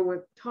when there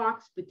were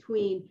talks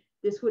between,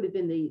 this would have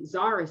been the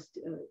Tsarist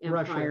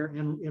Empire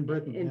in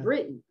Britain,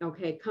 Britain,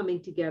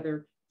 coming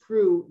together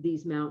through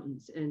these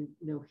mountains. And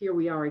here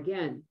we are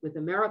again with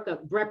America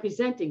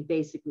representing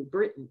basically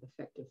Britain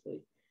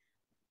effectively.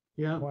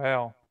 Yeah.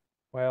 Wow,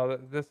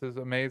 this is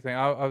amazing.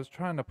 I was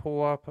trying to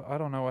pull up, I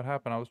don't know what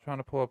happened, I was trying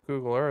to pull up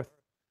Google Earth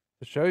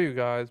to show you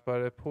guys,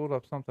 but it pulled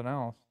up something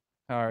else.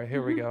 All right,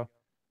 here we go.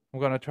 I'm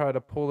going to try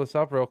to pull this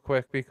up real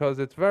quick because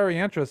it's very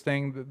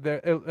interesting.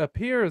 It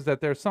appears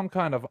that there's some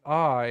kind of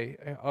eye.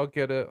 I'll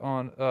get it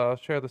on,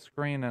 share the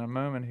screen in a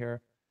moment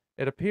here.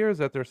 It appears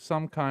that there's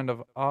some kind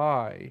of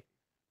eye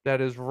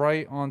that is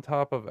right on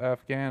top of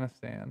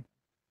Afghanistan.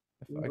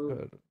 If I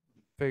could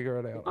figure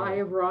it out. Eye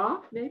of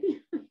Ra,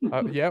 maybe?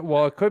 Yeah,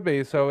 well, it could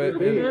be. So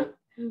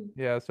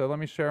yeah, so let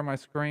me share my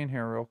screen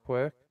here real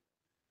quick.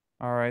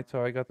 All right,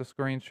 so I got the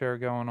screen share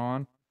going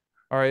on.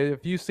 All right,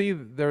 if you see,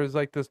 there's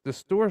like this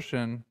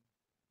distortion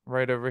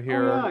right over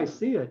here. Oh, yeah, I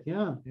see it.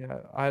 Yeah.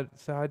 Yeah,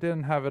 I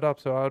didn't have it up,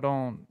 so I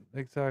don't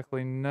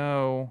exactly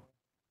know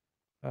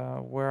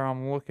where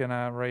I'm looking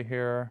at right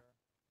here.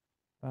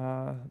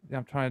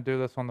 I'm trying to do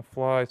this on the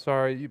fly.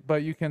 Sorry,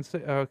 but you can see.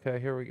 Okay,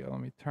 here we go.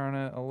 Let me turn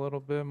it a little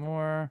bit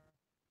more.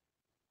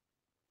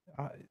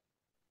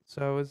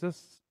 So is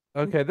this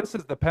okay? This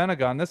is the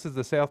Pentagon. This is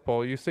the South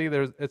Pole. You see,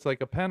 it's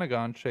like a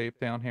pentagon shape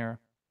down here.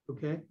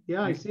 Okay.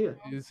 Yeah, I see it.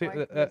 You see,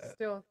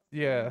 Still,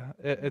 yeah,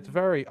 it's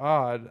very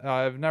odd.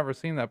 I've never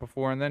seen that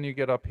before. And then you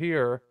get up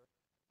here,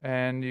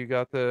 and you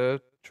got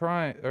the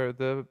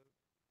triangle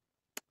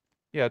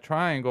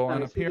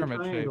and a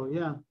pyramid shape.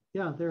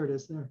 Yeah, there it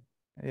is there.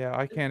 Yeah,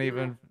 I can't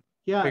even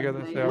Yeah, figure it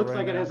this Right. out looks right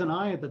like it now? has an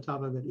eye at the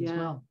top of it as Yeah.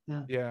 well.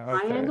 Yeah. Yeah.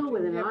 Okay. Triangle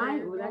with an Yeah, where eye.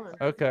 you're Well, that's going.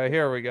 Okay.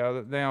 Here we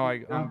go. Now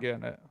I'm Yeah.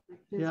 getting it.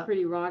 that's Yeah.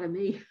 pretty raw to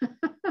me.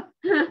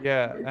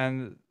 Yeah.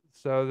 And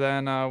so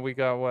then we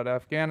got what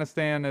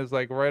Afghanistan is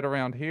like right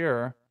around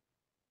here.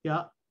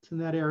 Yeah, it's in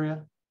that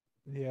area.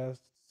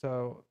 Yes.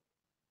 So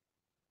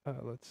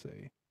let's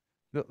see.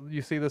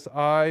 You see this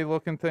eye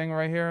looking thing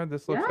right here?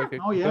 This looks Yeah. like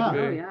it Oh, could yeah. be.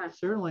 Oh yeah.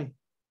 Certainly.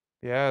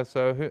 Yeah,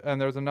 so and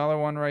there's another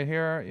one right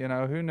here. You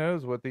know, who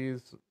knows what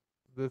this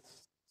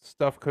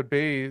stuff could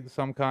be?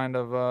 Some kind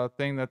of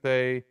thing that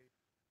they,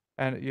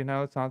 and you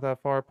know, it's not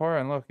that far apart.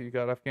 And look, you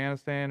got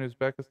Afghanistan,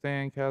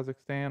 Uzbekistan,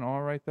 Kazakhstan,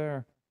 all right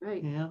there.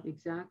 Right. Yeah.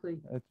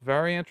 Exactly. It's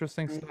very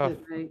interesting Right. stuff.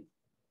 Right.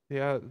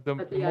 Yeah, the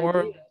But the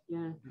more, idea,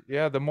 yeah.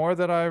 yeah, the more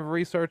that I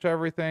research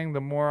everything, the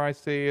more I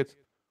see it's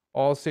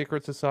all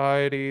secret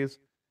societies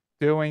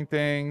doing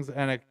things,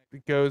 and it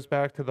goes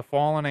back to the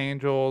fallen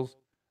angels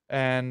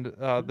and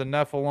the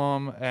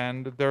Nephilim,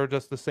 and they're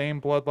just the same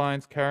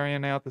bloodlines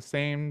carrying out the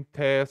same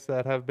tasks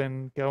that have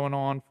been going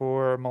on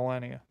for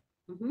millennia.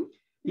 Hmm.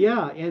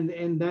 Yeah,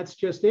 and that's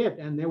just it.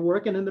 And they're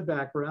working in the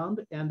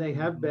background, and they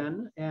have Mhm.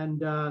 been.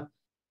 And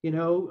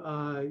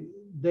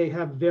they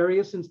have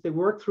they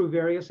work through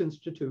various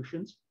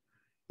institutions.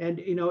 And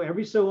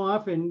every so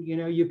often,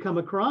 you come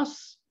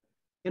across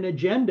an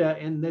agenda,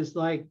 and there's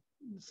like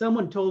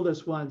someone told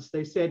us once.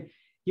 They said,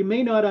 you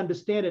may not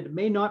understand it. It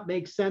may not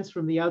make sense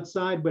from the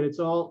outside, but it's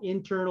all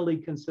internally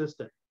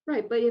consistent.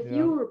 Right. But if Yeah.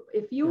 you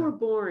Yeah. were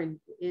born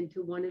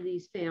into one of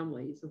these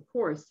families, of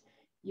course,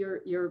 you're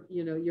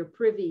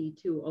privy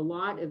to a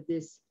lot of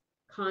this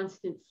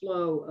constant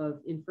flow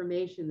of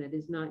information that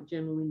is not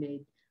generally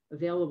made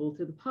available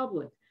to the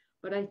public.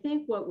 But I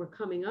think what we're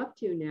coming up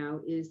to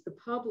now is the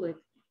public,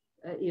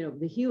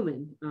 the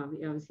human,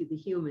 obviously the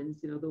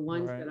humans, the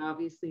ones Right. that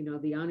obviously,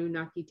 the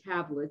Anunnaki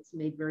tablets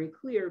made very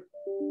clear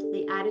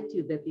the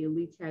attitude that the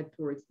elites had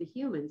towards the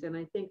humans. And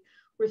I think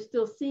we're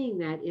still seeing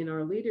that in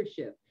our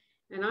leadership.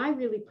 And I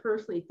really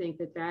personally think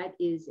that that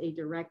is a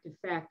direct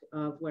effect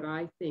of what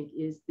I think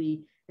is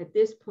at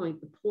this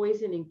point, the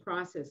poisoning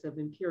process of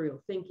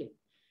imperial thinking.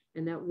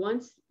 And that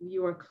once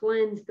you are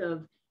cleansed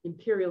of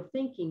imperial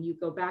thinking, you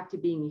go back to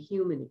being a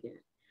human again.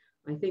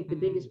 I think the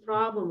biggest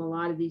problem a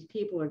lot of these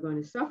people are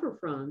going to suffer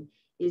from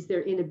is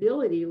their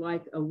inability,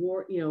 like a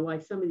war,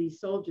 like some of these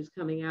soldiers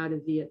coming out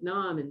of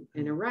Vietnam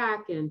and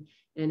Iraq and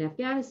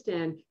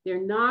Afghanistan,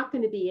 they're not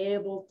going to be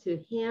able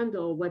to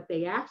handle what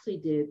they actually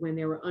did when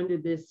they were under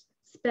this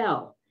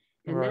spell.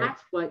 And Right.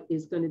 that's what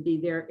is going to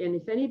be there. And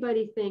if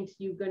anybody thinks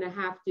you're going to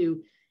have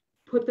to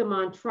put them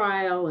on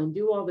trial and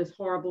do all this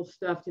horrible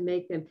stuff to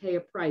make them pay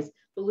a price,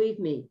 believe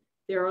me,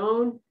 their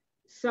own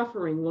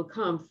suffering will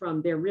come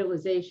from their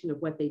realization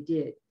of what they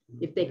did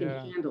if they can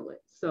Yeah. handle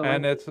it. So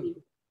And it's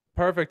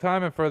perfect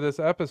timing for this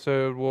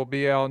episode. Will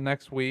be out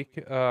next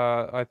week.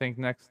 I think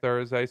next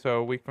Thursday, so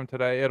a week from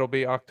today. It'll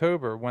be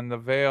October when the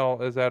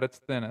veil is at its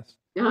thinnest.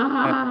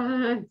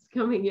 it's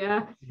coming,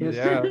 yeah. Yes.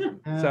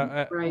 Yeah.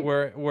 So Right.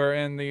 we're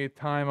in the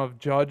time of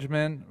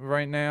judgment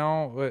right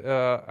now.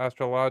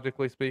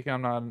 Astrologically speaking,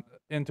 I'm not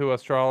into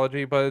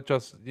astrology, but it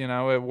just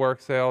it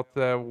works out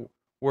that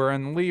we're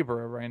in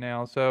Libra right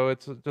now. So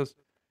it's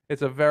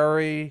a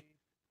very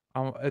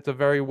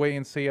wait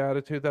and see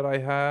attitude that I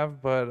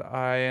have, but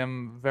I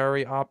am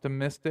very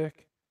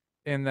optimistic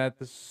in that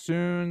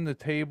soon the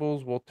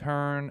tables will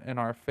turn in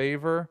our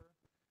favor.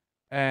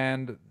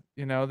 And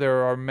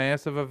there are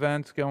massive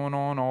events going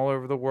on all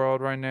over the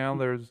world right now.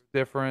 There's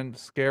different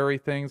scary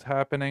things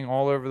happening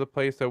all over the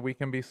place that we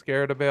can be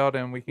scared about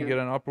and we can get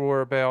an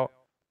uproar about.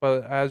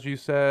 But as you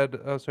said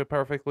so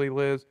perfectly,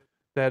 Liz,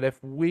 that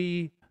if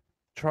we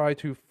try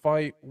to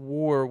fight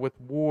war with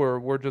war,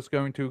 we're just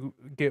going to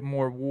get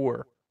more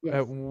war.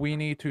 Yes. We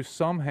need to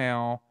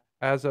somehow,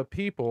 as a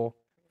people,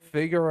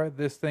 figure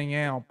this thing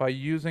out by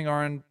using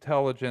our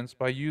intelligence,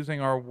 by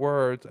using our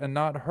words, and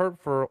not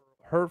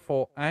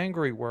hurtful,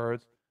 angry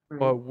words,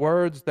 but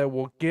words that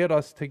will get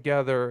us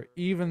together,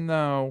 even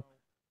though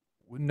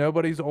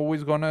nobody's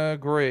always going to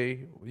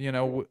agree.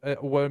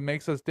 What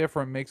makes us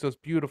different makes us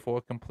beautiful.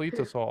 It completes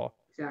us all.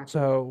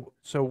 Exactly.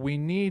 So we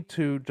need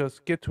to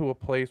just get to a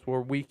place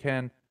where we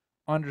can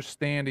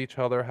understand each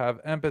other, have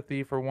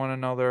empathy for one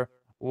another,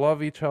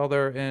 love each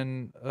other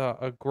in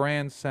a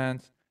grand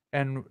sense,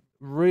 and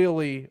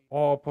really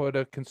all put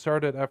a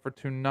concerted effort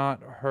to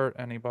not hurt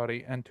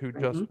anybody and to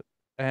just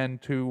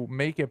and to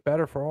make it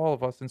better for all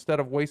of us. Instead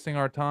of wasting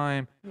our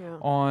time Yeah.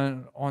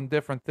 on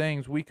different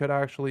things, we could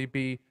actually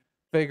be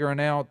figuring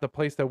out the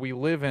place that we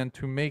live in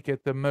to make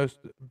it the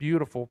most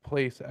beautiful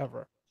place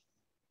ever.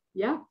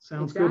 Yeah.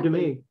 Sounds good to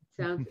me.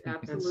 Sounds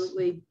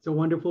absolutely. It's a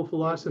wonderful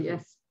philosophy.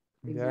 Yes.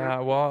 Exactly. Yeah,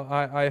 well,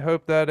 I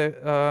hope that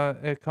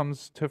it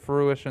comes to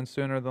fruition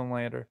sooner than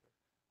later.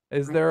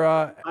 Is there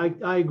I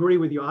agree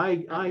with you.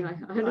 I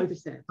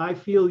 100%. I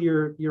feel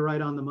you're right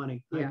on the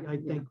money. Yeah, I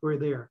think we're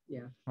there.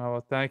 Yeah. Oh,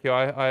 well, thank you.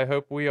 I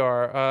hope we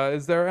are.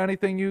 Is there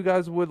anything you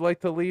guys would like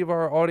to leave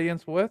our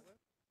audience with?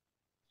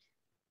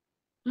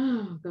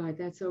 Oh God,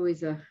 that's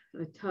always a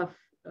tough,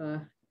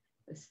 the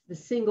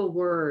single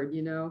word,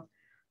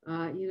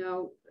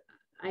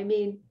 I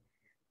mean,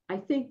 I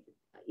think,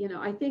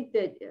 I think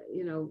that,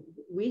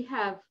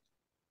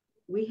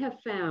 we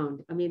have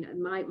found, I mean,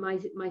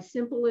 my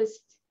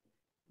simplest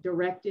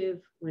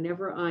directive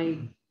whenever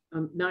I'm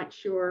not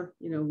sure,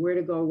 where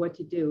to go, what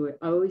to do,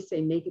 I always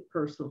say, make it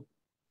personal,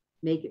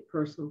 make it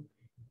personal.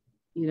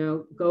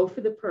 Go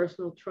for the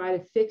personal, try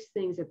to fix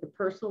things at the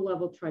personal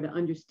level, try to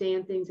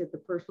understand things at the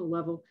personal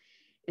level,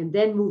 and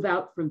then move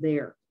out from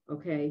there.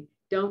 Okay.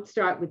 Don't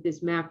start with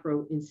this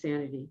macro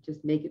insanity.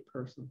 Just make it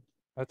personal.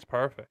 That's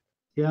perfect.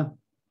 Yeah,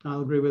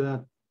 I'll agree with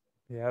that.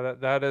 Yeah,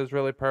 that is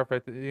really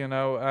perfect.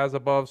 As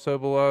above, so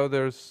below.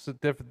 There's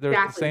there's the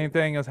Exactly. same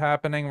thing is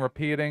happening,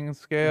 repeating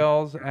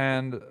scales,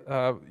 and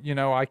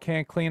I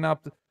can't clean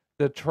up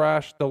the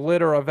trash, the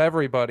litter of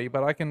everybody,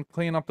 but I can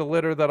clean up the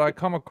litter that I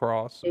come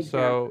across. So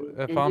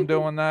Exactly. if And I'm you can,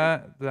 doing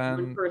that, one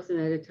then person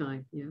at a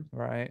time. Yeah.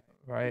 right,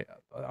 right.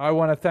 I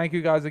want to thank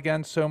you guys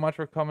again so much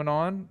for coming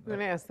on. I'm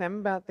gonna ask them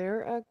about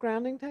their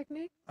grounding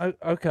technique.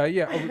 Okay,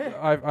 yeah,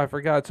 I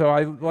forgot. So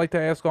I like to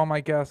ask all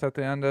my guests at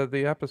the end of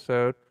the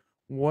episode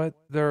what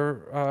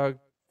their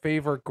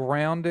favorite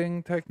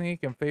grounding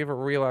technique and favorite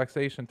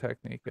relaxation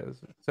technique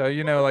is. So,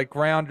 like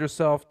ground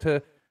yourself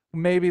to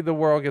maybe the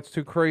world gets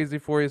too crazy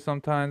for you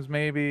sometimes.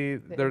 Maybe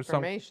The there's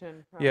some,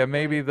 information. yeah,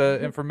 maybe the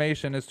Mhm.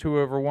 information is too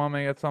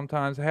overwhelming at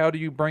sometimes. How do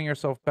you bring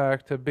yourself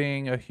back to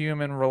being a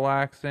human,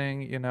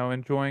 relaxing,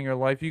 enjoying your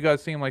life? You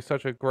guys seem like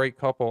such a great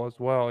couple as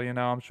well.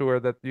 I'm sure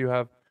that you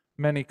have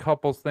many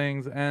couples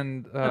things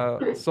and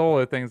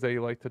solo things that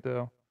you like to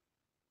do.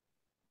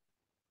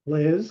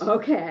 Liz?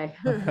 Okay.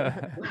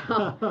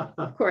 Well,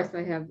 of course,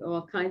 I have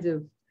all kinds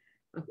of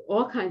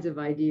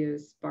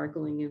ideas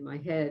sparkling in my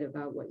head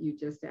about what you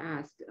just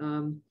asked.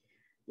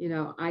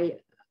 I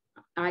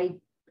I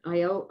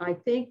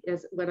think,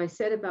 as what I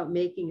said about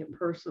making it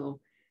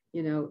personal,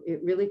 it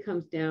really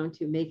comes down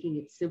to making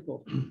it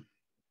simple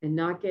and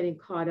not getting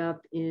caught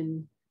up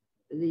in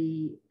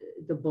the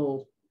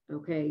bull.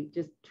 Okay,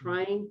 just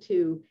trying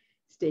to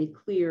stay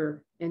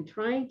clear and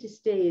trying to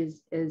stay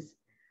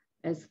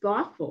as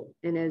thoughtful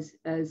and as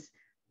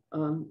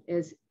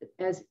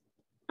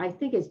I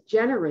think as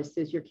generous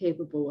as you're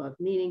capable of,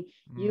 meaning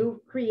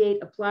you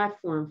create a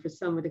platform for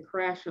someone to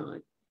crash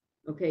on.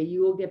 Okay,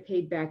 you will get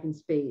paid back in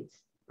spades.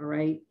 All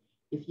right,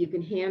 if you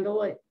can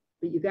handle it,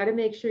 but you got to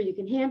make sure you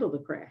can handle the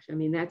crash. I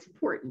mean, that's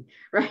important,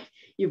 right?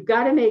 You've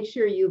got to make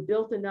sure you've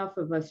built enough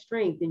of a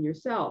strength in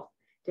yourself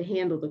to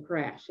handle the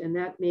crash. And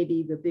that may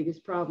be the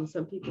biggest problem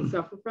some people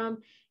suffer from,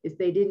 is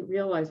they didn't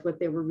realize what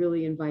they were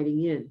really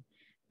inviting in.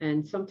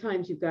 And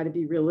sometimes you've got to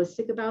be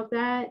realistic about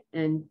that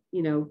and,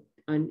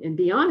 and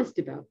be honest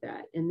about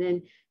that. And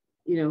then,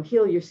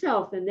 heal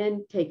yourself and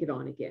then take it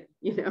on again,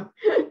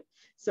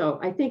 So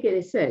I think it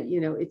is said,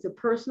 it's a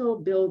personal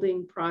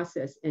building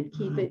process and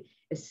keep it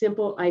as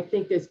simple. I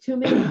think there's too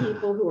many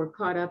people who are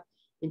caught up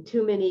in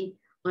too many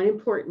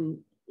unimportant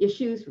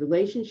issues,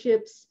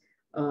 relationships,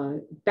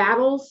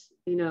 battles,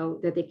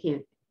 that they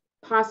can't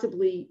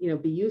possibly,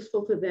 be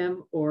useful to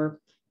them or,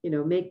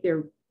 make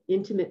their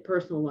intimate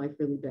personal life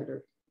really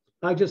better.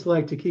 I just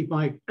like to keep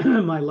my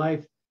my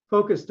life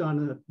focused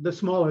on the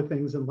smaller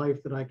things in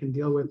life that I can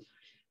deal with.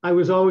 I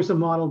was always a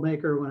model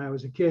maker when I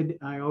was a kid.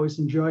 I always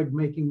enjoyed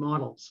making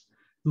models,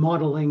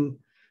 modeling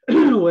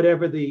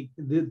whatever the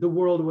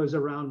world was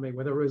around me,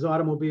 whether it was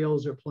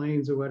automobiles or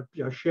planes or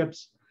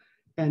ships.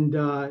 And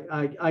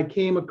I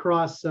came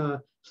across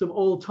some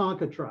old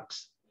Tonka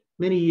trucks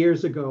many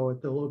years ago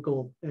at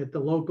the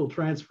local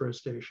transfer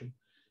station.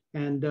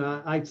 And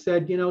I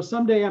said,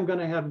 someday I'm going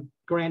to have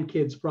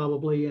grandkids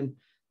probably, and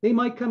they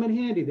might come in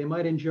handy. They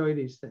might enjoy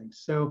these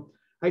things. So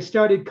I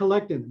started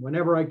collecting them.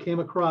 Whenever I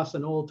came across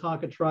an old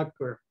Tonka truck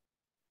or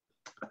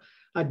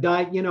a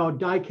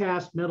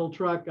die-cast metal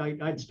truck,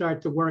 I'd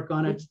start to work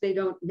on it. Which they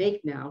don't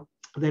make now.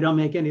 They don't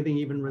make anything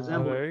even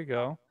resembling. There you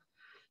go.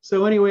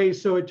 So anyway,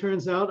 so it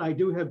turns out I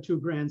do have 2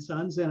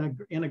 grandsons and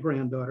a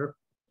granddaughter,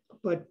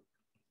 but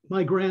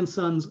my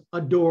grandsons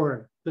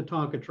adore the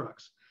Tonka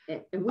trucks.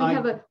 And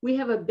we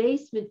have a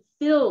basement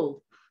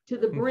filled to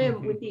the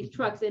brim with these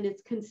trucks, and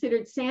it's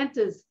considered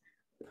Santa's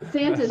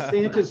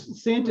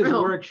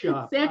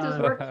workshop. Santa's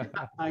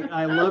workshop.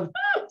 I love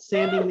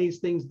sanding these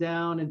things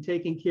down and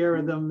taking care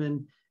of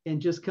them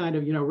and just kind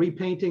of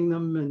repainting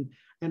them.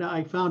 And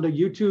I found a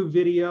YouTube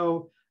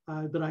video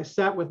that I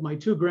sat with my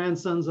 2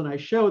 grandsons and I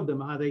showed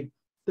them how they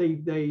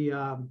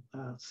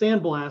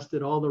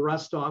sandblasted all the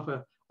rust off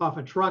a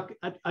truck.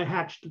 I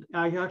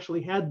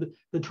actually had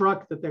the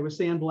truck that they were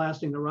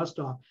sandblasting the rust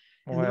off.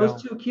 And Wow.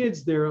 those 2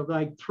 kids, they're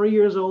like 3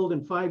 years old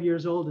and 5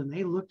 years old, and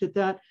they looked at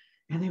that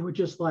and they were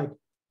just like,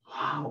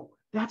 wow,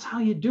 that's how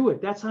you do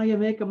it. That's how you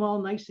make them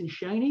all nice and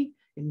shiny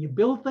and you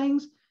build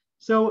things.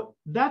 So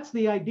that's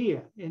the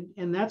idea.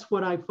 And that's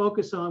what I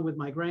focus on with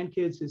my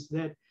grandkids, is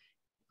that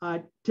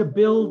to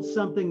build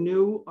something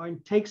new or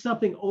take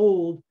something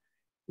old,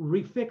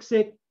 refix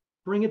it,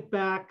 bring it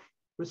back,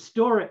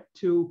 restore it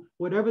to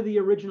whatever the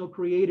original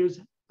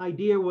creator's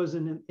idea was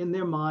in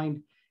their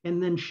mind,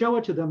 and then show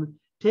it to them,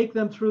 take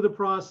them through the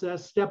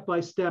process step by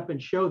step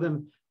and show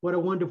them what a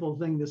wonderful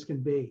thing this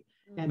can be.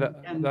 And,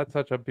 That's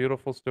such a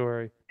beautiful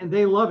story. and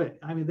they love it.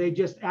 I mean, they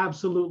just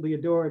absolutely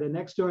adore it. A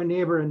next door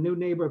neighbor, a new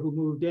neighbor who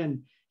moved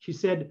in, she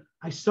said,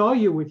 I saw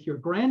you with your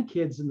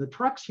grandkids and the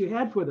trucks you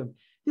had for them.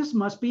 This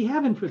must be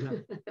heaven for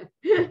them.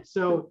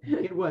 So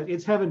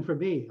it's heaven for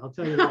me, I'll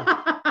tell you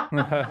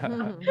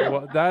that.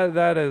 Well,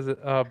 that is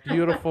a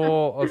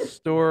beautiful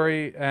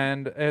story,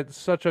 and it's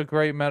such a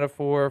great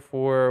metaphor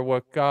for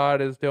what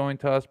God is doing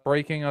to us,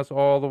 breaking us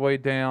all the way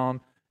down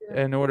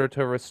in order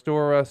to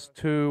restore us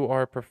to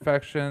our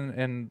perfection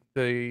in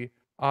the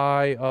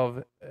eye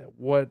of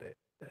what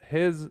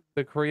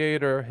the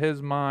Creator,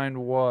 His mind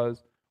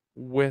was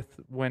with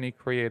when He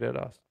created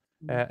us,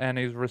 and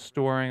He's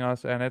restoring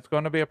us, and it's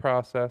going to be a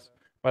process.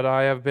 But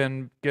I have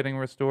been getting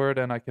restored,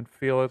 and I can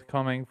feel it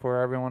coming for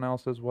everyone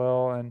else as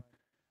well. And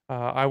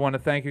I want to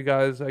thank you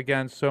guys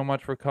again so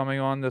much for coming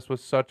on. This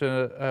was such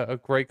a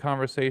great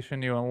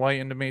conversation. You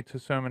enlightened me to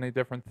so many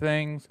different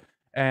things,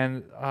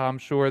 and I'm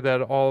sure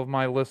that all of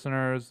my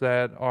listeners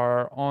that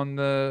are on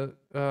the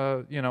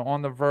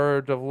on the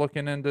verge of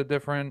looking into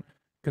different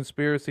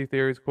conspiracy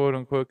theories, quote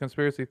unquote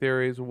conspiracy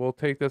theories, will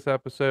take this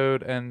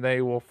episode and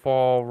they will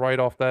fall right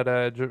off that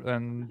edge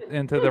and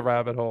into the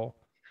rabbit hole.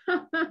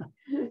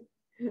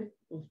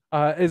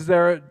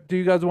 Do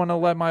you guys want to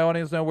let my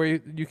audience know where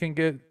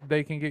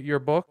they can get your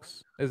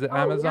books? Is it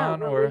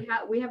Amazon or?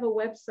 We have a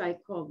website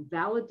called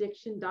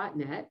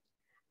valediction.net.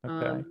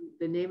 Okay.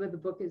 The name of the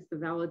book is The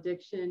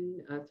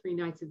Valediction, 3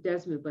 Nights of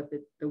Desmond, but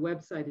the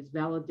website is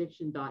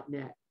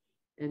valediction.net.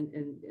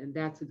 And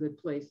that's a good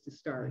place to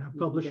start. Our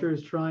publisher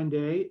is Shrine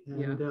Day,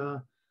 and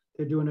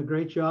they're doing a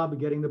great job of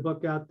getting the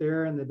book out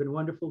there, and they've been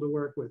wonderful to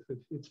work with.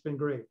 It's been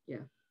great. Yeah.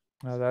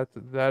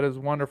 That is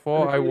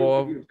wonderful. I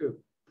will.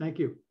 Thank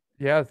you.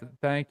 Yes,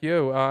 thank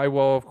you. I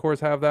will, of course,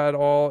 have that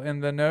all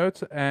in the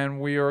notes, and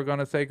we are going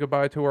to say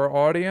goodbye to our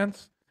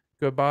audience.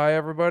 Goodbye,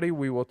 everybody.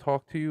 We will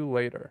talk to you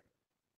later.